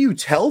what do you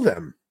tell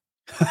them?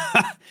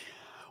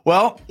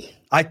 Well,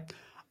 I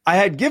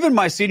had given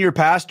my senior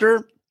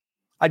pastor,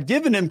 I'd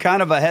given him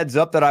kind of a heads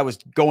up that I was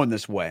going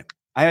this way.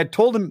 I had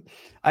told him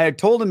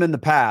in the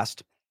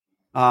past,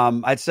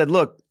 I'd said,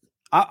 look,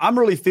 I'm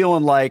really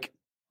feeling like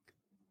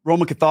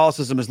Roman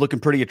Catholicism is looking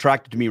pretty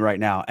attractive to me right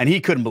now. And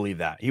he couldn't believe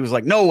that. He was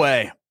like, no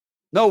way,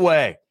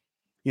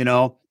 you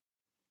know,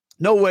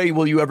 no way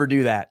will you ever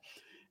do that.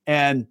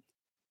 And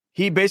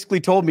he basically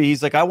told me,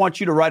 he's like, I want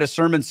you to write a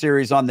sermon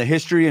series on the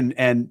history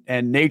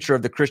and nature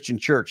of the Christian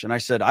church. And I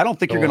said, I don't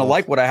think you're going to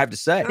like what I have to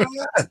say.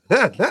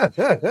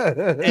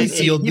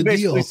 He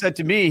basically said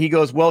to me, he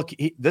goes, well,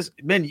 this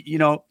man, you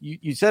know,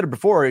 you said it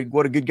before,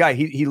 what a good guy.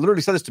 He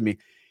literally said this to me.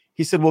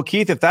 He said, well,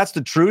 Keith, if that's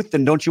the truth,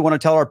 then don't you want to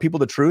tell our people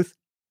the truth?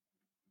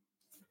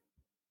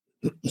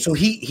 So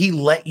he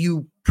let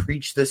you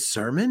preach this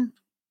sermon?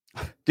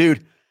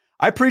 Dude,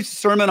 I preached a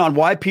sermon on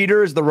why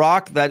Peter is the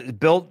rock that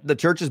the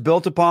church is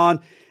built upon,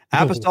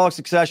 apostolic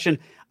succession.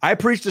 I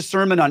preached a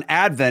sermon on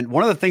Advent.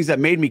 One of the things that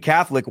made me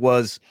Catholic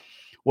was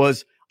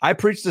I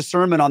preached a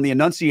sermon on the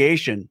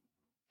Annunciation.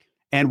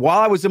 And while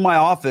I was in my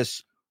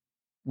office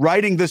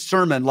writing this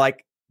sermon,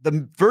 like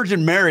the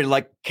Virgin Mary,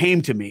 like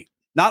came to me,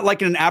 not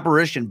like in an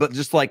apparition, but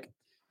just like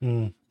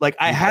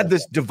I had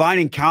this divine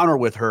encounter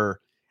with her.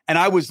 And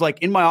I was like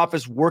in my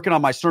office working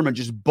on my sermon,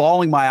 just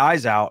bawling my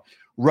eyes out,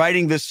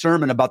 writing this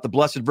sermon about the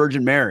Blessed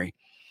Virgin Mary.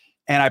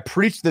 And I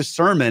preached this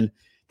sermon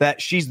that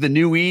she's the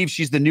new Eve.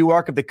 She's the new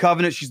Ark of the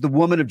Covenant. She's the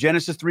woman of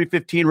Genesis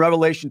 3:15,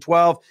 Revelation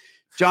 12,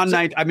 John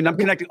 9. I mean, I'm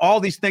connecting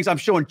all these things. I'm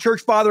showing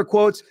church father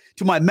quotes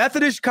to my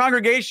Methodist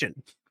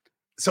congregation.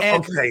 So,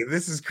 okay,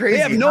 this is crazy.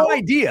 They have no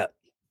idea.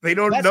 They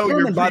don't that know.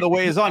 Sermon, by the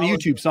way, is on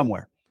YouTube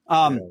somewhere.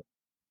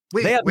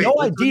 They have no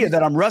idea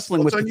that I'm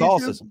wrestling with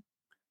Catholicism.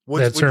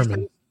 That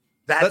sermon.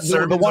 That's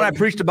the one I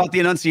preached about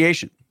the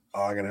Annunciation.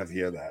 Oh, I'm going to have to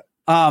hear that.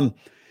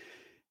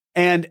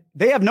 And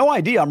they have no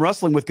idea I'm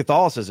wrestling with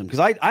Catholicism because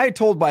I had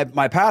told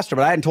my pastor,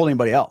 but I hadn't told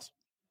anybody else.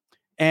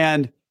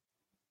 And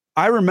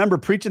I remember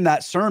preaching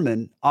that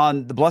sermon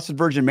on the Blessed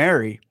Virgin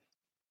Mary,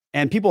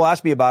 and people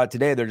ask me about it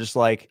today. They're just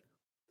like,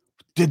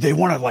 did they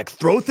want to like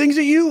throw things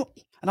at you?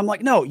 And I'm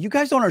like, no, you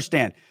guys don't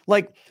understand.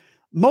 Like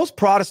most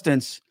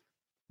Protestants,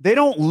 they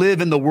don't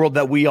live in the world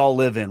that we all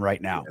live in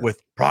right now with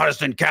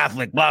Protestant,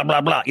 Catholic, blah, blah,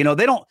 blah. You know,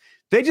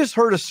 they just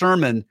heard a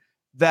sermon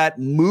that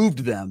moved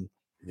them.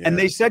 Yeah. And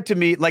they said to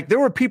me, like, there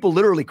were people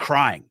literally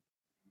crying.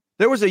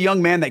 There was a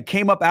young man that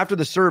came up after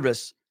the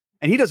service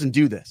and he doesn't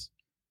do this.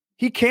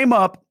 He came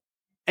up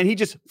and he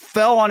just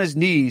fell on his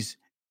knees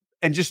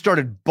and just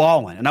started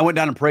bawling. And I went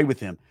down and prayed with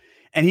him.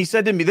 And he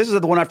said to me, this is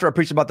the one after I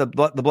preached about the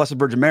Blessed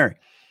Virgin Mary.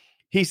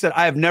 He said,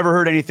 I have never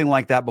heard anything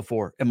like that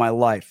before in my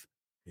life.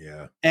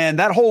 Yeah. And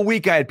that whole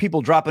week I had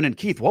people dropping in,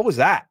 Keith, what was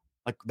that?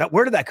 Like that,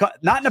 where did that come?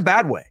 Not in a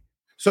bad way.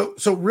 So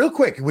real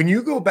quick, when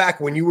you go back,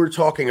 when you were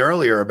talking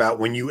earlier about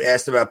when you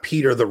asked about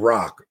Peter the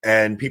Rock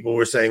and people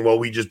were saying, well,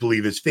 we just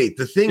believe his faith.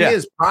 The thing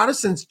is,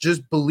 Protestants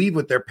just believe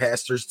what their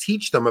pastors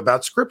teach them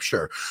about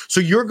scripture. So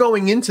you're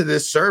going into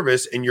this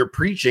service and you're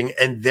preaching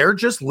and they're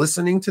just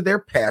listening to their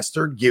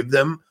pastor give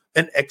them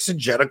an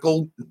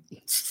exegetical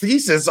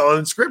thesis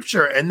on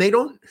scripture, and they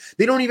don't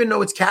even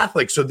know it's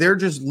Catholic. So they're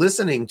just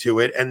listening to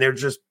it and they're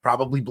just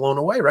probably blown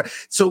away. Right.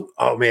 So,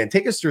 oh man,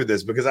 take us through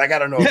this because I got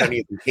to know if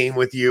any of them came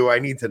with you. I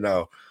need to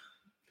know.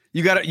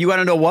 You got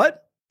to know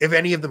what? If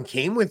any of them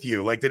came with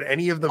you, like, did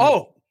any of them?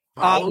 Well,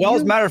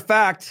 as a matter of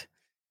fact,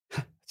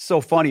 it's so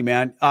funny,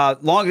 man.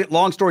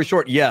 Long story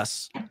short.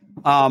 Yes.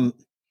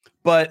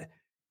 But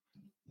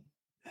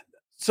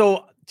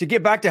so, to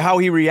get back to how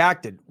he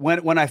reacted,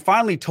 when I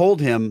finally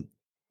told him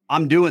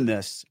I'm doing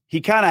this,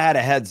 he kind of had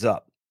a heads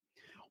up.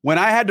 When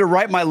I had to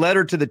write my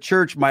letter to the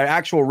church, my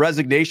actual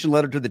resignation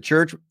letter to the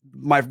church,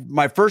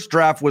 my first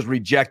draft was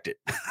rejected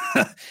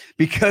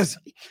because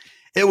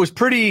it was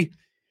pretty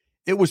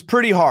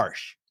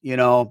harsh,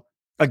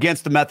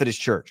 against the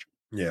Methodist Church.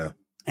 Yeah.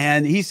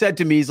 And he said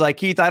to me, he's like,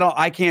 Keith,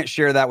 I can't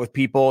share that with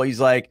people. He's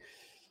like,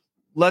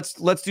 let's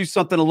do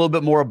something a little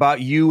bit more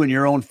about you and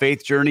your own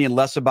faith journey and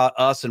less about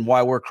us and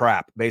why we're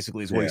crap,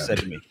 basically is what he said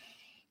to me.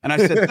 And I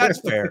said, that's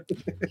fair.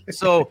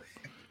 So,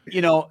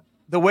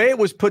 the way it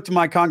was put to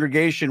my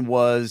congregation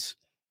was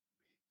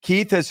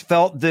Keith has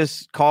felt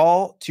this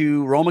call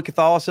to Roman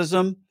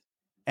Catholicism,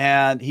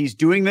 and he's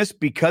doing this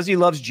because he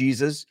loves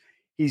Jesus.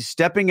 He's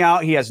stepping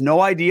out. He has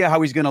no idea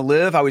how he's going to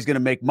live, how he's going to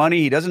make money.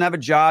 He doesn't have a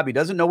job. He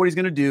doesn't know what he's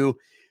going to do,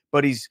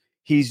 but he's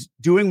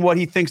doing what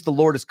he thinks the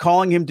Lord is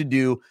calling him to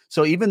do.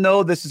 So even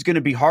though this is going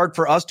to be hard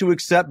for us to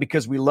accept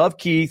because we love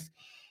Keith,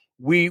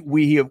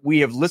 we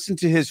have listened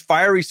to his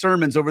fiery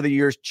sermons over the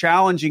years,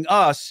 challenging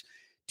us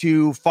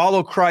to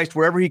follow Christ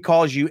wherever he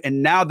calls you.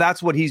 And now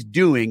that's what he's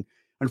doing.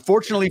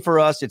 Unfortunately for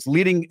us, it's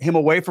leading him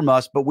away from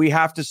us, but we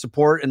have to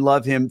support and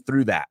love him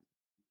through that.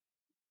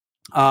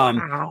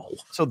 Wow.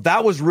 So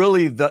that was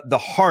really the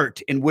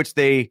heart in which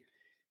they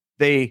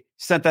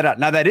sent that out.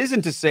 Now, that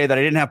isn't to say that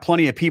I didn't have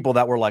plenty of people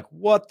that were like,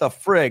 what the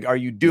frig are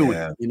you doing?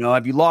 Yeah.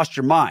 Have you lost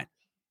your mind?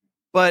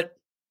 But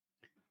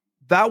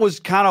that was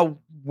kind of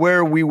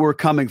where we were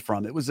coming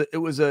from. It was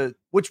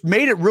which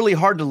made it really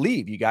hard to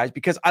leave, you guys,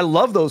 because I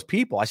love those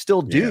people. I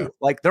still do. Yeah.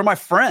 Like, they're my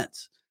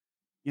friends.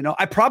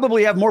 I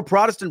probably have more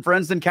Protestant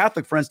friends than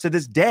Catholic friends to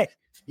this day.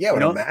 Yeah, I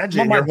would imagine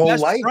some of your my whole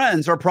best life.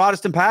 friends are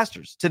Protestant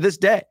pastors to this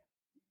day.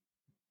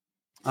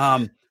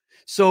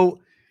 So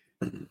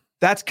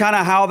that's kind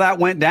of how that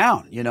went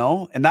down,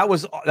 and that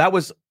was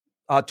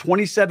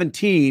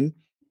 2017.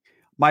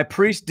 My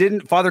priest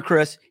Father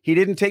Chris, he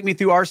didn't take me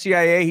through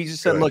RCIA. He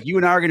just said, look, you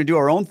and I are going to do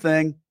our own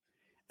thing.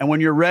 And when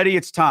you're ready,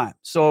 it's time.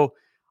 So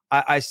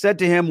I said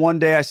to him one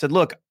day, I said,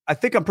 look, I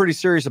think I'm pretty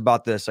serious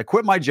about this. I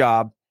quit my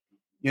job.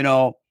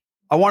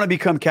 I want to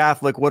become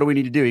Catholic. What do we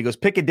need to do? He goes,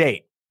 pick a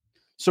date.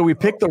 So we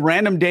picked the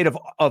random date of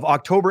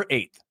October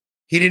 8th.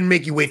 He didn't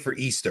make you wait for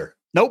Easter.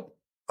 Nope.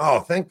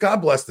 Oh, thank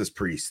God bless this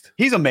priest.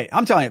 He's amazing.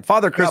 I'm telling you,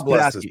 Father Chris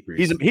Pulaski,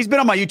 he's been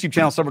on my YouTube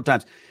channel several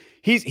times.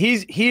 He's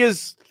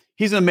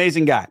an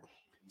amazing guy.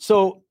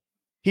 So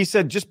he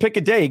said, just pick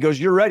a day. He goes,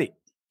 you're ready.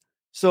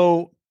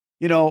 So,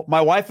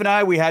 my wife and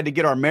I, we had to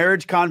get our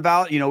marriage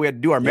conval. We had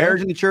to do our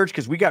marriage in the church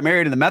because we got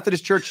married in the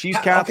Methodist church. She's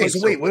Catholic. Okay,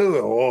 so wait,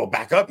 whoa,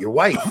 back up. Your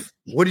wife.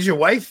 What is your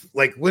wife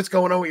like? What's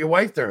going on with your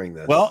wife during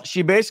this? Well,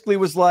 she basically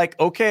was like,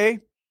 okay,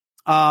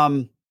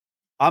 I'm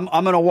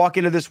going to walk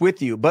into this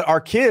with you. But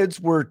our kids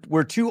were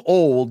too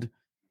old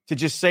to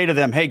just say to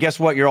them, hey, guess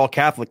what? You're all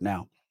Catholic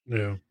now.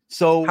 Yeah.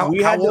 So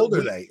how old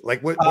are they?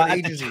 Like what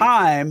age at the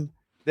time,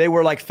 they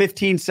were like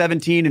 15,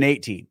 17, and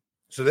 18.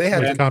 So they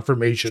had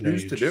confirmation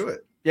age to do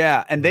it.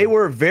 Yeah. And they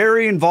were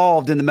very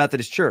involved in the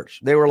Methodist church.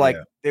 They were like,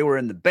 they were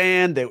in the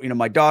band. They,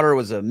 my daughter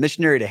was a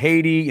missionary to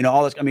Haiti,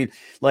 all this. I mean,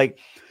 like,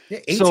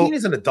 18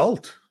 is an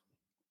adult.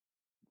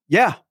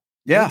 Yeah.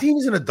 Yeah. 18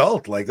 is an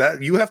adult like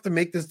that. You have to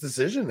make this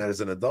decision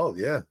as an adult.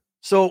 Yeah.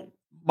 So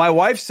my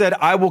wife said,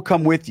 I will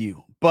come with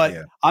you, but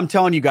I'm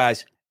telling you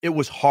guys, it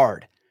was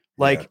hard.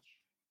 Like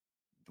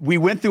we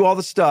went through all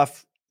the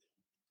stuff.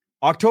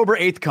 October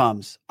 8th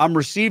comes. I'm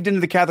received into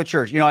the Catholic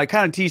Church. I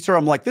kind of teased her.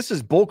 I'm like, this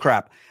is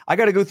bullcrap. I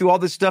got to go through all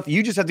this stuff.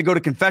 You just have to go to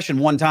confession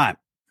one time.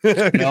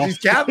 She's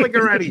Catholic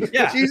already.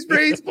 Yeah. She's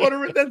raised Puerto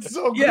Rican. That's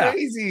so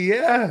crazy.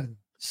 Yeah.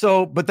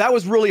 So, but that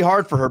was really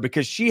hard for her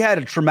because she had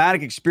a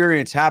traumatic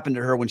experience happen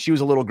to her when she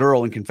was a little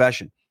girl in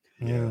confession.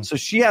 Yeah. So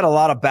she had a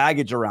lot of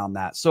baggage around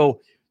that. So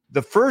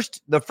the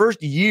first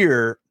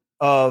year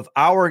of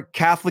our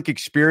Catholic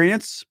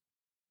experience,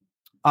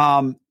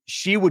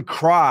 she would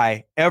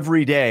cry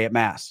every day at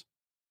Mass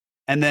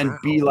and then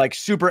be like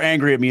super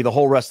angry at me the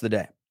whole rest of the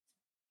day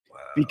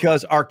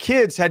because our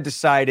kids had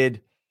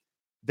decided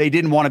they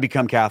didn't want to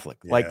become Catholic.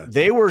 Yeah. Like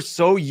they were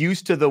so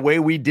used to the way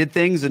we did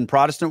things in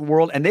Protestant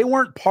world, and they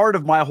weren't part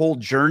of my whole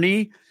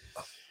journey.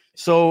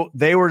 So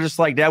they were just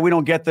like, Dad, we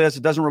don't get this.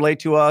 It doesn't relate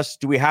to us.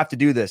 Do we have to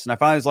do this? And I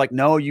finally was like,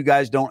 no, you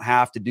guys don't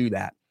have to do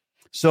that.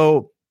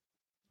 So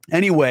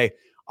anyway,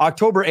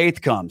 October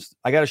 8th comes.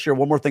 I got to share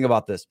one more thing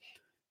about this.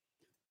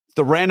 It's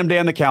the random day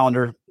on the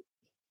calendar.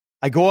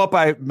 I go up,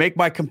 I make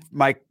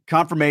my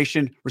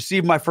confirmation,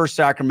 receive my first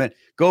sacrament,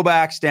 go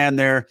back, stand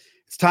there.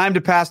 It's time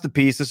to pass the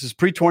peace. This is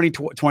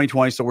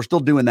pre-2020, so we're still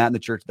doing that in the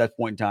church at that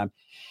point in time.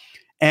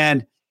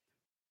 And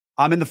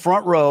I'm in the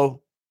front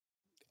row,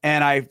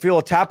 and I feel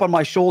a tap on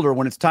my shoulder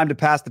when it's time to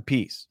pass the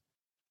peace.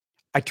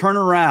 I turn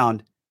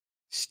around.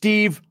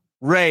 Steve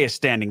Ray is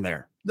standing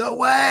there. No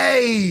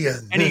way.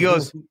 And he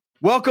goes,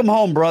 welcome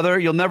home, brother.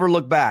 You'll never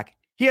look back.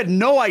 He had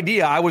no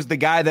idea I was the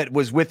guy that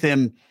was with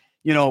him,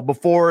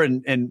 before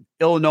in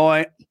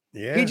Illinois.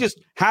 Yeah. He just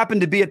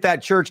happened to be at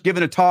that church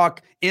giving a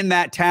talk in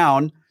that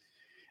town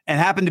and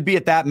happened to be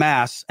at that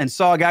mass and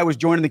saw a guy was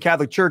joining the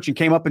Catholic Church and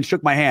came up and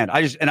shook my hand.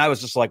 I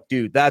was just like,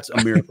 dude, that's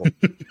a miracle.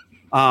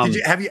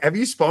 Have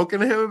you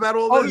spoken to him about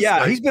all this? Oh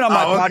yeah. He's been on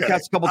my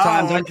podcast a couple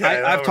times.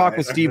 I've talked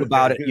with Steve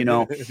about it,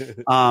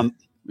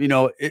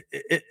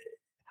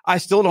 I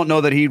still don't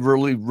know that he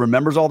really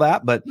remembers all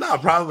that, but no,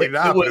 probably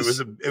not. But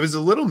it was a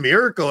little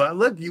miracle.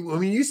 Look,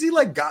 you see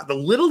like God, the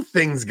little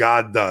things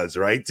God does,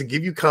 right? To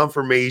give you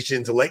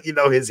confirmation, to let you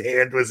know his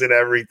hand was in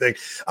everything.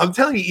 I'm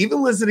telling you,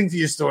 even listening to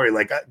your story,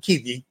 like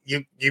Keith,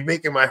 you're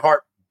making my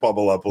heart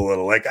bubble up a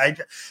little. Like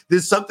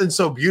there's something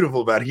so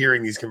beautiful about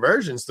hearing these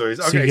conversion stories.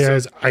 Okay, see,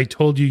 guys, I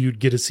told you you'd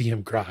get to see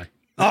him cry.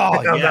 Oh,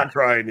 I'm not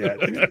crying yet.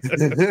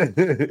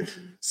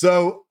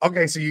 So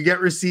you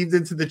get received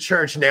into the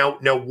church. Now,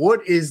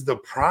 what is the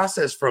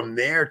process from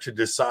there to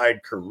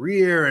decide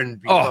career and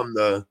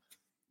become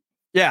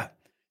Yeah.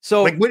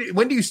 So like,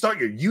 when do you start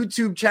your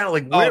YouTube channel?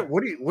 Like,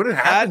 what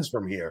happens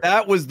from here?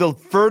 That was the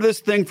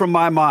furthest thing from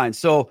my mind.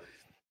 So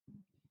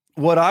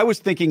what I was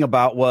thinking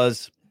about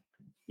was,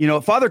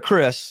 Father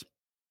Chris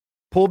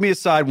pulled me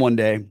aside one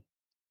day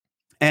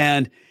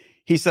and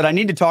he said, I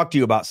need to talk to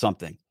you about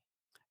something.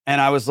 And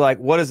I was like,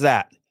 what is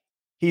that?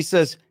 He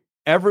says,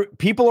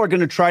 people are going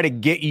to try to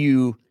get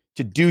you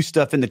to do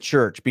stuff in the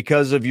church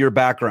because of your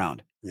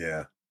background.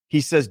 Yeah.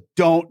 He says,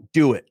 don't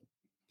do it.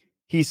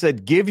 He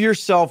said, give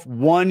yourself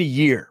 1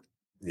 year.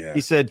 Yeah. He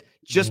said,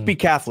 just be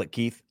Catholic,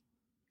 Keith.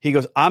 He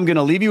goes, I'm going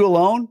to leave you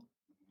alone.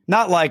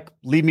 Not like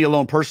leave me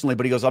alone personally,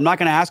 but he goes, I'm not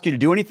going to ask you to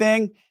do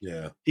anything.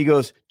 Yeah. He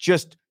goes,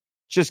 just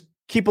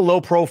keep a low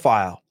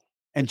profile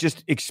and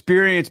just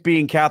experience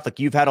being Catholic.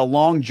 You've had a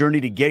long journey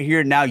to get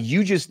here. Now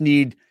you just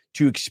need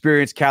to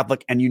experience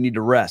Catholic and you need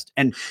to rest.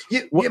 And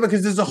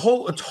because there's a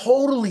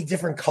totally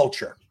different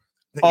culture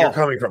that you're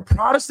coming from.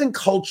 Protestant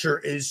culture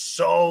is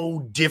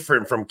so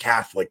different from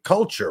Catholic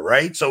culture,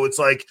 right? So it's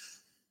like,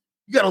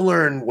 you got to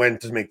learn when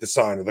to make the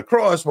sign of the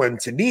cross, when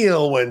to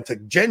kneel, when to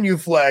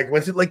genuflect,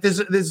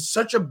 there's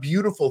such a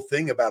beautiful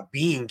thing about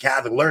being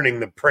Catholic, learning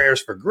the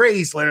prayers for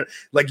grace,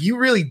 you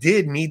really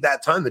did need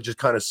that time to just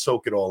kind of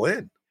soak it all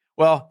in.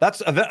 Well,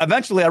 that's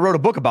eventually I wrote a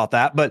book about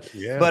that,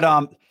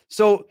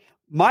 so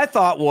my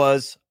thought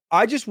was,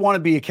 I just want to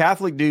be a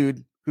Catholic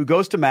dude who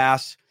goes to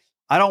mass.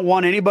 I don't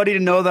want anybody to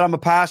know that I'm a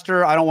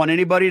pastor. I don't want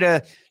anybody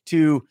to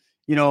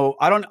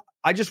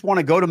I just want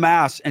to go to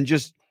mass and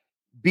just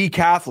be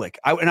Catholic.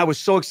 I was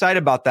so excited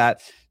about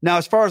that. Now,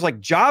 as far as like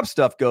job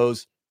stuff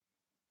goes,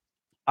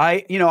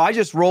 I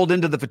just rolled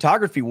into the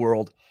photography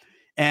world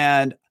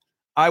and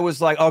I was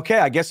like, okay,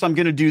 I guess I'm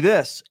going to do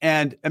this.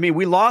 And I mean,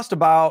 we lost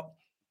about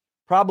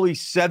probably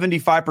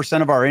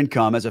 75% of our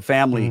income as a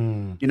family,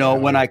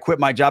 when I quit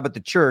my job at the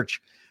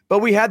church, but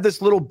we had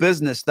this little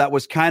business that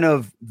was kind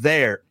of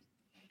there.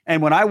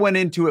 And when I went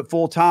into it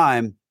full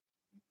time,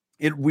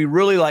 we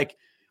really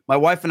my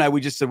wife and I,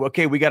 we just said,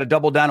 okay, we got to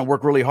double down and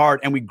work really hard.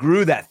 And we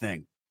grew that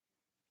thing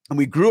and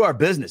we grew our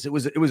business. It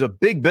was a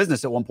big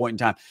business at one point in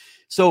time.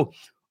 So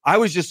I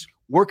was just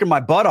working my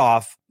butt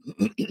off,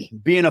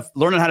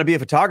 learning how to be a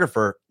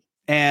photographer.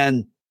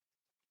 And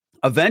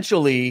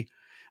eventually,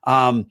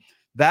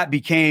 that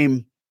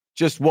became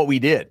just what we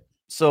did.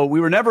 So we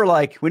never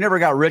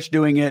got rich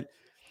doing it.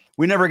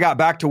 We never got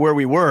back to where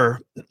we were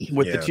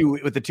with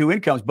the two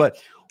incomes, but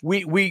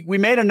we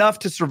made enough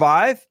to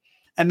survive.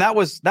 And that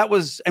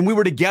was, and we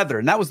were together,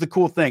 and that was the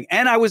cool thing.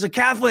 And I was a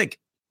Catholic,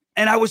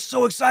 and I was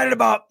so excited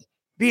about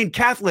being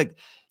Catholic.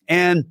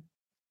 And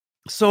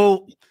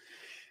so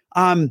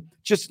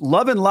just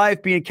loving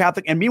life, being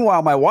Catholic. And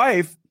meanwhile, my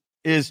wife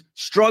is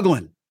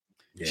struggling.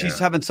 Yeah. She's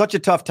having such a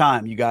tough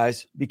time, you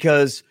guys,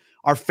 because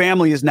our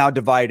family is now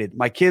divided.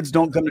 My kids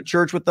don't come to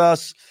church with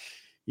us.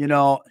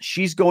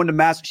 She's going to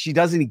mass. She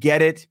doesn't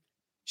get it.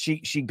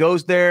 She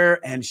goes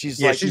there and she's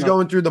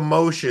going through the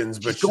motions,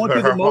 but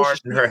her heart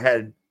and her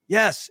head.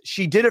 Yes,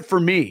 she did it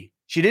for me.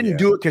 She didn't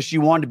do it because she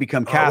wanted to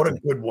become Catholic.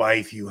 What a good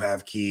wife you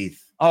have,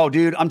 Keith. Oh,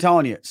 dude, I'm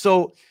telling you.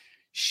 So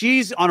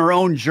she's on her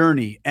own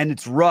journey and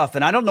it's rough.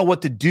 And I don't know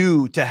what to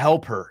do to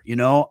help her.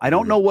 I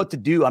don't know what to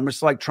do. I'm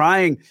just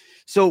trying.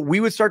 So we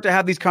would start to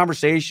have these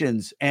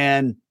conversations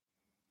and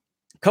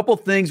couple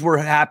things were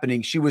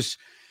happening. She was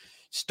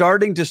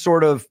starting to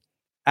sort of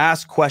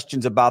ask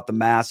questions about the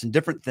Mass and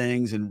different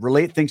things and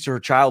relate things to her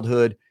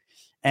childhood.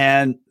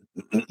 And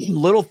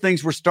little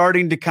things were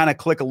starting to kind of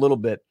click a little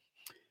bit.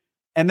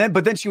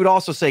 But then she would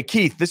also say,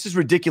 Keith, this is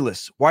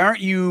ridiculous. Why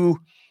aren't you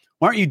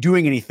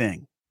doing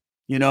anything?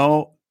 You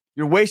know,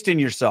 you're wasting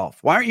yourself.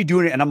 Why aren't you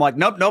doing it? And I'm like,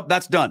 nope,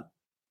 that's done.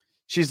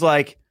 She's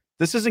like,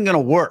 this isn't going to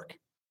work.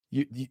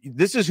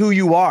 This is who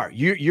you are.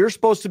 You're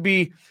supposed to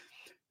be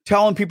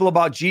telling people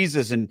about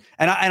Jesus. And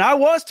I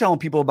was telling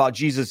people about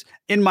Jesus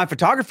in my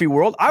photography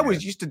world. I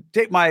was used to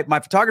take my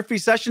photography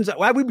sessions.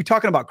 We'd be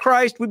talking about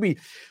Christ. We'd be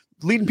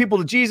leading people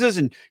to Jesus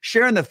and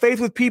sharing the faith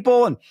with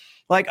people. And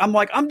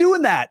I'm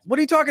doing that. What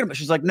are you talking about?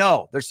 She's like,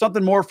 no, there's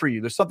something more for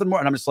you. There's something more.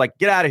 And I'm just like,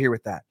 get out of here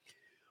with that.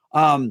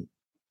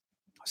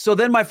 So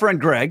then my friend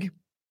Greg,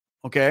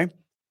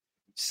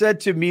 said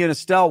to me and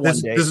Estelle one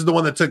day. This is the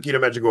one that took you to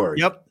Medjugorje.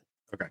 Yep.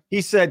 Okay.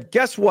 He said,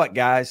 guess what,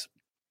 guys?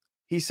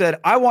 He said,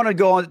 I want to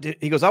go to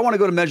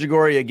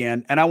Medjugorje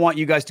again, and I want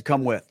you guys to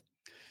come with.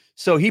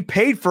 So he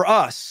paid for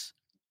us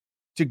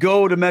to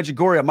go to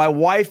Medjugorje, my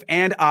wife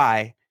and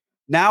I,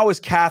 now as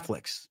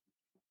Catholics.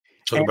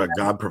 Talk about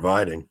God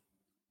providing.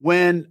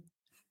 When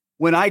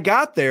I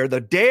got there,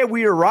 the day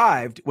we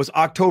arrived was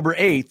October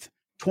 8th,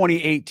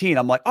 2018.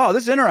 I'm like, oh,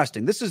 this is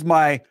interesting. This is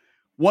my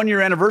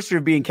 1-year anniversary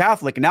of being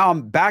Catholic. And now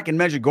I'm back in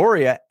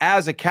Medjugorje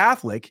as a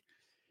Catholic.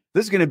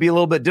 This is going to be a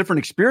little bit different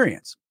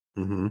experience.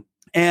 Mm-hmm.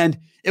 And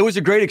it was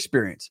a great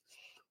experience.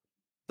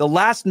 The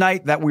last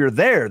night that we were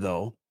there,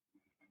 though,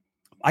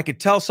 I could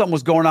tell something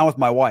was going on with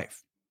my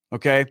wife.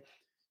 Okay.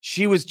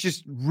 She was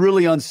just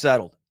really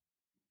unsettled.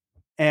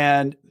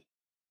 And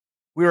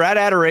we were at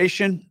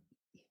adoration.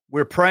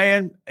 We were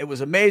praying. It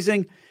was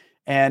amazing.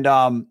 And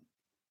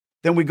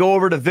then we go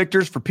over to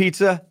Victor's for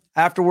pizza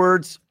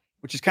afterwards,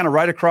 which is kind of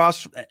right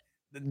across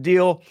the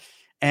deal.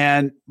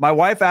 And my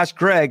wife asked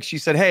Greg, she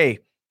said, hey,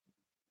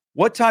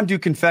 what time do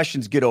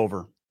confessions get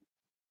over?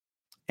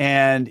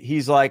 And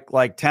he's like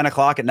 10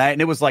 o'clock at night.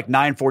 And it was like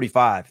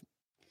 9:45.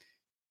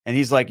 And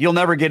he's like, you'll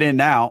never get in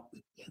now.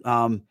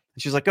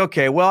 She's like,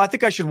 okay, well, I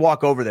think I should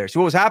walk over there. So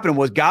what was happening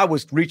was God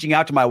was reaching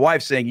out to my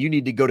wife saying, you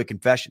need to go to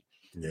confession.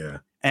 Yeah.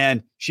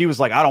 And she was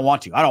like, I don't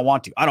want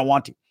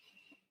to.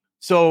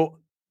 So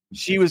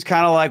she was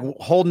kind of like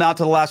holding out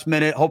to the last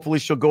minute. Hopefully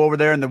she'll go over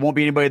there and there won't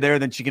be anybody there.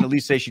 Then she can at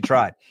least say she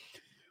tried.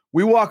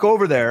 We walk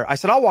over there. I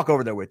said, I'll walk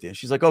over there with you.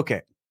 She's like,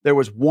 okay. There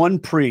was one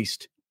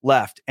priest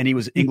left and he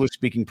was an English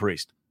speaking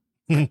priest.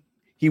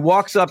 She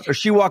walks up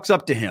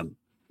to him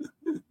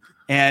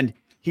and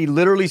he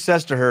literally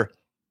says to her,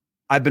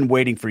 I've been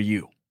waiting for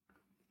you.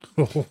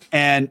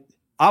 And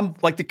I'm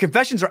like, the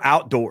confessions are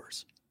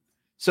outdoors.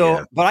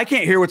 So, But I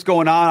can't hear what's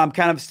going on. I'm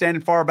kind of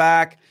standing far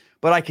back,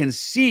 but I can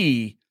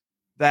see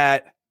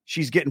that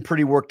she's getting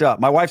pretty worked up.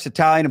 My wife's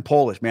Italian and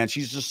Polish, man.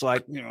 She's just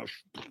like,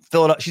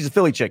 fill it up. She's a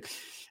Philly chick.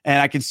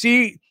 And I can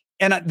see,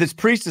 and this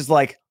priest is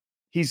like,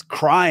 he's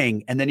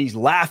crying and then he's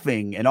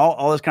laughing and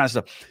all this kind of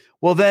stuff.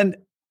 Well, then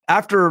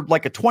after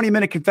like a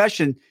 20-minute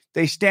confession,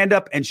 they stand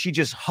up and she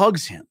just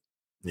hugs him.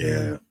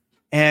 Yeah.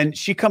 And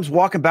she comes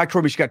walking back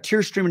toward me. She got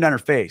tears streaming down her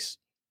face.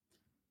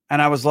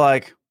 And I was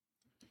like,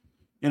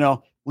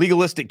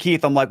 legalistic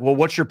Keith. I'm like, well,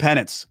 what's your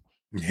penance?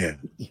 Yeah.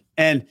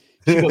 And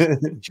she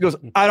goes,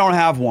 I don't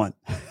have one.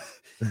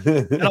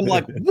 And I'm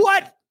like,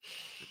 what?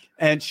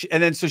 And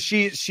then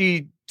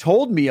she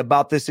told me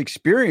about this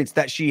experience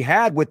that she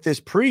had with this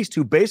priest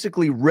who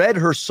basically read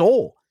her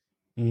soul.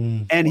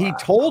 And he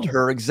told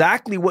her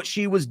exactly what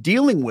she was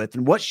dealing with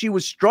and what she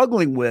was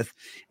struggling with.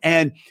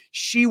 And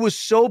she was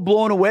so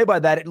blown away by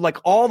that. Like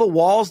all the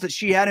walls that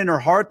she had in her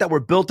heart that were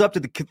built up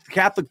to the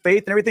Catholic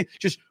faith and everything,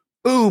 just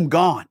boom,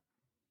 gone.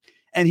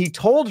 And he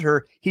told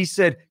her, he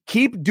said,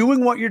 keep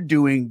doing what you're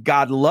doing.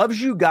 God loves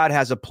you. God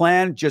has a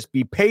plan. Just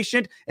be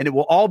patient and it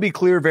will all be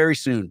clear very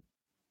soon.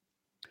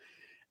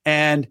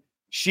 And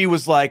she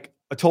was like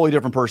a totally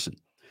different person.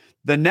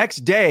 The next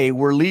day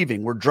we're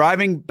leaving. We're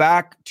driving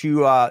back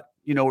to,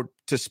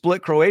 to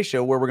Split,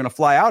 Croatia, where we're going to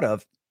fly out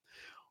of.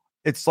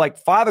 It's like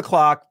 5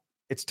 o'clock.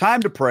 It's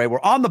time to pray.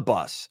 We're on the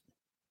bus.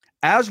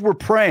 As we're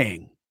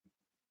praying,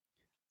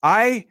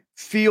 I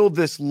feel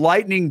this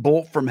lightning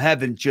bolt from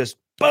heaven, just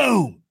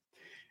boom.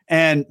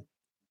 And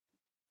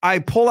I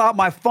pull out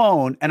my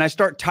phone and I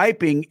start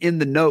typing in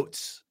the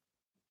notes.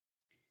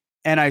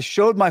 And I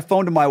showed my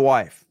phone to my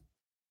wife.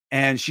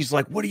 And she's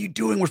like, what are you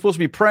doing? We're supposed to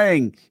be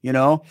praying,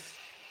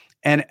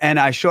 And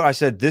I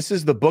said, this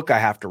is the book I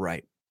have to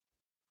write.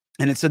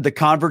 And it said The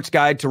Convert's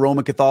Guide to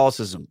Roman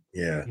Catholicism.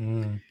 Yeah.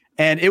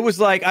 And it was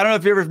like, I don't know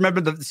if you ever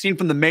remember the scene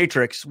from The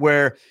Matrix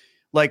where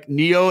like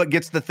Neo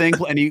gets the thing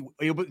and he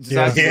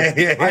decides,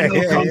 I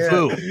know Kung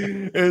Fu.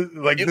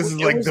 This is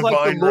like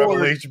divine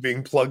revelation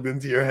being plugged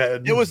into your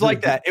head. It was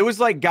like that. It was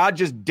like God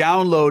just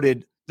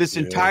downloaded this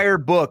entire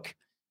book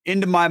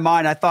into my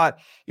mind. I thought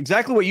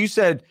exactly what you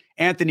said,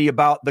 Anthony,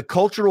 about the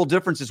cultural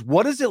differences.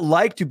 What is it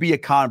like to be a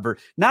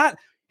convert? Not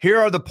here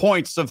are the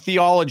points of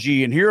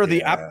theology, and here are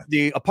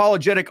the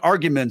apologetic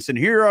arguments, and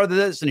here are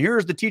this, and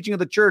here's the teaching of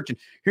the church, and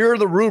here are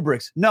the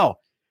rubrics. No,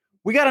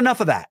 we got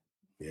enough of that.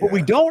 What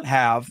we don't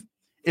have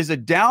is a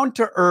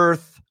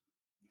down-to-earth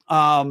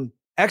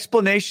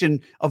explanation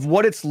of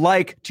what it's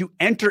like to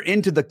enter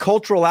into the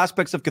cultural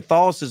aspects of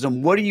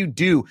Catholicism. What do you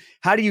do?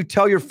 How do you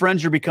tell your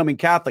friends you're becoming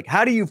Catholic?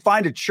 How do you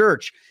find a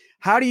church?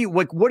 How do you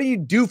what do you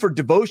do for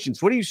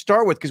devotions? What do you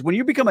start with? Because when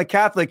you become a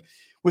Catholic,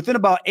 within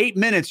about 8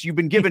 minutes, you've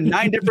been given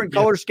 9 different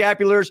color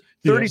scapulars,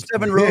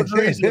 37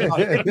 rosaries, and about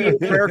 58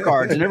 prayer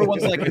cards, and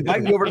everyone's like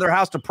inviting you over to their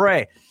house to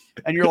pray.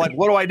 And you're like,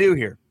 what do I do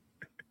here?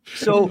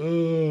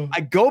 So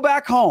I go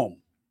back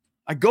home,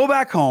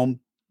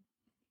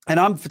 and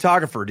I'm a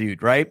photographer,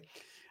 dude, right?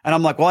 And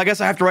I'm like, well, I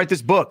guess I have to write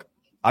this book.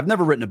 I've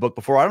never written a book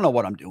before. I don't know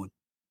what I'm doing.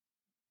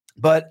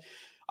 But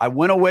I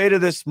went away to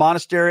this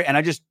monastery and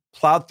I just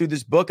plowed through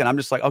this book, and I'm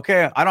just like,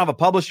 okay, I don't have a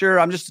publisher.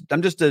 I'm just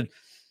a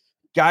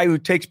guy who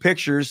takes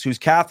pictures, who's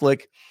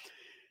Catholic.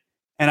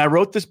 And I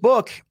wrote this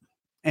book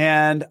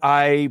and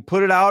I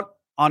put it out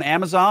on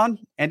Amazon.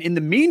 And in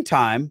the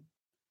meantime,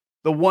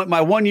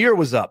 my 1 year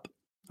was up.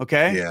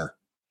 Okay. Yeah.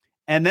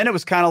 And then it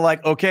was kind of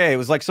like, okay, it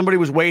was like somebody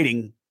was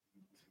waiting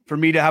for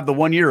me to have the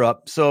 1 year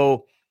up.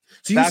 So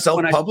you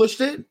self-published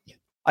it?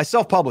 I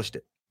self-published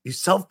it. You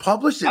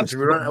self-published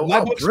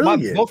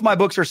it? Both my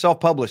books are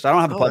self-published. I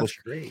don't have a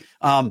publisher. Great.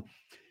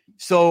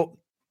 So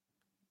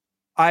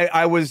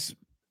I was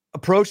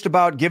approached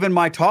about giving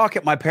my talk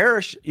at my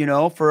parish,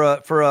 for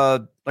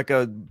a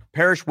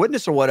parish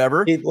witness or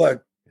whatever. Keith,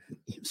 look,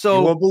 so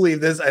you won't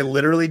believe this. I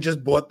literally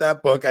just bought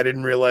that book. I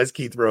didn't realize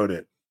Keith wrote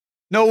it.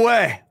 No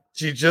way.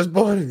 She just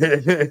bought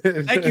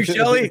it. Thank you,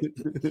 Shelly.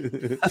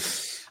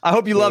 I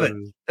hope you love it.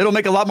 It'll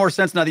make a lot more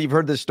sense now that you've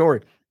heard this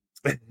story.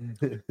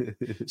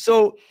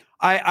 So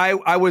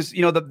I was,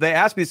 they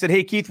asked me, they said,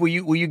 hey, Keith, will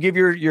you give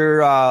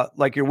your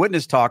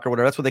witness talk or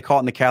whatever? That's what they call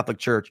it in the Catholic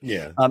Church.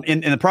 Yeah.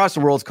 In the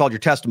Protestant world, it's called your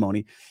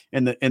testimony.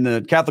 In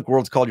the Catholic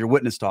world, it's called your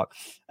witness talk.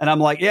 And I'm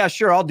like, yeah,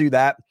 sure, I'll do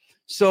that.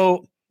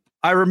 So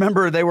I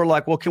remember they were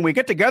like, well, can we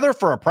get together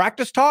for a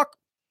practice talk?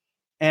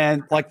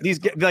 And these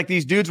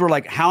dudes were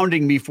like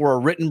hounding me for a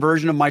written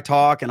version of my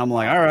talk. And I'm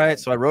like, all right.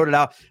 So I wrote it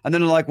out. And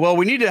then they're like, well,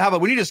 we need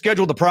to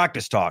schedule the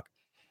practice talk.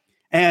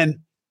 And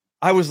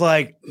I was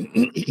like,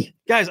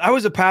 guys, I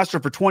was a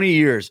pastor for 20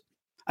 years.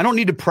 I don't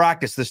need to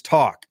practice this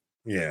talk.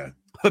 Yeah.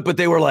 But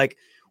they were like,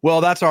 well,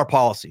 that's our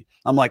policy.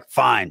 I'm like,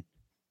 fine.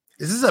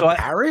 Is this a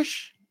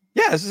parish?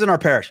 Yeah, this is in our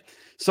parish.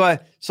 So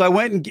I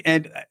went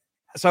and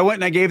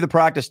I gave the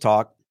practice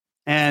talk,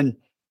 and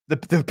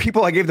the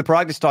people I gave the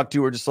practice talk to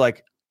were just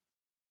like,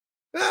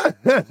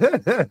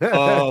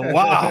 oh,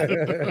 wow.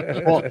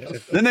 Well,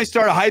 then they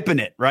started hyping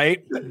it,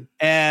 right?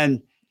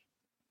 And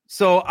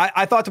so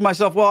I thought to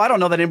myself, well, I don't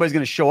know that anybody's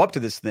going to show up to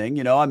this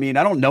thing. I mean,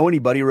 I don't know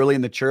anybody really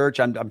in the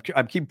church. I'm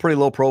keeping pretty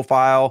low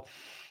profile.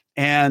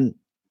 And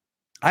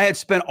I had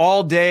spent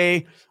all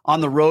day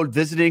on the road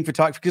visiting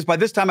photographers, because by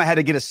this time I had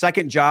to get a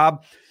second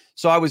job.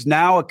 So I was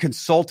now a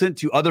consultant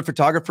to other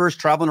photographers,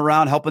 traveling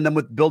around, helping them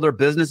build their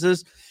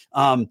businesses.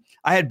 I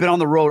had been on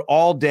the road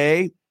all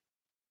day,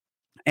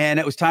 and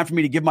it was time for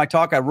me to give my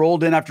talk. I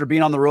rolled in after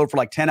being on the road for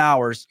like 10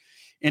 hours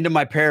into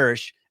my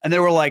parish, and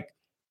there were like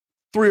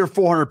 300 or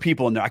 400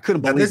 people in there. I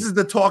couldn't believe this is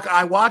the talk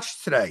I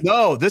watched today.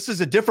 No, this is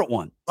a different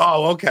one.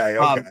 Oh, okay.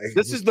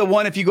 This is the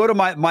one. If you go to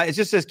my, it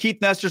just says Keith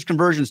Nestor's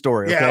conversion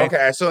story. Okay? Yeah,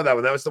 okay. I saw that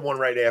one. That was the one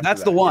right after.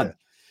 That's the one.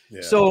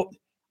 Yeah. So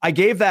I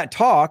gave that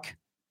talk,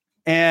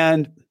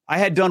 and I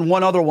had done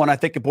one other one, I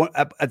think,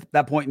 at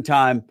that point in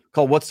time,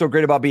 called "What's So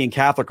Great About Being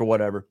Catholic" or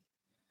whatever.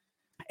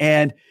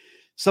 And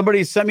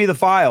somebody sent me the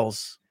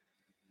files,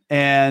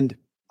 and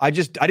I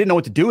didn't know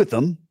what to do with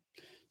them.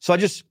 So I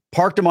just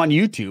parked them on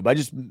YouTube. I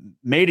just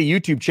made a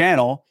YouTube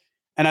channel,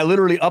 and I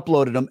literally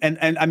uploaded them.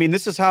 And I mean,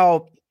 this is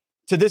how,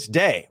 to this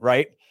day,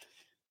 right?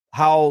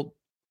 How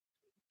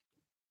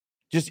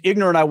just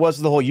ignorant I was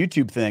of the whole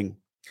YouTube thing.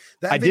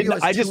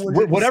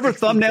 Whatever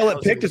thumbnail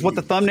it picked is what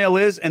the thumbnail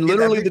is. And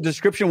literally the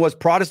description was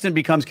Protestant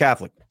becomes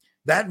Catholic.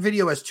 That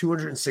video has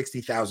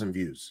 260,000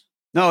 views.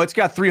 No, it's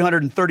got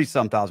 330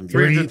 some thousand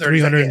views.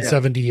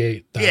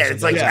 378. Yeah,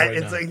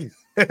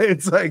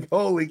 it's like,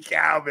 holy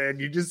cow, man.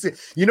 You just see,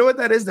 you know what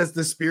that is? That's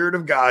the Spirit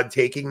of God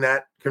taking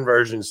that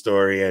conversion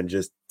story and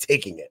just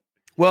taking it.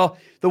 Well,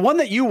 the one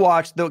that you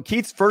watched,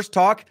 Keith's first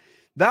talk,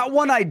 that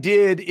one I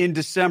did in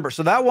December.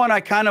 So that one I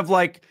kind of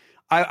like,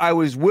 I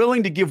was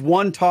willing to give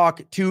one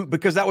talk to,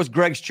 because that was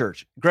Greg's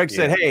church. Greg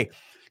said, hey,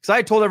 because I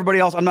had told everybody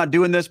else I'm not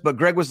doing this, but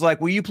Greg was like,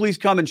 will you please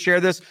come and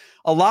share this?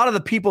 A lot of the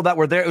people that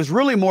were there, it was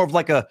really more of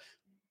like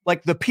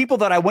the people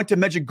that I went to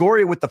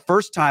Medjugorje with the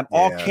first time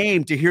all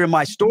came to hear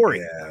my story.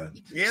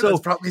 Yeah. So,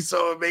 that's probably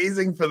so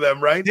amazing for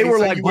them, right? They were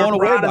like blown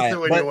away by it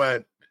when you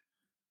went.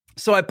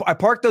 So I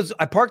parked those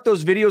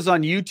videos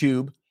on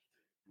YouTube,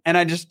 and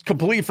I just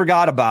completely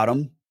forgot about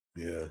them.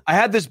 Yeah. I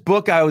had this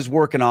book I was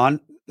working on,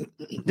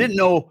 didn't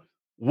know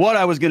what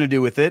I was going to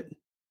do with it.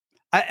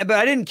 But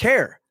I didn't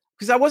care,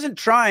 because I wasn't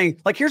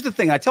trying. Like, here's the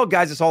thing. I tell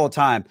guys this all the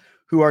time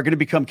who are going to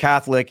become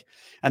Catholic,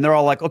 and they're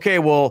all like, okay,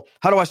 well,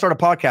 how do I start a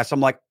podcast?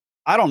 I'm like,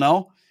 I don't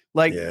know.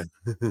 Like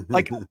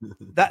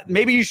that.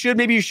 Maybe you should,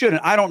 maybe you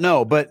shouldn't. I don't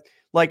know. But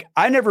like,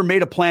 I never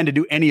made a plan to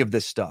do any of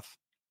this stuff.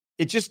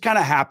 It just kind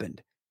of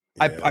happened.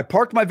 I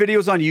parked my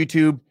videos on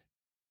YouTube.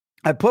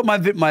 I put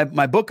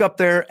my book up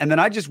there, and then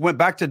I just went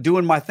back to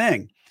doing my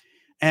thing.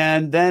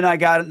 And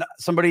then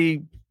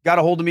somebody got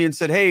a hold of me and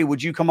said, "Hey,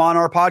 would you come on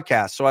our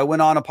podcast?" So I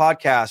went on a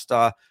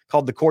podcast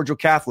called The Cordial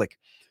Catholic.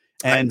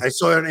 And I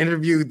saw an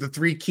interview, the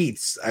three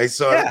Keiths. I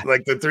saw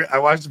like the three. I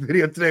watched the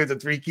video today with the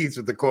three Keiths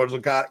with the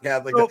Cordial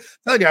Catholic. So,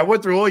 telling you, I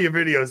went through all your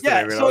videos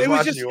today. Man. So it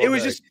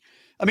was just.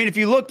 I mean, if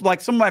you looked like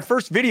some of my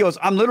first videos,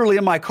 I'm literally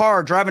in my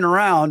car driving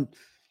around,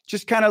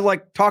 just kind of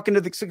like talking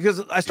to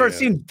because I started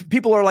seeing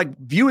people are like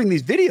viewing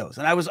these videos,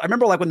 and I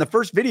remember like when the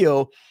first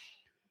video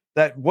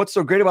that "What's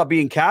So Great About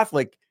Being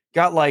Catholic"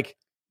 got like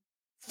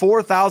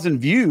 4,000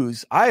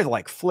 views, I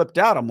like flipped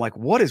out. I'm like,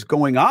 what is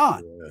going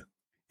on? Yeah.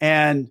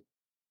 And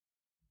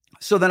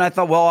so then I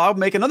thought, well, I'll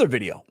make another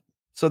video.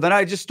 So then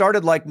I just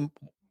started like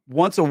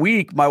once a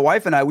week, my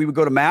wife and I, we would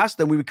go to mass,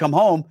 then we would come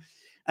home,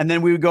 and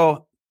then we would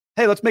go,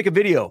 hey, let's make a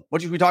video.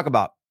 What should we talk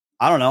about?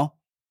 I don't know.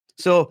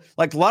 So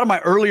like a lot of my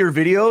earlier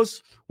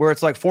videos where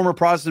it's like former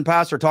Protestant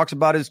pastor talks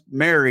about his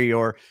Mary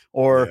or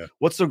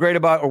what's so great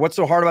about, or what's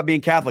so hard about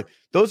being Catholic.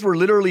 Those were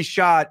literally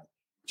shot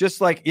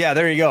just like, yeah,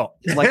 there you go.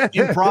 Like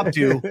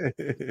impromptu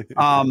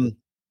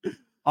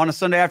on a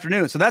Sunday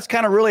afternoon. So that's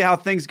kind of really how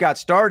things got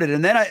started.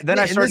 And then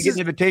I started getting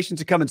invitations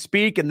to come and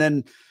speak. And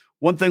then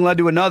one thing led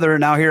to another.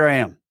 And now here I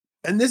am.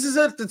 And this is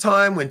at the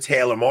time when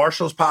Taylor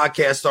Marshall's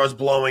podcast starts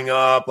blowing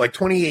up, like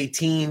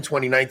 2018,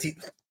 2019.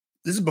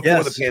 This is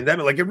before the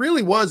pandemic. Like it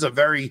really was a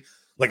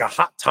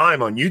hot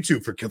time on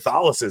YouTube for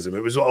Catholicism.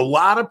 It was a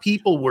lot of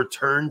people were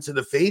turned to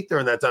the faith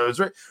during that time. It was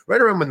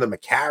right around when the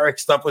McCarrick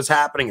stuff was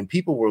happening and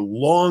people were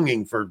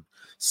longing for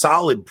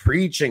solid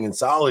preaching and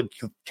solid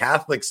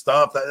Catholic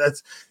stuff.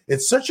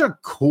 It's such a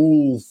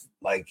cool,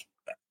 like,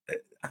 I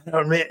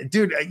don't know, man,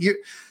 dude,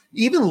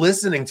 even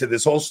listening to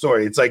this whole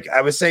story, it's like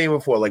I was saying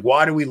before, like,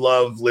 why do we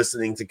love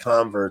listening to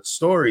convert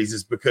stories?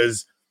 Is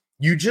because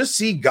you just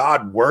see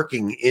God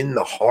working in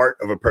the heart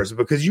of a person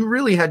because you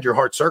really had your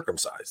heart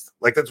circumcised.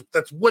 Like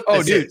that's what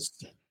this is.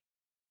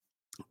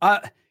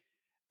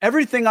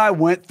 Everything I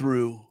went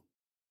through,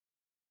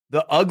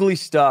 the ugly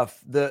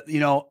stuff,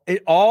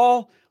 it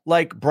all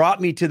like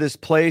brought me to this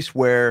place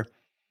where,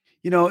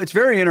 it's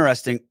very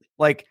interesting.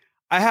 Like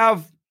I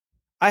have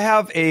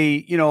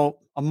a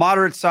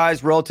moderate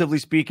sized, relatively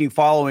speaking,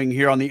 following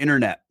here on the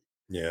internet.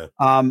 Yeah.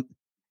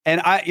 And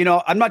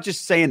I'm not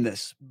just saying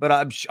this, but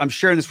I'm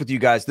sharing this with you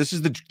guys. This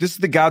is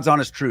the God's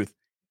honest truth.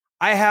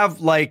 I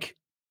have none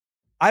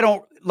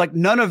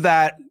of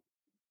that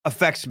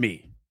affects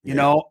me.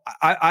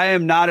 I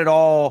am not at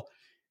all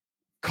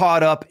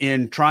caught up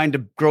in trying to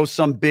grow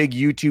some big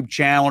YouTube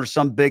channel or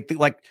some big thing.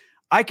 Like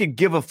I could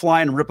give a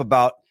flying rip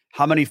about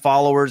how many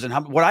followers and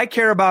what I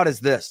care about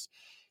is this.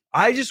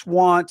 I just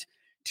want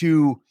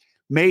to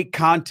make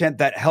content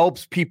that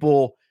helps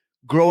people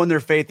grow in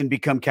their faith and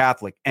become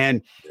Catholic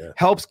and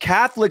helps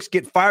Catholics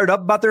get fired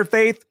up about their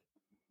faith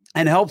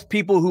and helps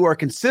people who are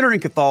considering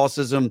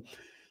Catholicism,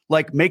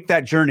 like make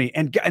that journey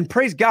and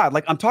praise God.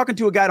 Like I'm talking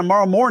to a guy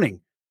tomorrow morning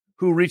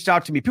who reached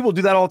out to me. People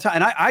do that all the time.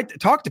 And I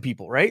talk to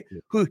people, right? Yeah.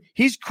 Who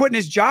he's quitting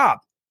his job.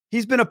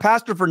 He's been a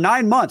pastor for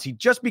 9 months. He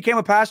just became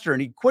a pastor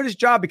and he quit his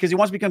job because he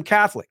wants to become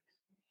Catholic.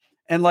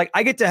 And like,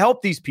 I get to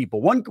help these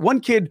people. One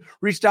kid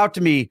reached out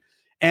to me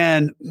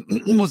and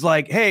was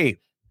like, hey,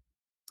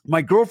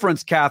 my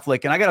girlfriend's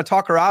Catholic and I got to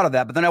talk her out of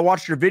that. But then I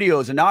watched your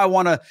videos and now I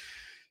want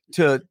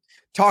to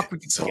talk,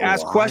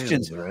 ask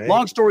questions. Right?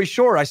 Long story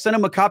short, I sent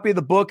him a copy of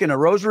the book and a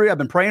rosary. I've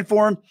been praying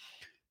for him.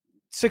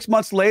 6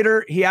 months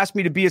later, he asked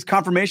me to be his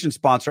confirmation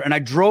sponsor. And I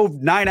drove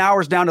 9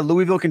 hours down to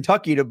Louisville,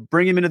 Kentucky to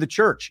bring him into the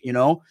church,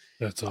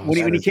 That's awesome.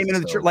 When he came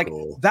into the church, like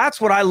that's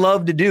what I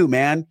love to do,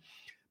 man.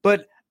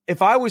 But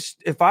if I was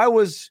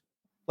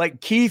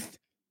like Keith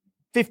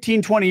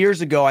 15, 20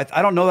 years ago,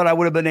 I don't know that I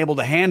would have been able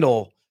to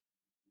handle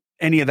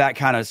any of that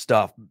kind of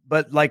stuff.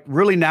 But like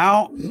really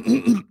now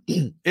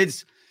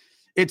it's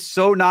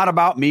so not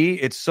about me.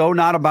 It's so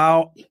not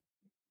about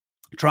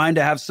trying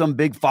to have some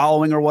big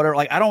following or whatever.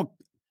 Like I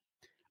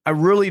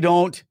really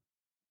don't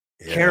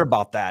care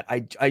about that.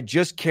 I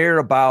just care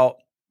about,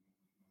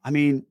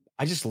 I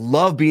just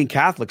love being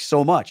Catholic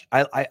so much.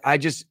 I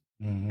just,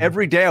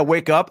 every day I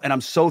wake up and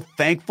I'm so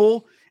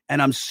thankful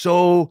and I'm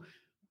so,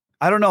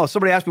 I don't know.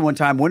 Somebody asked me one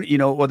time when,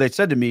 what they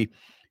said to me,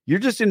 you're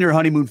just in your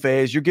honeymoon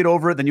phase. You get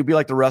over it. Then you'll be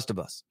like the rest of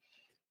us.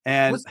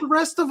 And what's the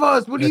rest of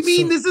us? What do you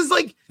mean? This is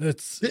like,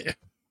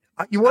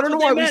 you want to know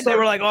why they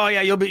were like, oh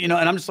yeah, you'll be, and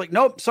I'm just like,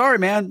 nope, sorry,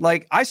 man.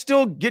 Like I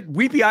still get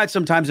weepy eyed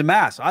sometimes in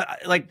mass. I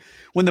like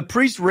when the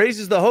priest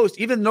raises the host,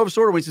 even in Novus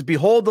Ordo, when he says,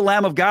 behold the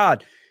Lamb of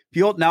God.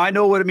 Behold, now I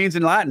know what it means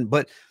in Latin,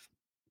 but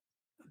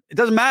it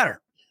doesn't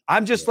matter.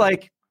 I'm just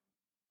like,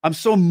 I'm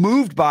so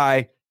moved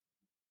by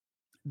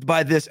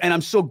this. And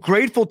I'm so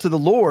grateful to the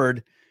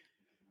Lord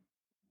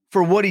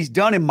for what he's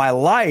done in my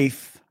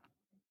life,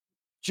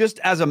 just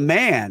as a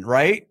man,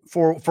 right?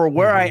 For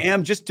where I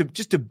am, just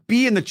to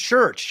be in the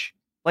church.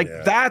 Like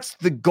that's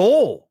the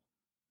goal.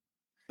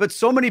 But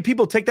so many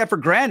people take that for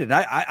granted.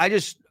 I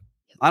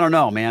don't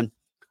know, man.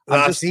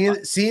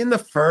 seeing the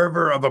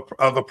fervor of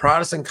a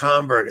Protestant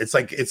convert, it's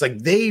like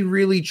they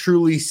really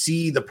truly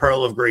see the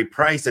pearl of great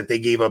price that they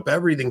gave up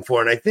everything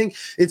for. And I think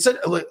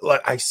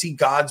like I see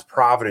God's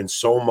providence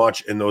so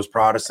much in those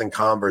Protestant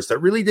converts that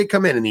really did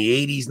come in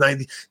the 80s,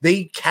 90s.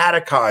 They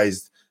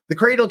catechized the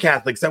cradle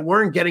Catholics that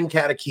weren't getting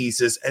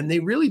catechesis, and they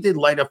really did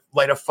light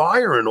a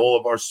fire in all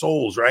of our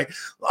souls, right?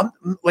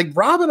 Like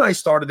Rob and I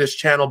started this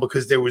channel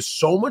because there was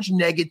so much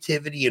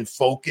negativity and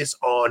focus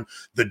on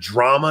the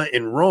drama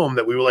in Rome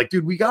that we were like,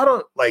 dude, we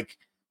gotta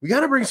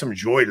bring some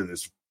joy to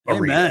this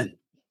arena. Amen.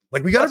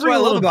 Like we gotta That's bring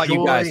what I love joy. about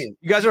you guys.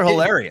 You guys are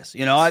hilarious.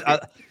 You know,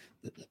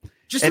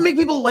 just to make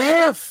people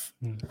laugh.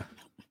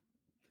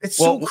 It's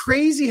so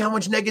crazy how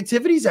much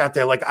negativity's out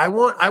there. Like I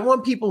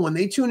want people when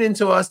they tune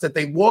into us that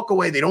they walk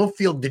away, they don't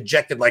feel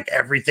dejected like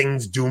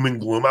everything's doom and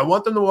gloom. I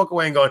want them to walk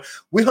away and go,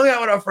 we hung out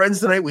with our friends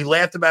tonight, we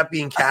laughed about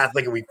being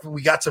Catholic, and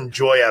we got some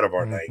joy out of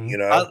our night, you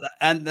know.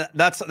 And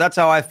that's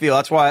how I feel.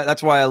 That's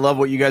why I love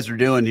what you guys are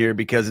doing here,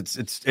 because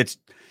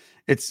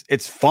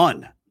it's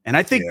fun. And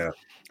I think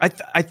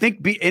I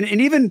think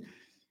even,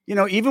 you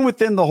know, even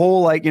within the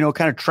whole, like, you know,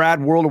 kind of trad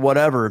world or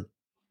whatever,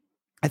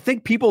 I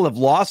think people have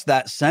lost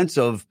that sense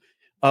of,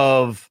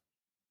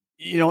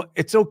 you know,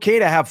 it's okay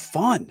to have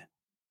fun.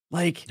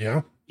 Like,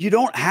 you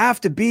don't have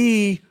to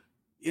be,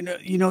 you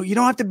don't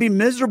have to be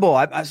miserable.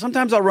 I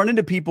sometimes I'll run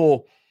into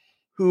people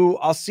who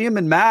I'll see them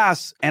in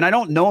mass, and I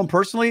don't know them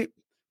personally,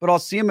 but I'll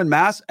see them in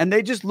mass and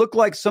they just look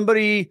like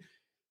somebody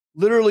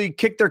literally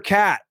kicked their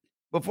cat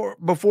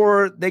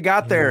before they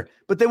got there.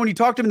 But then when you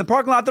talk to them in the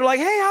parking lot, they're like,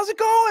 hey, how's it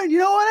going? You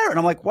know, whatever. And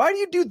I'm like, why do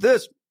you do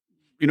this?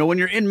 You know, when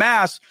you're in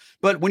mass,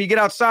 but when you get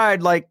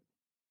outside, like,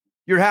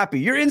 you're happy.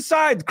 You're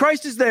inside.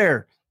 Christ is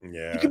there.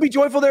 Yeah. You can be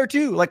joyful there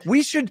too. Like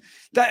we should,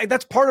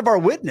 that's part of our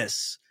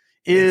witness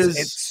is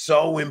it's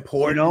so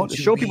important, you know, to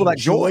show people that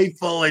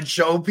joyful and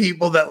show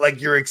people that like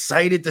you're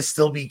excited to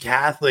still be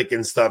Catholic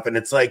and stuff. And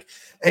it's like,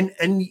 and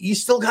you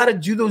still got to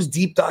do those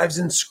deep dives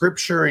in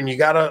scripture, and you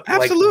got to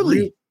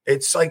absolutely.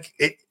 It's like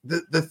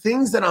the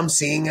things that I'm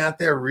seeing out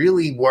there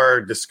really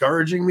were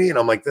discouraging me, and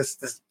I'm like, this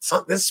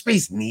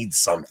space needs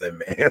something,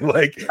 man.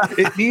 Like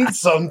it needs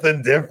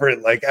something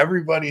different. Like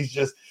everybody's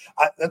just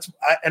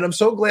and I'm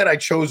so glad I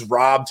chose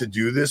Rob to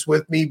do this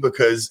with me,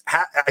 because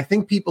I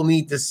think people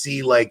need to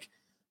see like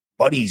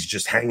buddies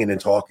just hanging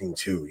and talking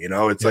too. You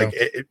know, it's like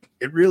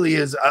it really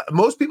is.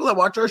 Most people that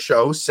watch our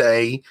show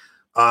say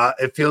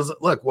it feels.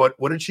 Look,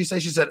 what did she say?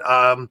 She said,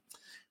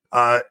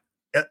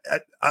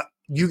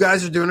 you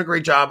guys are doing a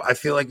great job. I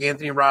feel like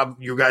Anthony and Rob,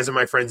 you guys are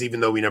my friends, even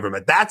though we never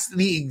met. That's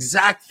the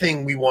exact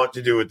thing we want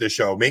to do with this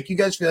show. Make you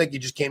guys feel like you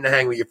just came to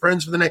hang with your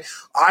friends for the night.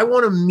 I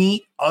want to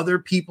meet other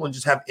people and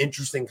just have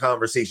interesting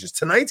conversations.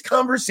 Tonight's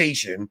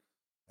conversation,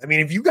 I mean,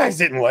 if you guys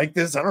didn't like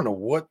this, I don't know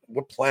what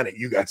planet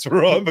you guys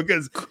were on,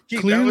 because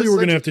clearly we're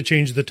going to have to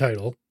change the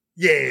title.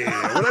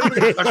 Yeah, we're not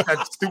going to touch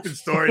that stupid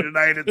story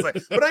tonight. It's like,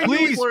 but I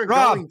please, weren't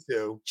Rob, going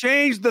to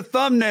change the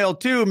thumbnail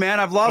too, man.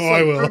 I've lost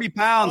like 30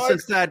 pounds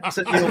since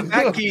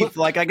that Keith.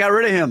 Like I got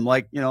rid of him.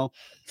 Like, you know,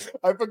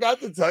 I forgot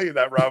to tell you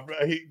that, Rob.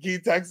 He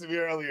texted me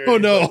earlier. Oh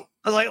no! Like,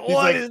 I was like,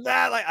 what is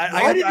that? Like,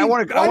 I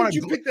want to. Why did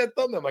you pick that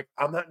thumbnail? I'm like,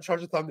 I'm not in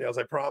charge of thumbnails.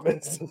 I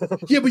promise.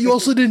 Yeah, but you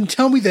also didn't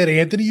tell me that,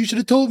 Anthony. You should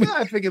have told me. Yeah,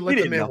 I figured let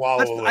the man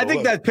wallow. I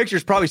think that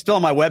picture's probably still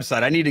on my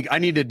website. I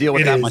need to deal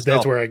with that myself.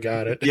 That's where I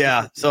got it.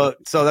 Yeah, so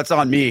that's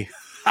on me.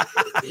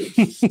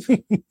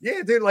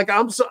 Yeah, dude. Like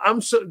I'm so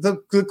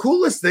the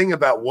coolest thing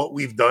about what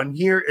we've done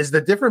here is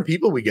the different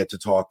people we get to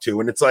talk to,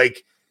 and it's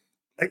like,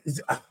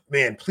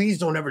 man, please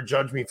don't ever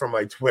judge me from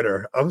my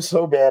Twitter. I'm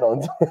so bad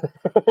on Twitter.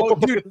 Oh,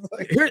 dude,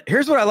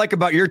 here's what I like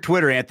about your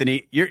Twitter,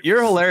 Anthony.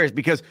 You're hilarious,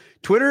 because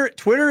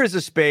Twitter is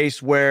a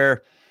space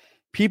where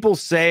people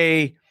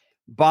say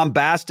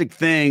bombastic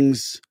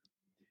things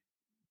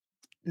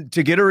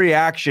to get a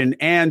reaction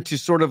and to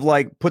sort of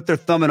like put their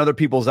thumb in other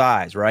people's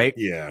eyes, right?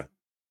 Yeah.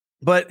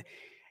 But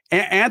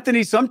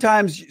Anthony,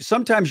 sometimes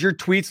your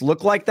tweets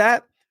look like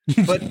that.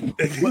 But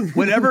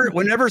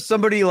whenever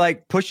somebody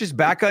like pushes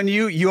back on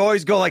you, you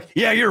always go like,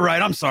 "Yeah, you're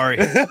right. I'm sorry."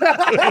 Which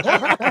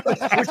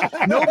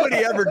nobody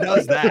ever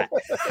does that.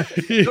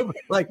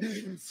 like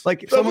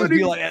someone will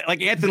be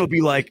like Anthony will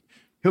be like,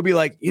 he'll be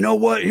like, you know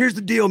what? Here's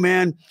the deal,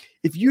 man.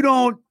 If you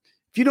don't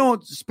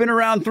spin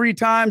around 3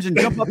 times and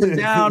jump up and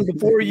down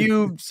before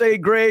you say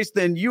grace,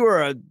 then you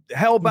are a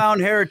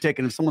hellbound heretic.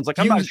 And if someone's like,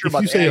 I'm not sure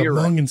about that. If you say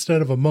among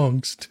instead of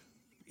amongst.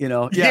 You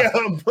know,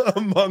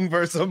 among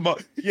versus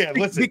among. Yeah,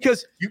 listen,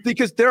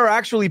 because there are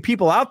actually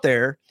people out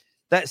there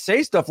that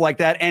say stuff like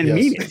that and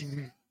mean it.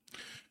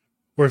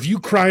 Or if you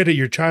cried at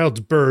your child's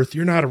birth,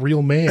 you're not a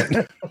real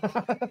man.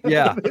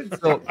 Yeah,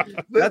 so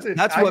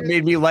that's what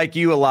made me like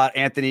you a lot,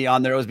 Anthony.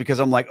 On there was because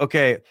I'm like,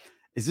 okay,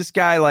 is this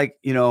guy like,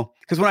 you know?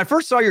 Because when I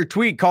first saw your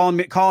tweet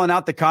calling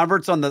out the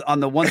converts on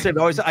the one saved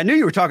always, I knew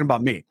you were talking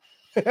about me.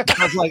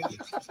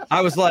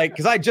 I was like,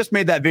 because I just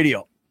made that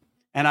video,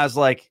 and I was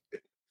like.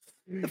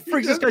 The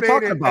freak's this guy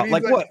talking about?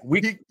 Like what?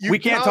 We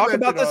can't talk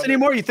about this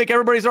anymore? You think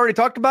everybody's already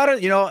talked about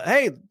it? You know,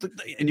 hey,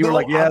 and you were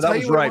like, yeah, that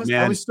was right,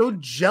 man. I was so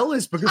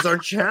jealous because our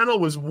channel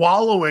was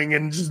wallowing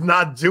and just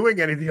not doing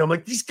anything. I'm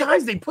like, these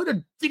guys, they put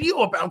a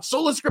video about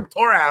Sola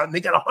Scriptura out and they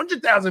got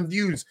 100,000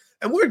 views.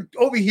 And we're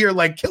over here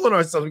like killing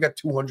ourselves. We got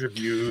 200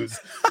 views.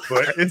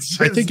 But it's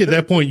just, I think at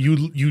that point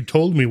you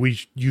told me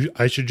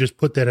I should just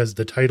put that as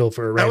the title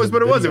for a that was what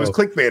video. it was. It was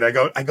clickbait.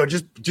 I go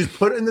just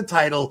put in the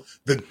title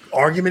the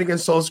argument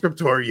against Sola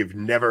Scriptura you've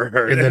never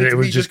heard. And then it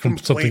was just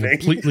something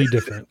completely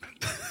different.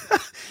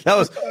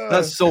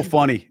 That's so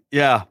funny.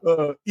 Yeah.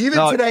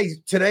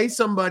 Today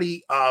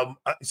somebody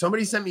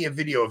sent me a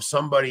video of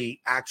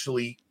somebody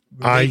actually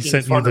I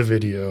sent you the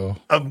video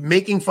of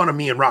making fun of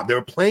me and Rob. They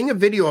were playing a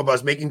video of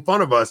us making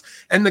fun of us,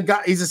 and the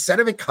guy, he's a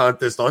sediment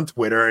contest on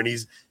Twitter, and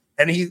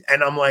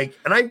I'm like,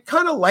 and I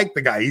kind of like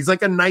the guy. He's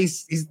like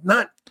he's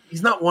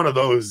not one of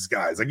those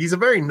guys. Like, he's a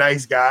very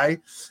nice guy.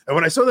 And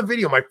when I saw the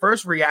video, my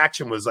first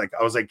reaction was like,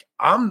 I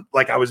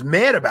was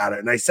mad about it,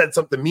 and I said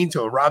something mean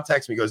to him. Rob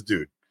texts me, goes,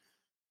 dude,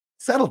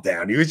 settle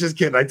down. He was just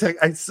kidding. I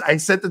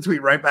sent the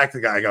tweet right back to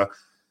the guy. I go,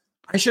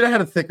 I should have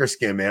had a thicker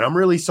skin, man. I'm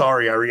really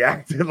sorry I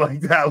reacted like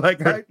that.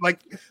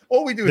 Like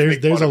all we do is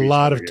there's a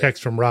lot of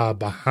text from Rob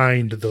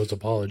behind those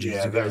apologies.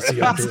 Yeah, you guys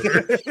see on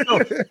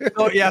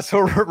Twitter. So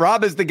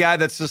Rob is the guy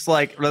that's just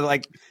like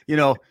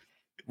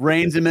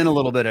reins him in a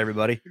little bit,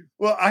 everybody.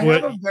 Well, I'm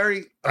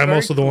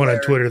also the one on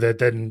Twitter that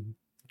then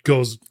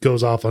goes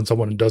off on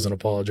someone and doesn't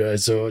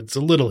apologize. So it's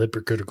a little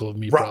hypocritical of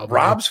me.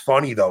 Rob's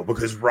funny though,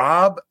 because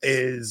Rob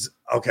is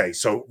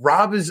so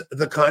Rob is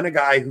the kind of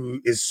guy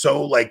who is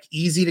so like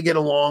easy to get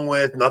along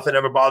with, nothing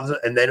ever bothers him,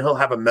 and then he'll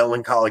have a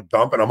melancholic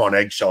dump and I'm on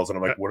eggshells and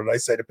I'm like, what did I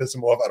say to piss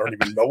him off? I don't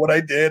even know what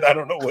I did. I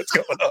don't know what's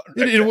going on.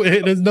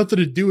 It has nothing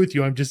to do with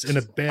you. I'm just in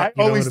a bad.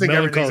 I always think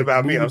everything's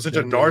about me. I'm such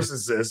a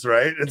narcissist,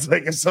 right? It's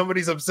like if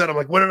somebody's upset, I'm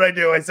like, what did I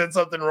do? I said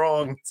something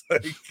wrong. It's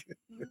like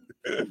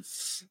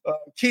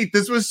Keith,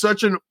 this was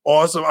such an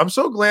awesome. I'm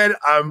so glad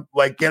I'm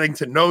like getting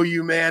to know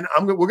you, man.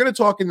 We're gonna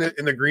talk in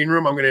the green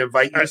room. I'm gonna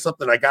invite you to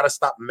something I gotta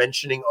stop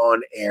mentioning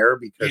on air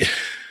because I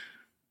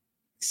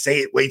say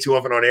it way too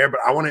often on air.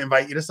 But I want to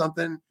invite you to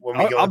something.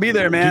 I'll be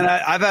there, man.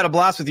 I've had a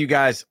blast with you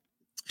guys.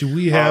 Do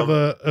we have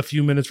a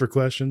few minutes for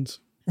questions?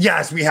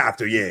 Yes, we have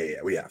to.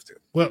 Yeah, we have to.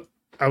 Well,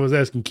 I was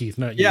asking Keith,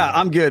 not you. Yeah,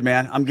 I'm good,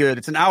 man. I'm good.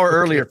 It's an hour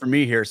earlier for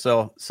me here,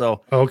 so.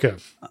 Okay.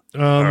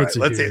 Let's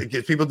see.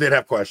 Because people did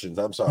have questions.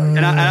 I'm sorry,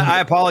 and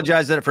I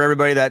apologize for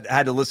everybody that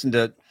had to listen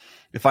to.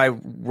 If I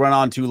run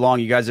on too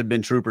long, you guys have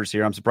been troopers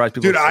here. I'm surprised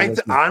people.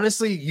 Dude,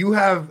 honestly, you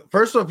have.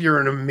 First off,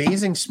 you're an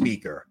amazing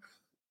speaker,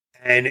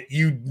 and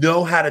you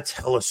know how to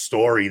tell a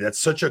story. That's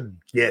such a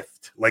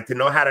gift. Like to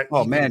know how to.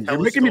 Oh man, you're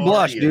making me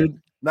blush,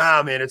 dude.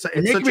 Nah, man, it's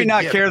making me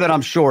not care that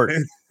I'm short.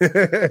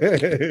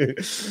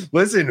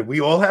 Listen,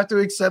 we all have to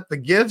accept the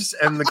gifts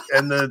and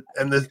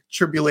the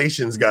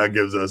tribulations God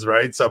gives us,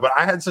 right? So, but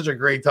I had such a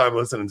great time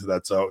listening to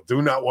that. So,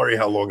 do not worry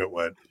how long it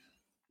went.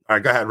 All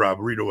right, go ahead, Rob.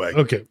 Read away.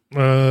 Okay.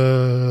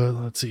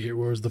 Let's see here.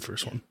 Where was the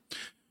first one?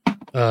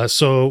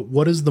 So,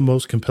 what is the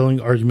most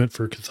compelling argument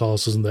for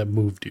Catholicism that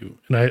moved you?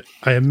 And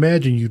I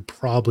imagine you'd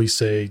probably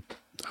say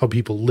how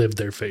people live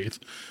their faith.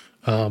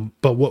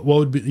 But what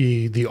would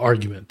be the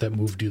argument that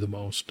moved you the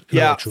most?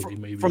 Yeah,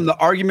 from the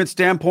argument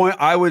standpoint,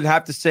 I would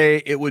have to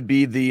say it would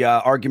be the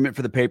argument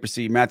for the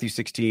papacy, Matthew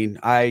 16.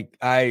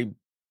 I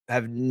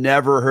have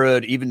never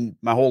heard, even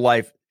my whole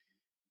life,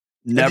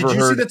 never heard. Did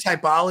you see the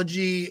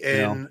typology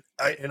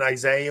in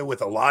Isaiah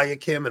with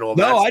Eliakim and all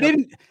that? No, I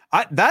didn't.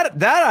 That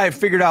I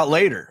figured out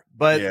later.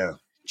 But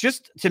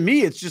just to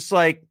me, it's just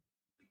like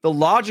the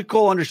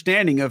logical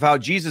understanding of how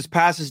Jesus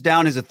passes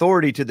down his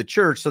authority to the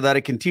church so that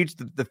it can teach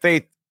the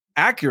faith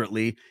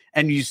accurately,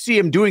 and you see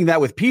him doing that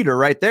with Peter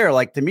right there.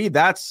 Like, to me,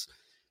 that's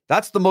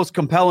the most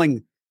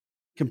compelling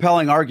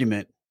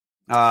argument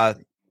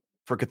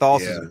for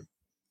Catholicism.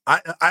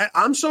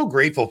 I'm so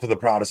grateful for the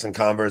Protestant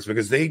converts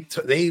because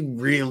they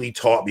really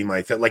taught me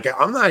my faith. Like,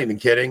 I'm not even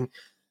kidding.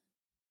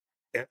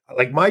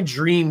 Like, my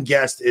dream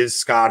guest is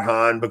Scott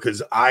Hahn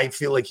because I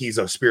feel like he's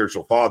a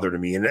spiritual father to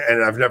me, and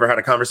I've never had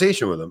a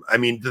conversation with him. I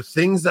mean, the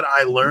things that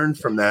I learned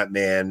from that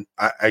man,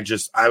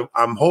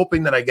 I'm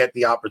hoping that I get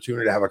the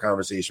opportunity to have a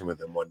conversation with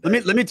him one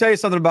day. Let me tell you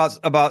something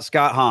about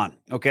Scott Hahn,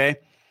 okay?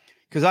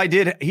 Because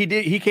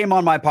he came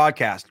on my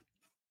podcast.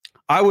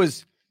 I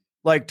was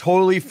like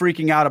totally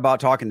freaking out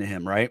about talking to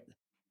him, right?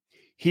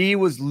 He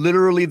was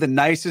literally the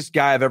nicest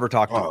guy I've ever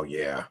talked to. Oh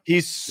yeah,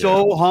 he's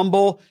so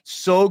humble,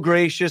 so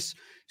gracious,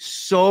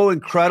 so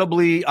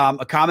incredibly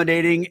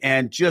accommodating,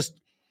 and just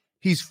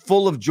he's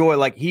full of joy.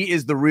 Like, he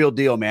is the real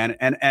deal, man.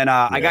 And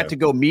I got to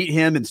go meet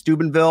him in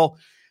Steubenville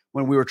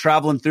when we were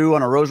traveling through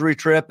on a rosary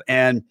trip,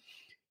 and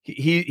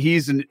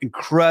he's an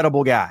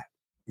incredible guy.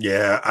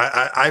 Yeah,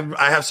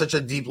 I have such a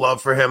deep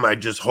love for him. I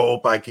just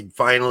hope I can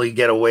finally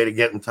get a way to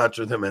get in touch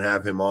with him and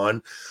have him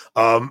on.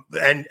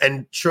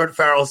 And Short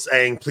Farrell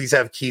saying, please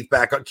have Keith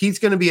back on. Keith's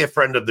going to be a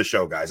friend of the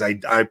show, guys.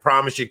 I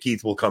promise you,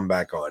 Keith will come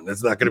back on.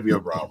 That's not going to be a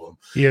problem.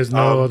 He has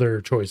no other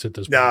choice at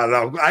this point.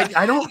 No.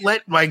 I don't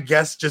let my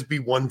guests just be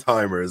one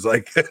timers.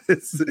 Like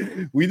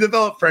we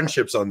develop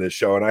friendships on this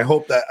show, and I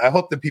hope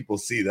that people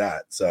see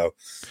that. So,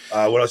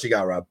 what else you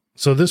got, Rob?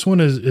 So this one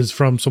is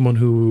from someone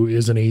who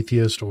is an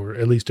atheist or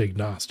at least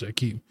agnostic.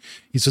 He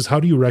says, how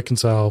do you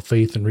reconcile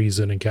faith and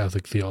reason in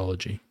Catholic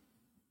theology?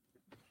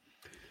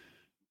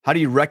 How do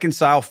you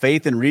reconcile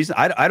faith and reason?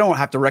 I don't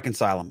have to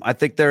reconcile them. I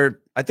think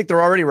they're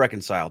already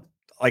reconciled.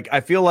 Like,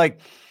 I feel like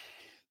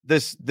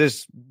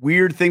this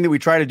weird thing that we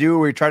try to do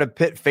where we try to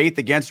pit faith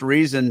against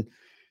reason,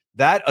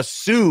 that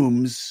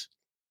assumes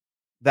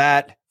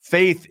that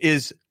faith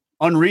is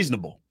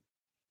unreasonable.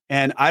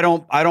 And I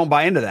don't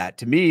buy into that.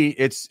 To me,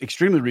 it's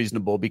extremely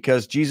reasonable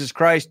because Jesus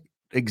Christ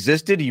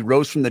existed. He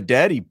rose from the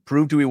dead. He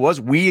proved who he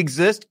was. We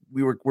exist.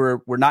 We're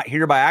not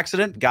here by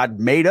accident. God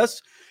made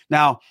us.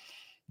 Now,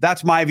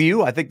 that's my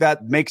view. I think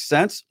that makes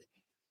sense.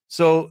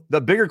 So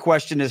the bigger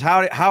question is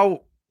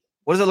how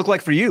what does it look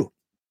like for you?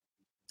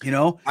 You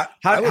know,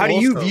 how do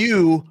you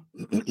view,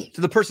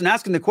 to the person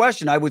asking the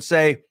question, I would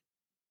say,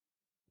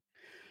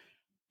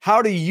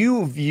 how do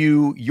you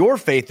view your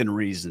faith and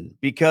reason?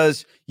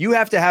 Because you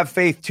have to have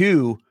faith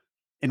too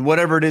in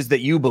whatever it is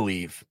that you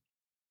believe.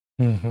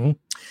 Mm-hmm.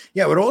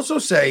 Yeah, I would also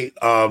say,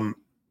 where'd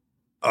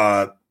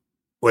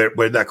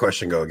that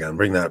question go again?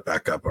 Bring that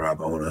back up,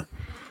 Rob. I want to.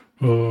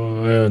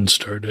 Oh, I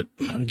unstarted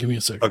it. Give me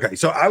a second. Okay,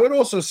 so I would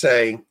also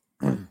say,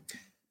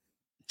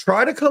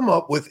 try to come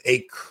up with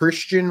a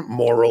Christian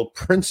moral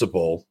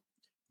principle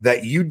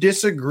that you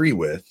disagree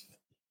with,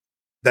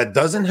 that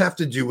doesn't have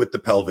to do with the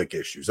pelvic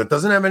issues, that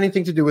doesn't have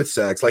anything to do with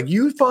sex. Like,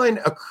 you find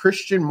a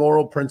Christian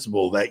moral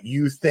principle that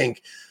you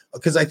think,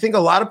 because I think a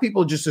lot of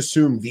people just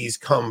assume these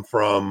come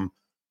from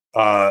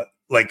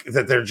like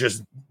that they're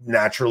just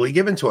naturally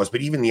given to us.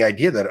 But even the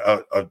idea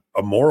that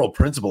a moral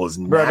principle is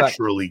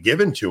naturally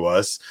given to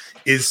us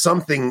is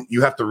something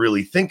you have to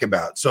really think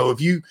about. So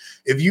if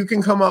you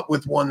can come up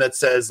with one that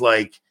says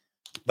like,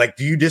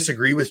 do you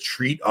disagree with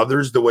treat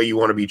others the way you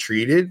want to be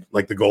treated?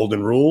 Like the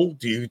golden rule?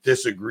 Do you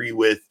disagree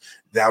with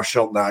thou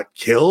shalt not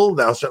kill?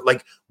 Thou shalt,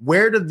 like,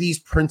 where do these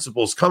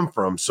principles come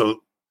from?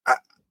 So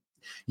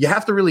you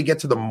have to really get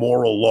to the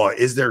moral law.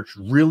 Is there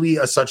really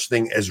a such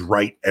thing as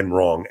right and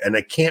wrong? And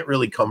it can't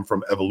really come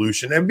from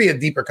evolution. It'd be a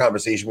deeper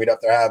conversation we'd have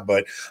to have,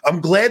 but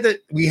I'm glad that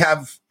we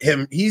have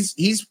him.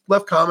 He's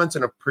left comments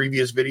in a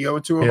previous video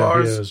or two of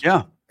ours.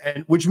 Yeah.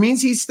 And which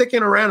means he's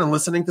sticking around and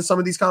listening to some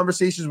of these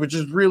conversations, which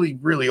is really,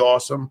 really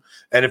awesome.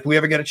 And if we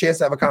ever get a chance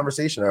to have a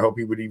conversation, I hope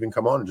he would even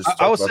come on and just.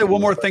 I will say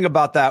one more thing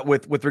about that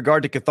with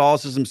regard to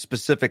Catholicism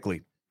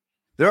specifically.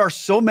 There are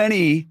so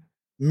many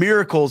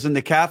miracles in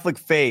the Catholic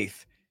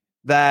faith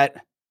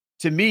that,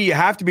 to me, you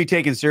have to be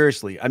taken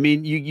seriously. I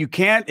mean, you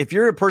can't, if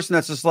you're a person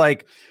that's just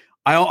like,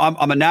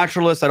 I'm a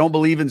naturalist, I don't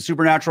believe in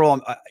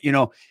supernatural.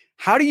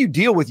 How do you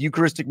deal with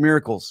Eucharistic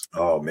miracles?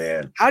 Oh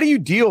man, how do you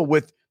deal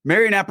with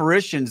Marian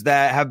apparitions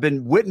that have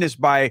been witnessed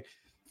by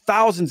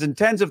thousands and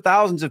tens of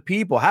thousands of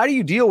people? How do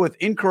you deal with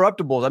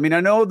incorruptibles? I mean,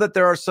 I know that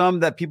there are some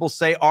that people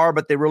say are,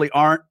 but they really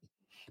aren't.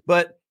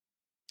 But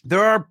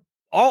there are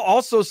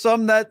also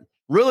some that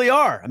really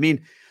are. I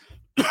mean,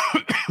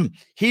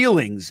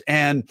 healings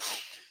and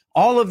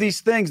all of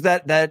these things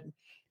that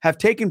have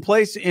taken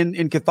place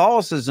in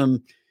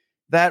Catholicism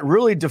that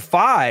really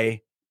defy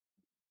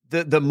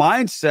the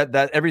mindset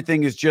that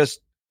everything is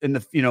just in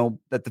the,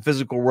 that the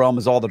physical realm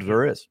is all that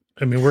there is.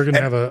 I mean, we're going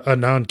to have a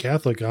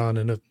non-Catholic on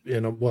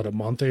in a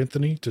month,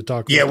 Anthony, to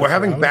talk. Yeah, we're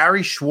having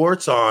Barry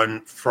Schwartz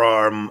on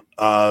from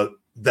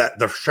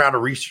the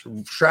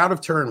Shroud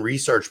of Turin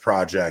research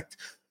project,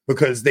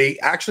 because they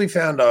actually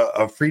found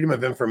a Freedom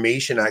of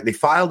Information Act. They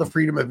filed a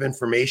Freedom of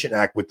Information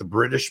Act with the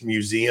British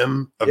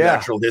Museum of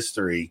Natural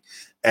History.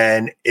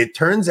 And it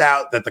turns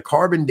out that the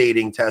carbon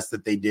dating test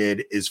that they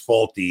did is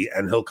faulty,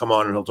 and he'll come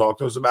on and he'll talk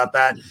to us about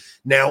that.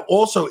 Now,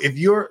 also, if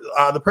you're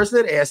the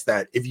person that asked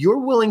that, if you're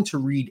willing to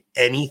read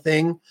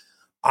anything,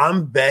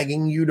 I'm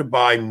begging you to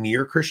buy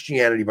Mere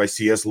Christianity by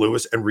C.S.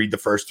 Lewis and read the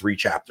first 3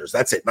 chapters.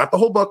 That's it. Not the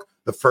whole book,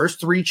 the first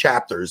 3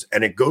 chapters.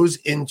 And it goes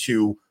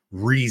into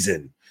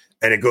reason.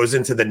 And it goes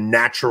into the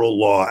natural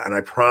law. And I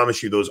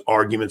promise you, those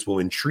arguments will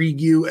intrigue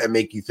you and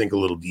make you think a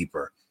little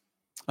deeper.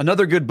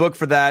 Another good book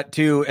for that,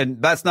 too, and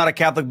that's not a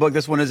Catholic book.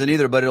 This one isn't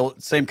either,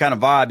 but same kind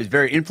of vibe. It's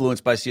very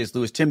influenced by C.S.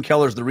 Lewis. Tim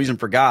Keller's The Reason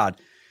for God.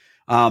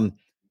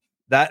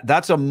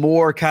 That's a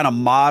more kind of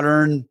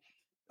modern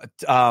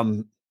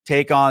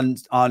take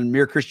on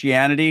Mere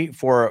Christianity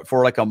for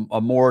like a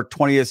more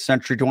 20th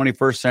century,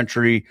 21st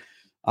century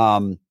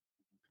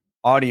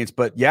audience.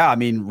 But yeah, I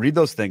mean, read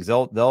those things.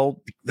 The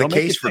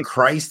Case for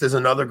Christ is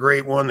another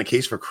great one. The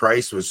Case for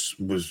Christ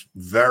was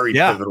very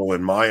pivotal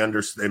in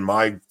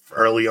my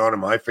early on in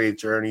my faith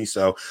journey.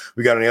 So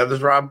we got any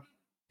others, Rob?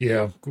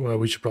 Yeah, well,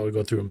 we should probably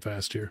go through them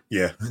fast here.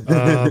 Yeah.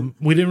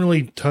 We didn't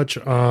really touch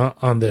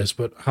on this,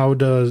 but how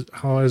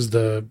has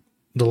the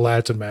the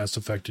Latin Mass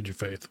affected your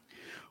faith?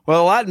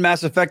 Well, the Latin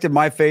Mass affected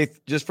my faith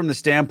just from the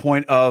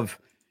standpoint of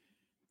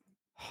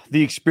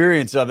the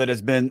experience of it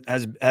has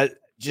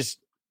just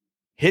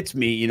hits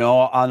me, you know,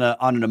 on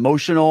an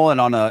emotional and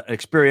on an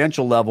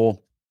experiential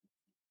level.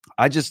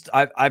 I feel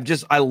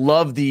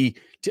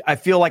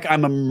like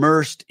I'm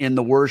immersed in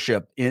the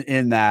worship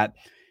in that.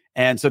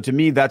 And so to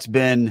me, it's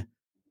been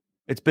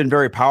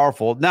very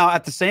powerful. Now,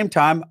 at the same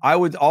time, I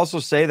would also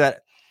say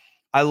that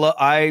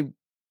I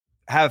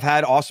have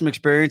had awesome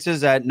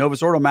experiences at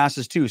Novus Ordo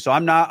masses too. So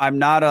I'm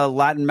not a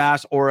Latin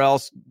Mass or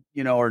else,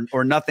 you know,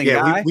 or nothing.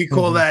 Yeah, we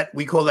call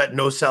that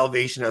no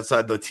salvation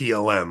outside the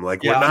TLM.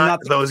 Like we're not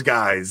those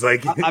guys.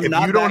 Like I'm if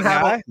not you don't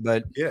have guy,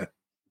 but yeah,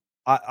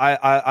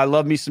 I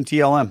love me some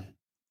TLM.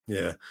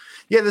 Yeah.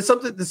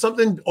 There's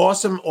something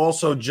awesome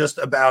also just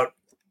about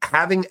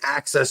having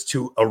access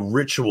to a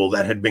ritual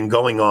that had been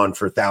going on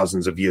for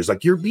thousands of years.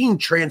 Like you're being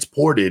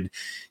transported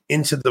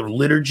into the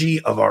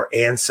liturgy of our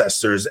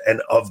ancestors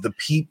and of the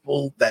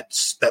people that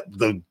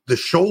the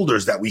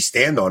shoulders that we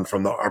stand on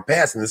from our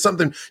past. And there's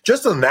something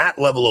just on that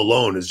level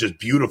alone is just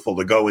beautiful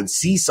to go and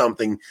see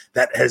something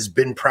that has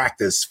been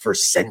practiced for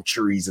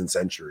centuries and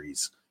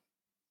centuries.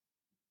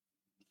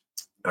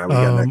 All right, we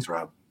got next,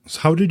 Rob. So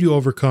how did you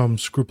overcome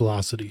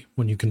scrupulosity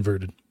when you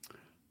converted?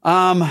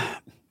 I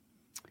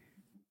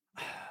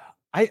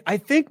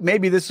think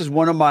maybe this is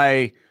one of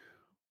my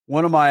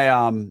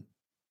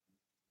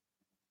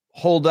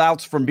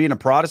holdouts from being a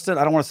Protestant.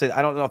 I don't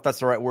know if that's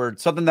the right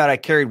word. Something that I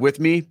carried with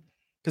me,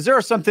 because there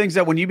are some things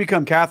that when you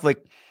become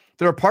Catholic,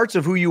 there are parts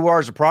of who you are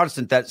as a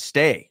Protestant that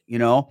stay, you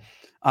know?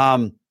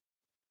 And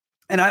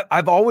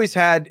I've always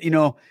had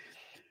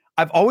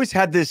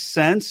this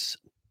sense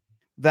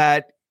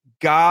that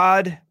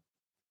God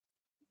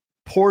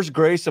pours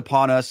grace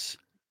upon us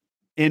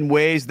in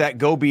ways that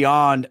go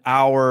beyond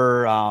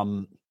our,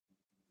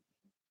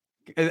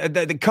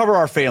 that cover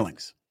our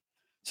failings.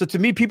 So to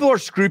me, people are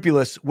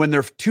scrupulous when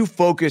they're too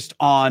focused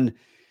on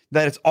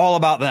that it's all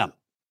about them,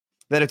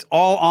 that it's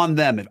all on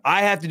them. If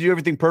I have to do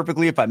everything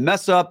perfectly, if I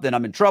mess up, then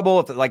I'm in trouble.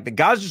 If like the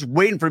God's just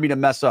waiting for me to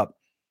mess up.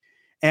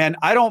 And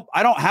I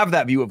don't have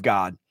that view of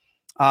God.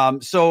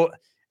 And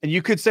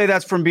you could say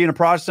that's from being a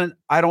Protestant.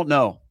 I don't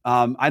know.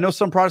 I know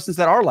some Protestants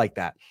that are like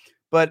that,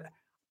 but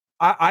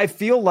I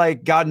feel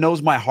like God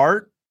knows my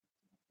heart.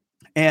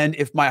 And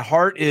if my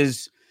heart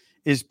is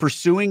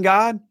pursuing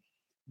God,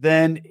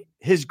 then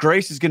his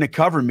grace is going to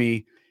cover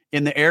me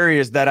in the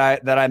areas that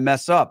I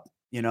mess up,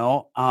 you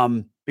know,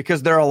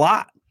 because there are a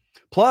lot.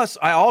 Plus,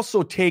 I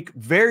also take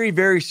very,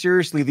 very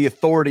seriously the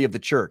authority of the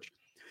church.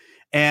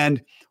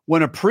 And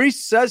when a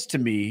priest says to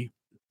me,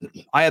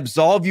 I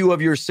absolve you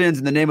of your sins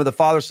in the name of the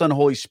Father, Son,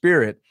 Holy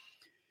Spirit,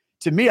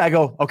 to me, I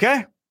go,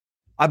 okay,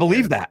 I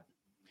believe that.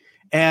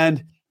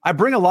 And I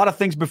bring a lot of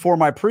things before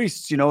my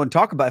priests, you know, and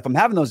talk about if I'm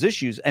having those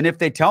issues. And if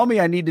they tell me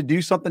I need to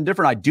do something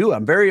different, I do.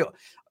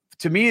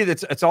 To me,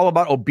 it's all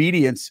about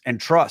obedience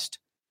and trust.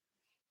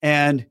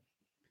 And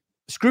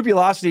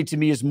scrupulosity to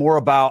me is more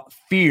about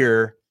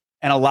fear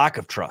and a lack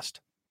of trust.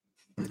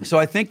 So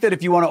I think that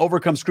if you want to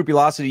overcome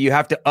scrupulosity, you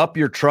have to up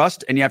your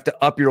trust and you have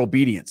to up your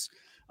obedience.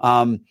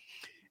 And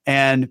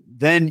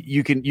then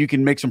you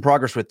can make some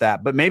progress with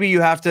that. But maybe you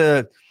have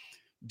to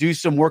do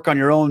some work on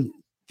your own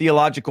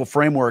theological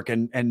framework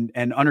and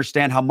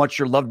understand how much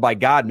you're loved by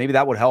God. Maybe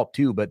that would help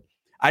too. But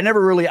I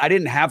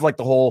didn't have like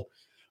the whole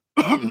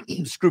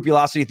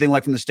scrupulosity thing,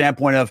 like from the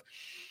standpoint of,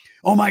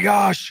 oh my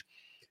gosh,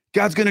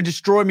 God's going to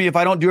destroy me if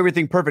I don't do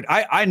everything perfect.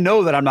 I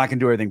know that I'm not going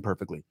to do everything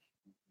perfectly.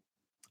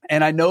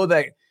 And I know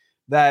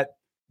that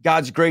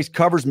God's grace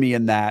covers me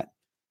in that,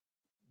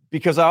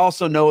 because I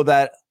also know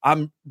that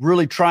I'm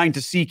really trying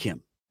to seek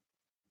him.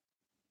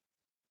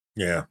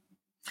 Yeah.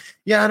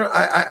 Yeah.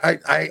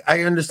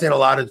 I understand a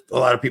lot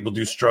of people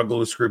do struggle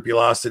with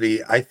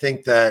scrupulosity. I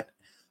think that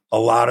a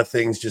lot of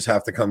things just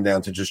have to come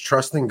down to just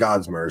trusting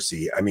God's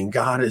mercy. I mean,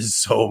 God is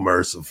so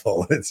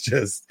merciful. It's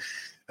just,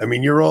 I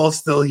mean, you're all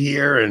still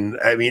here. And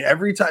I mean,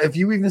 every time, if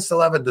you even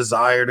still have a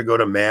desire to go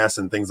to mass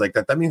and things like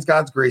that, that means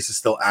God's grace is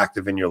still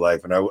active in your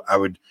life. And I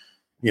would,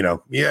 you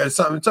know, yeah, it's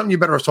something you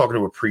better off talking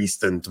to a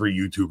priest than 3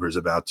 YouTubers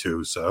about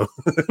too. So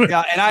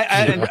yeah.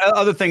 And the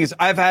other thing is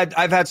I've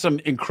had some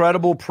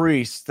incredible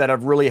priests that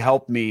have really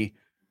helped me.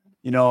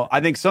 You know,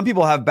 I think some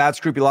people have bad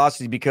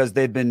scrupulosity because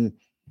they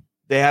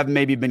have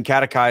maybe been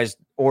catechized,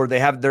 or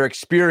their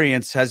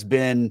experience has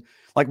been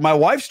like, my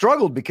wife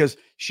struggled because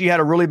she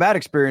had a really bad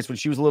experience when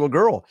she was a little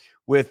girl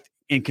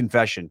in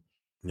confession.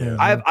 Yeah.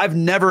 I've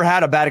never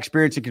had a bad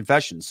experience in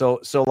confession.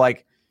 So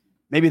like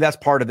maybe that's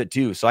part of it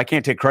too. So I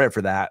can't take credit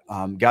for that.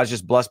 God's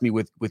just blessed me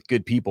with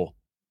good people.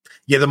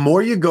 Yeah. The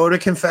more you go to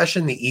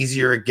confession, the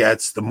easier it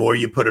gets. The more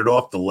you put it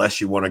off, the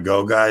less you want to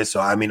go, guys. So,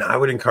 I mean, I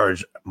would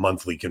encourage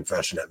monthly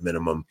confession at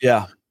minimum.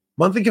 Yeah.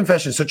 Monthly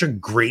confession is such a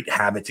great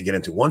habit to get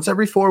into. Once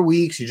every 4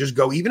 weeks, you just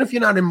go. Even if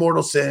you're not in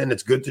mortal sin,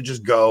 it's good to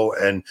just go.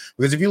 And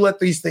because if you let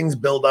these things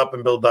build up,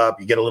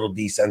 you get a little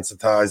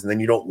desensitized, and then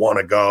you don't want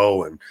to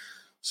go. And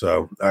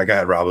so, go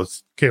ahead, Rob.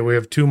 Okay, we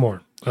have 2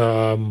 more.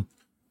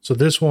 So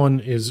this one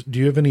is: do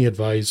you have any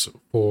advice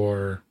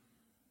for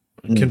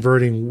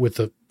converting with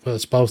a a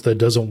spouse that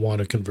doesn't want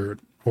to convert?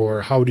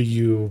 Or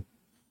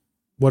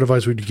what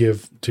advice would you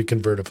give to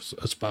convert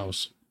a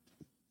spouse?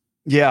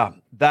 Yeah,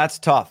 that's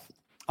tough.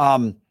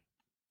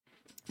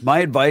 My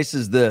advice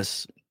is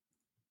this: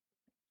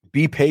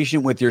 be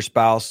patient with your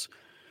spouse,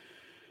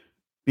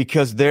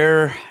 because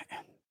they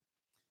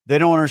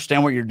don't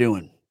understand what you're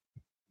doing.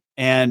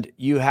 And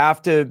you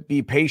have to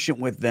be patient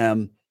with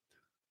them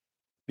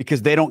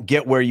because they don't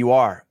get where you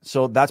are.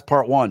 So that's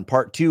part one.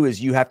 Part two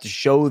is you have to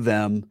show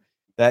them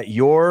that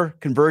your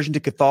conversion to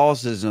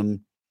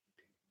Catholicism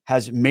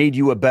has made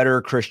you a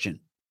better Christian,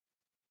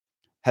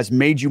 has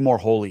made you more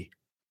holy,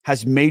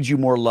 has made you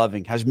more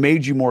loving, has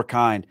made you more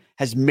kind,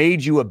 has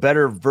made you a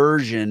better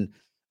version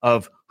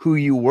of who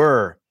you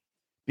were,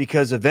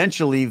 because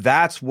eventually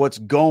that's what's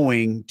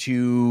going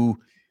to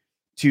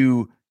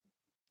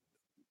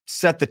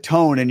set the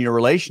tone in your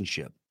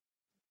relationship.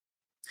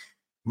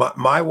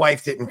 My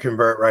wife didn't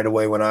convert right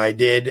away when I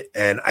did,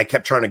 and I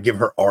kept trying to give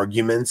her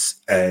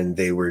arguments, and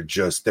there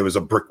was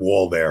a brick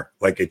wall there.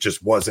 Like, it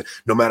just wasn't,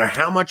 no matter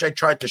how much I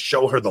tried to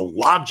show her the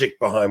logic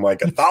behind why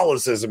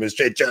Catholicism is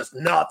just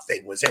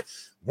nothing was it.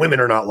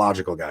 Women are not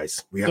logical,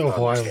 guys. We have to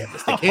understand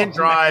this. They can't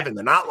drive, and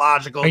they're not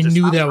logical. I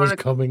knew that was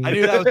coming. I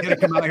knew that was going to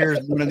come out here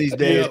one of these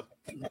days.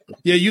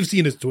 Yeah, you've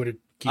seen his Twitter.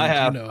 I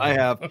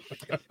have.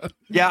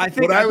 Yeah, I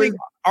think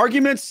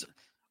arguments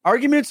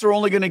are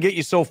only going to get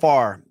you so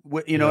far,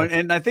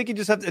 and I think you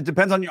just have to, it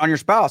depends on your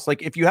spouse.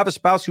 Like, if you have a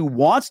spouse who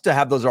wants to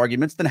have those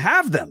arguments, then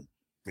have them.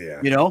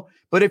 Yeah.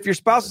 But if your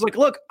spouse is like,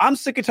 look, I'm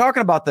sick of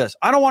talking about this,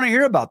 I don't want to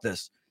hear about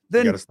this,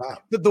 then you gotta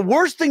stop. The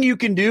worst thing you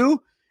can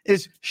do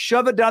is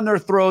shove it down their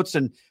throats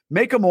and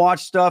make them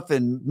watch stuff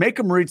and make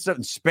them read stuff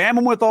and spam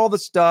them with all the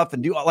stuff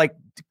and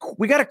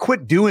we got to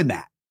quit doing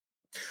that.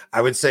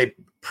 I would say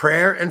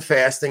prayer and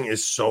fasting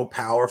is so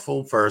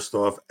powerful, first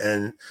off.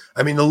 And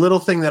I mean, the little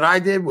thing that I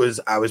did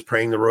was I was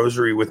praying the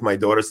rosary with my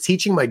daughters,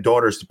 teaching my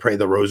daughters to pray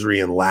the rosary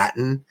in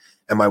Latin.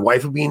 And my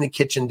wife would be in the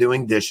kitchen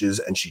doing dishes,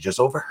 and she just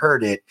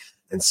overheard it.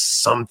 And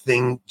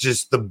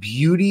just the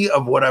beauty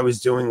of what I was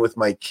doing with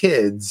my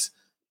kids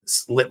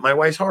lit my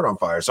wife's heart on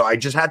fire. So I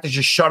just had to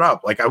shut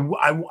up. Like,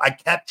 I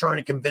kept trying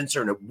to convince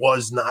her, and it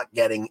was not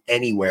getting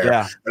anywhere.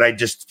 Yeah. And I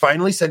just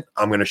finally said,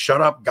 I'm going to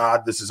shut up.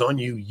 God, this is on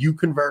you. You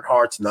convert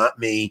hearts, not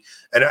me.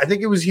 And I think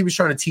he was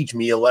trying to teach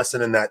me a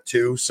lesson in that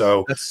too.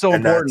 So that's so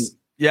important.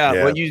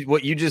 Yeah.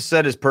 What you just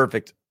said is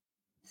perfect.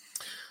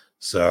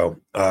 So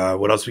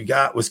what else we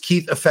got? Was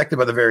Keith affected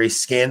by the various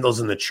scandals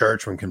in the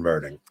church when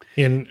converting?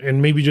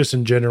 And maybe just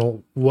in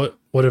general, what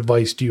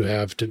advice do you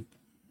have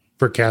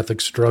for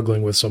Catholics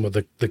struggling with some of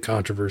the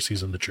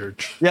controversies in the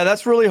church? Yeah,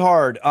 that's really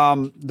hard.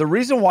 The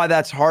reason why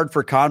that's hard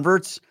for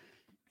converts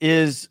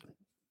is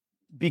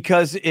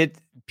because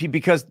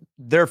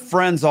their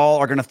friends all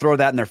are going to throw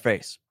that in their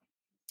face.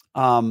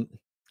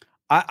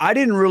 I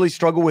didn't really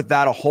struggle with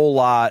that a whole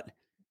lot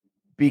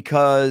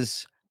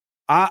because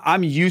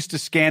I'm used to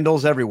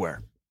scandals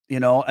everywhere,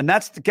 and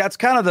that's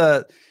kind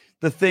of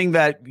the thing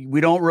that we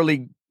don't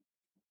really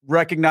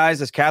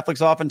recognize as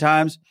Catholics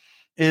oftentimes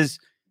is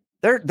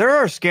there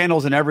are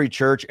scandals in every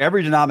church,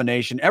 every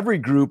denomination, every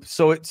group.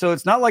 So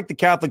it's not like the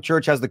Catholic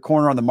Church has the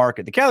corner on the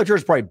market. The Catholic Church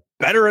is probably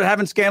better at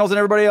having scandals than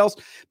everybody else.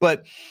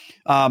 But,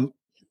 and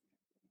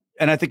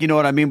I think you know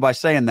what I mean by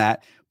saying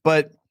that,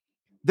 but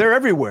they're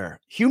everywhere.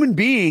 Human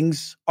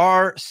beings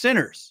are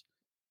sinners,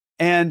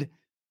 and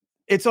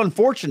it's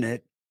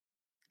unfortunate.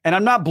 And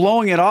I'm not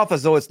blowing it off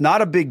as though it's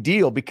not a big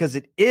deal, because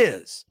it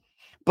is.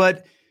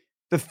 But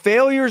the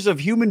failures of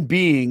human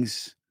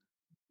beings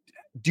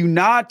do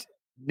not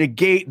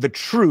negate the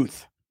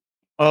truth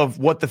of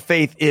what the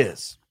faith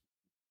is.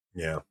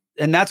 Yeah.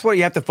 And that's what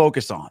you have to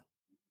focus on.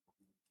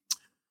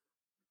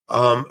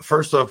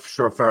 First off,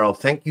 Farrell,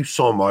 thank you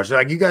so much.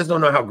 Like, you guys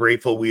don't know how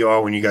grateful we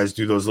are when you guys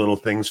do those little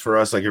things for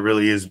us. Like, it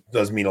really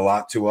does mean a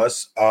lot to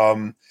us.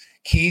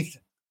 Keith,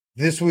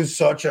 this was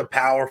such a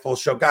powerful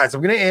show. Guys,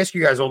 I'm going to ask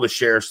you guys all to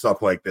share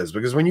stuff like this,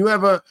 because when you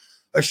have a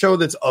show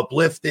that's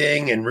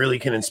uplifting and really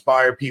can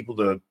inspire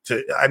people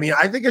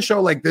I think a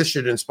show like this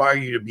should inspire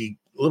you to be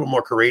a little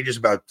more courageous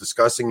about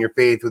discussing your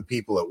faith with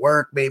people at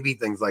work, maybe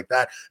things like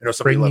that. I know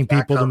some bringing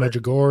people to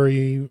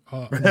Medjugorje.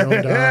 Well,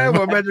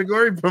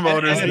 Medjugorje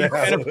promoters.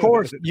 And of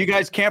course, you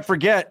guys can't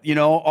forget,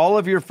 all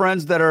of your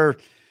friends that are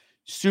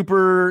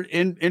super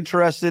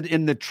interested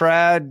in the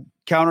trad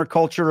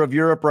counterculture of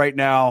Europe right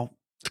now.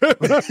 Wait,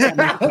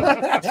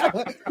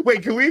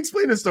 can we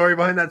explain the story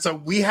behind that? So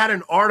we had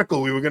an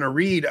article we were going to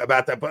read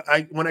about that, but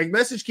when I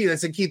messaged Keith, I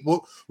said, Keith, we're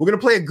going to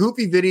play a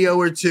goofy video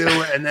or two,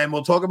 and then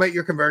we'll talk about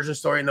your conversion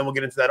story, and then we'll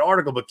get into that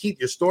article. But Keith,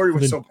 your story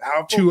was so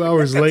powerful. 2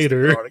 hours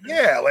later,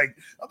 yeah, like,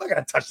 I'm not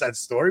going to touch that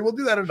story. We'll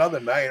do that another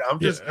night.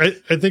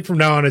 I think from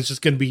now on, it's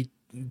just going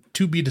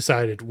to be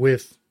decided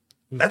with.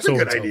 That's a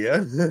good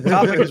idea.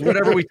 Topic is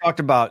whatever we talked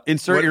about.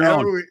 Insert your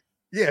own.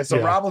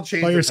 Rob will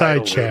change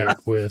Fireside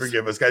chat with.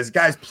 Forgive us, guys.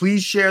 Guys,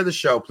 please share the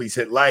show. Please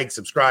hit like,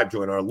 subscribe,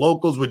 join our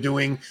locals. We're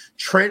doing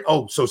Trent.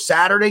 Oh, so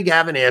Saturday,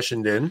 Gavin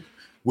Ashenden.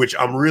 which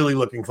I'm really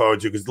looking forward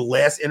to because the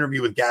last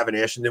interview with Gavin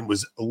Ashenden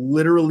was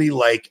literally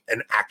like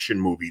an action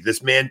movie.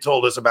 This man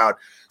told us about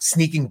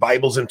sneaking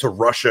Bibles into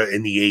Russia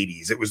in the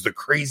 80s. It was the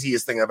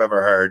craziest thing I've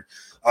ever heard.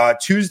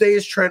 Tuesday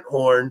is Trent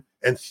Horn,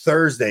 and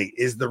Thursday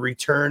is the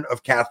return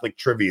of Catholic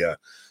Trivia.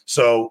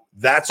 So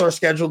that's our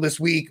schedule this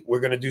week. We're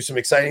going to do some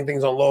exciting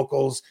things on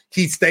locals.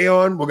 Keith, stay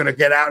on. We're going to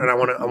get out, and I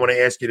want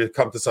to ask you to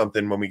come to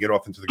something when we get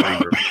off into the green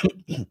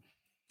room.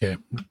 Okay.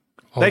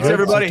 Thanks,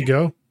 everybody. To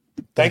go.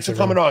 Thanks for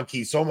coming on,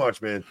 Keith, so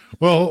much, man.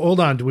 Well, hold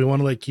on. Do we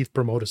want to let Keith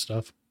promote his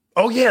stuff?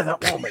 Oh, yeah.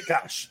 Oh, my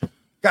gosh.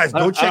 Guys,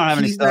 go check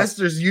Keith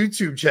Nestor's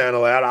YouTube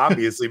channel out,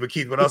 obviously. But,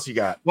 Keith, what else you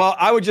got? Well,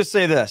 I would just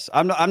say this.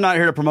 I'm not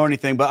here to promote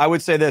anything, but I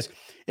would say this.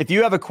 If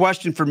you have a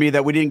question for me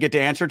that we didn't get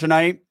to answer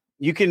tonight,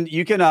 you can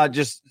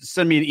just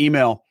send me an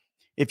email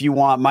if you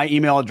want. My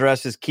email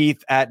address is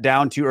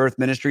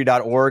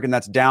keith@down2earthministry.org, and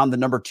that's down the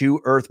number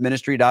 2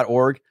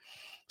 earthministry.org.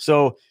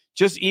 So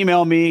just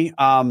email me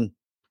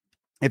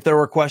if there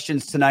were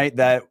questions tonight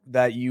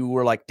that you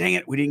were like, dang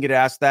it, we didn't get to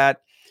ask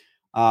that.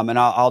 And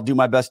I'll do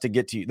my best to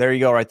get to you. There you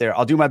go, right there.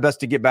 I'll do my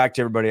best to get back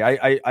to everybody.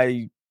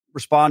 I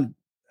respond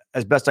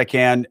as best I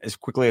can, as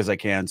quickly as I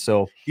can.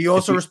 So he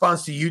also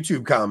responds to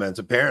YouTube comments,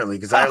 apparently,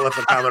 because I left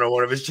a comment on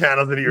one of his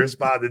channels and he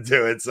responded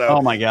to it. So,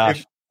 oh my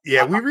gosh, we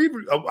read.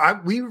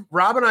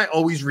 Rob and I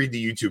always read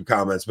the YouTube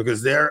comments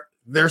because they're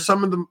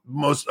some of the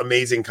most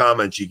amazing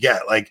comments you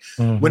get. Like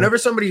whenever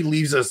somebody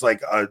leaves us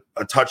like a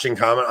touching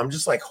comment, I'm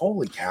just like,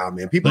 holy cow,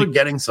 man! People are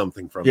getting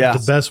something from it.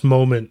 The best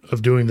moment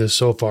of doing this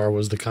so far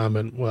was the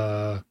comment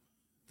that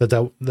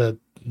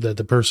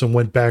the person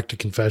went back to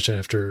confession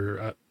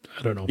after.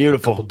 I don't know,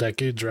 beautiful, a couple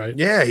decades, right?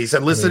 Yeah, he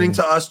said listening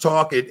to us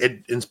talk,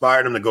 it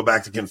inspired him to go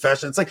back to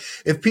confession. It's like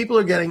if people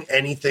are getting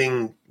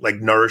anything like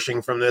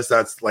nourishing from this,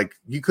 that's like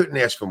you couldn't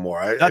ask for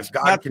more. That's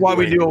why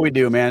we do what we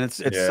do, man. It's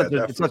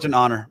such an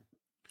honor.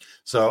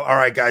 So, all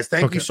right, guys,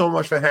 thank you so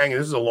much for hanging.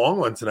 This is a long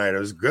one tonight. It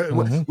was good.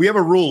 We have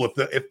a rule: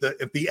 if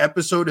the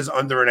episode is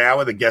under an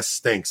hour, the guest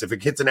stinks. If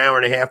it hits an hour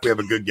and a half, we have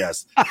a good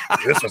guest.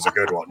 This was a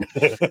good one.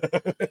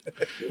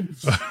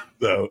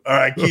 So, all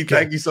right, Keith,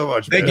 thank you so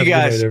much. Thank you,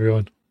 guys,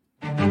 everyone.